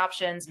on those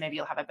options. Maybe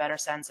you'll have a better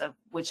sense of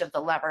which of the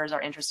levers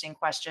are interesting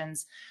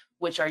questions,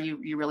 which are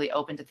you really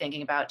open to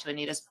thinking about, to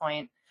Anita's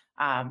point.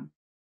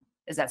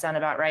 Does that sound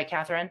about right,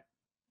 Catherine?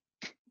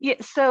 Yeah,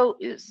 so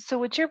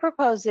what you're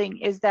proposing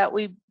is that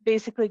we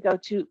basically go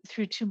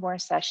through 2 more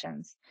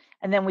sessions,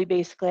 and then we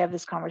basically have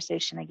this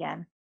conversation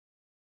again.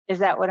 Is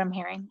that what I'm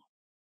hearing?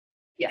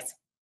 Yes.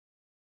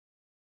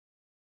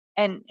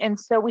 And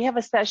so we have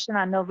a session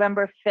on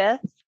November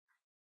 5th,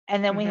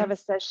 and then we Mhm. have a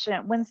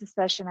session, when's the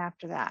session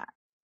after that?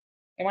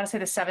 I want to say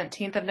the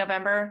 17th of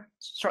November,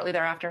 shortly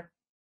thereafter.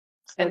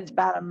 So it's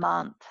about a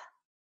month.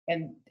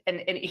 And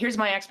here's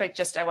my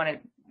I want to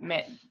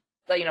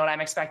let you know what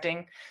I'm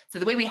expecting. So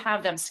the way we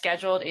have them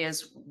scheduled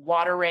is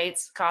water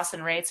rates, costs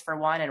and rates for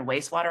one, and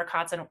wastewater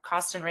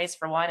costs and rates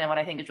for one. And what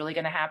I think is really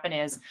going to happen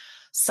is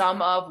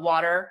some of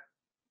water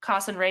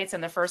costs and rates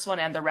in the first one,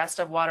 and the rest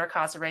of water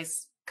costs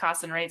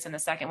and rates in the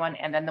second one,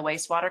 and then the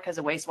wastewater, because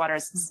the wastewater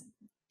is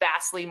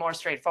vastly more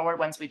straightforward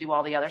once we do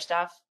all the other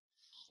stuff.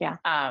 Yeah.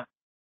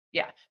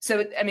 Yeah.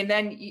 So I mean,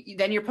 then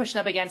you're pushing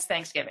up against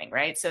Thanksgiving,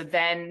 right? So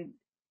then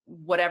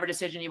whatever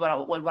decision you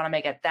would want to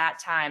make at that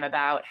time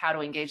about how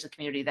to engage the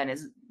community then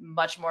is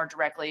much more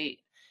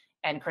directly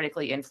and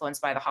critically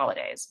influenced by the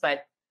holidays.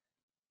 But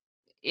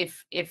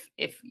if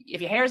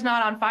your hair's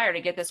not on fire to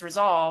get this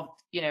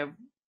resolved,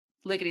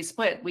 lickety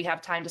split, we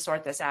have time to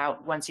sort this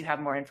out once you have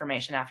more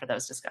information after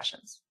those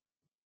discussions.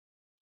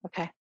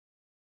 Okay.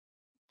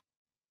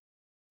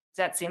 Does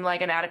that seem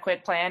like an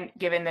adequate plan,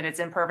 given that it's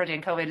imperfect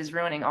and COVID is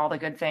ruining all the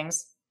good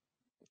things?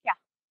 Yeah.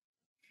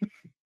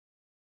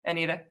 I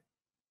Anita?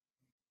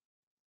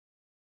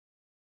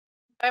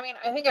 mean,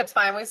 I think it's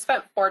fine. We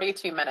spent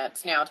 42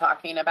 minutes now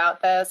talking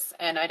about this,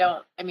 and I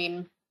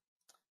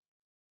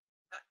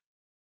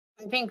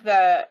think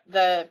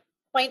the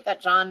point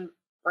that John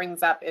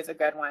brings up is a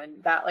good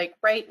one, that like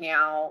right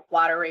now,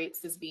 water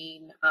rates is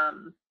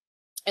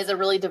a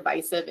really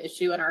divisive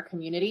issue in our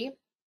community.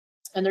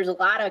 And there's a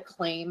lot of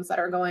claims that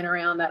are going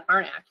around that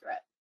aren't accurate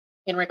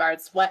in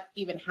regards to what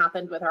even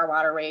happened with our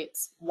water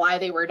rates, why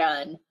they were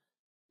done,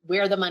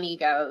 where the money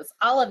goes,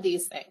 all of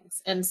these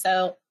things. And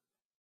so,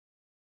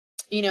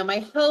 my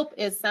hope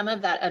is some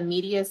of that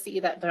immediacy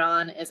that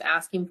John is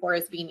asking for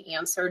is being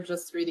answered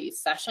just through these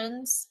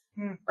sessions,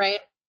 right?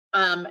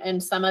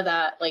 And some of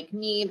that like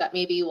need that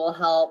maybe will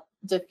help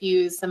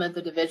diffuse some of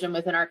the division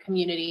within our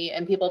community,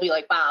 and people be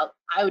like, wow,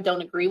 I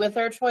don't agree with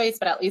their choice,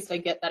 but at least I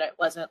get that it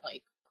wasn't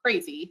like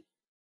crazy,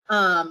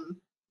 can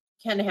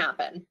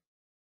happen,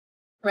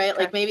 right?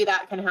 Okay. Like maybe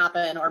that can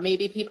happen, or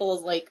maybe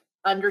people's like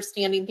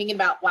understanding, thinking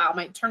about, wow,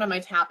 my turn on my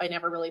tap, I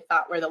never really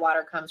thought where the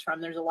water comes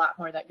from. There's a lot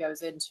more that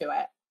goes into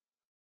it.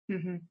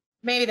 Mm-hmm.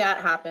 Maybe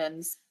that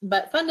happens,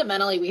 but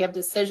fundamentally we have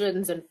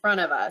decisions in front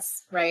of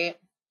us, right?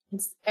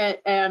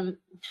 And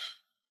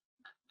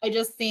I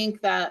just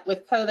think that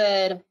with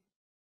COVID,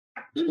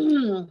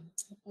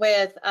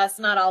 with us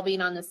not all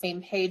being on the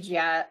same page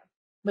yet,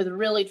 with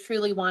really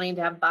truly wanting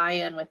to have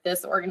buy-in with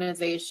this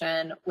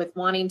organization, with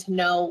wanting to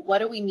know what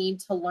do we need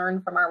to learn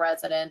from our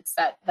residents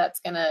that's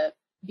going to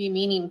be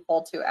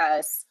meaningful to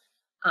us,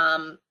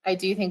 I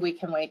do think we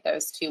can wait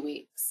those 2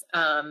 weeks.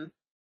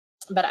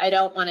 But I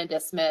don't want to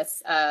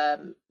dismiss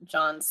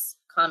John's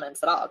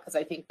comments at all, because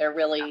I think they're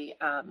really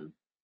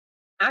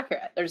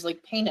accurate. There's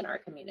like pain in our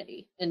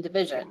community and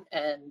division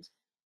and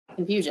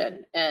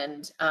confusion,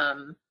 and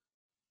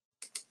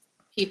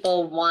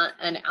people want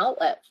an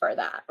outlet for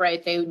that,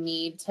 right? They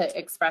need to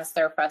express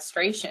their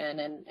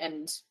frustration,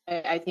 and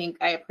I think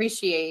I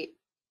appreciate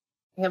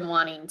him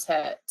wanting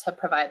to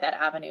provide that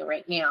avenue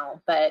right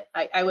now. But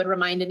I would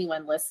remind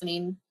anyone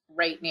listening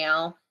right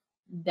now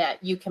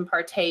that you can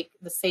partake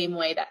the same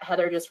way that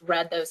Heather just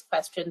read those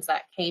questions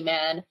that came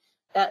in,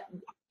 that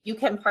you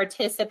can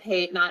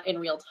participate, not in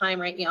real time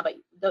right now,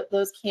 but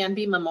those can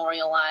be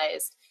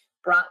memorialized,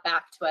 brought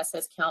back to us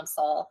as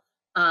council,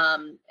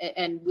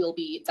 and we'll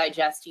be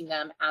digesting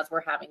them as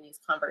we're having these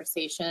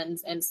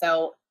conversations. And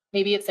so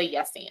maybe it's a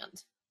yes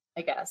and,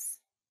 I guess.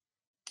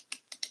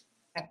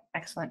 Okay,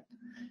 excellent.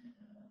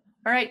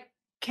 All right,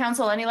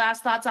 council, any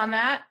last thoughts on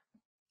that?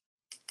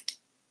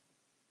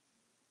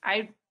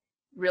 I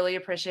really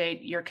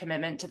appreciate your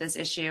commitment to this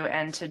issue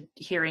and to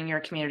hearing your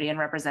community and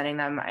representing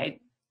them. I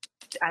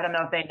don't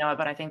know if they know it,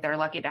 but I think they're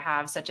lucky to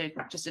have such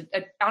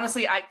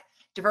honestly,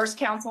 diverse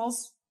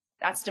councils.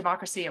 That's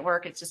democracy at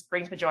work. It just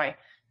brings me joy.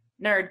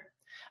 Nerd.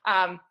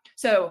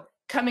 So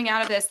coming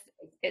out of this,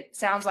 it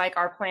sounds like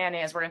our plan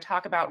is we're going to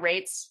talk about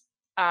rates,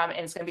 and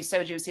it's going to be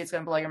so juicy. It's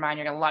going to blow your mind.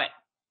 You're going to love it.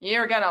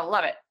 You're going to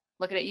love it.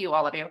 Looking at you,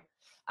 all of you.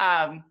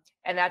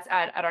 And that's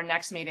at our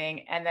next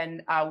meeting. And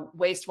then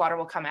wastewater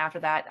will come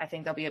after that. I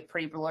think there'll be a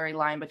pretty blurry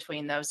line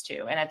between those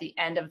two. And at the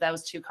end of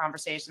those two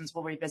conversations,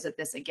 we'll revisit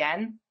this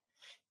again.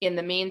 In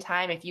the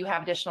meantime, if you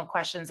have additional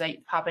questions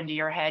that pop into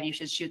your head, you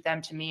should shoot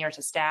them to me or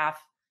to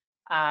staff.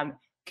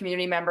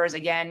 Community members,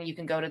 again, you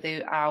can go to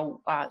the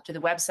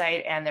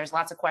website, and there's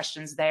lots of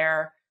questions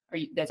there.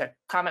 There's a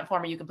comment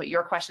form where you can put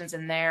your questions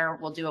in there.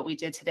 We'll do what we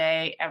did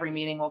today. Every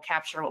meeting will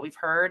capture what we've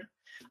heard.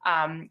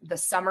 The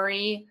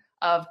summary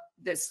of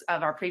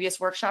our previous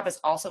workshop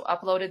is also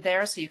uploaded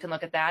there, so you can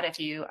look at that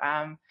if you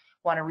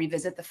want to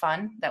revisit the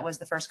fun that was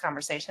the first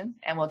conversation.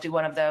 And we'll do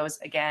one of those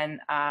again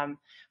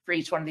for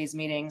each one of these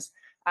meetings.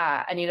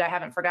 Anita, I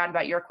haven't forgotten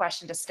about your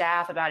question to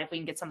staff about if we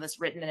can get some of this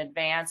written in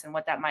advance and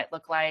what that might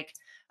look like.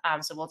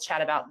 So we'll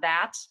chat about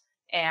that.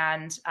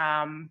 And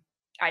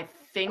I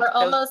think Or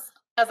almost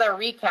as a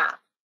recap,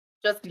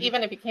 just Mhm.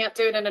 even if you can't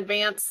do it in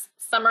advance,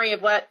 summary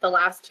of what the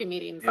last 2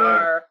 meetings Yeah.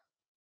 are.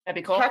 that'd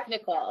be cool.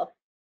 Technical,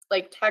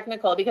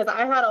 because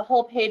I had a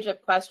whole page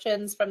of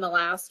questions from the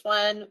last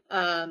one.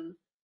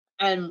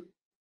 And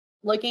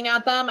looking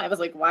at them, I was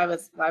like, why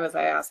was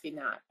I asking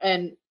that?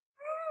 And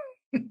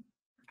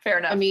Fair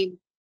enough. I mean,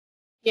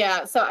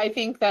 yeah, so I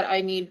think that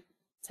I need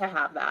to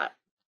have that.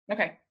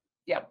 Okay.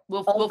 Yeah,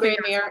 we'll Old figure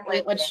Gray out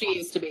Mary, what she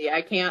used to be.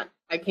 I can't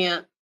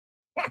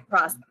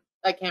process.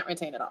 I can't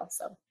retain it all.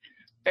 So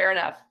Fair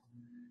enough.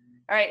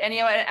 All right.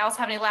 Anyone else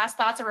have any last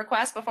thoughts or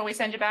requests before we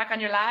send you back on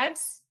your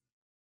lives?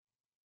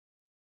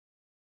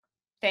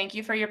 Thank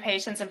you for your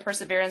patience and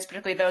perseverance,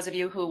 particularly those of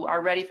you who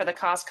are ready for the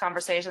cost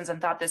conversations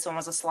and thought this one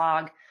was a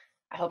slog.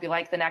 I hope you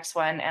like the next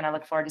one, and I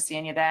look forward to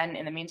seeing you then.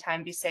 In the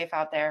meantime, be safe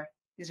out there.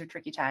 These are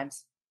tricky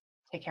times.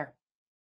 Take care.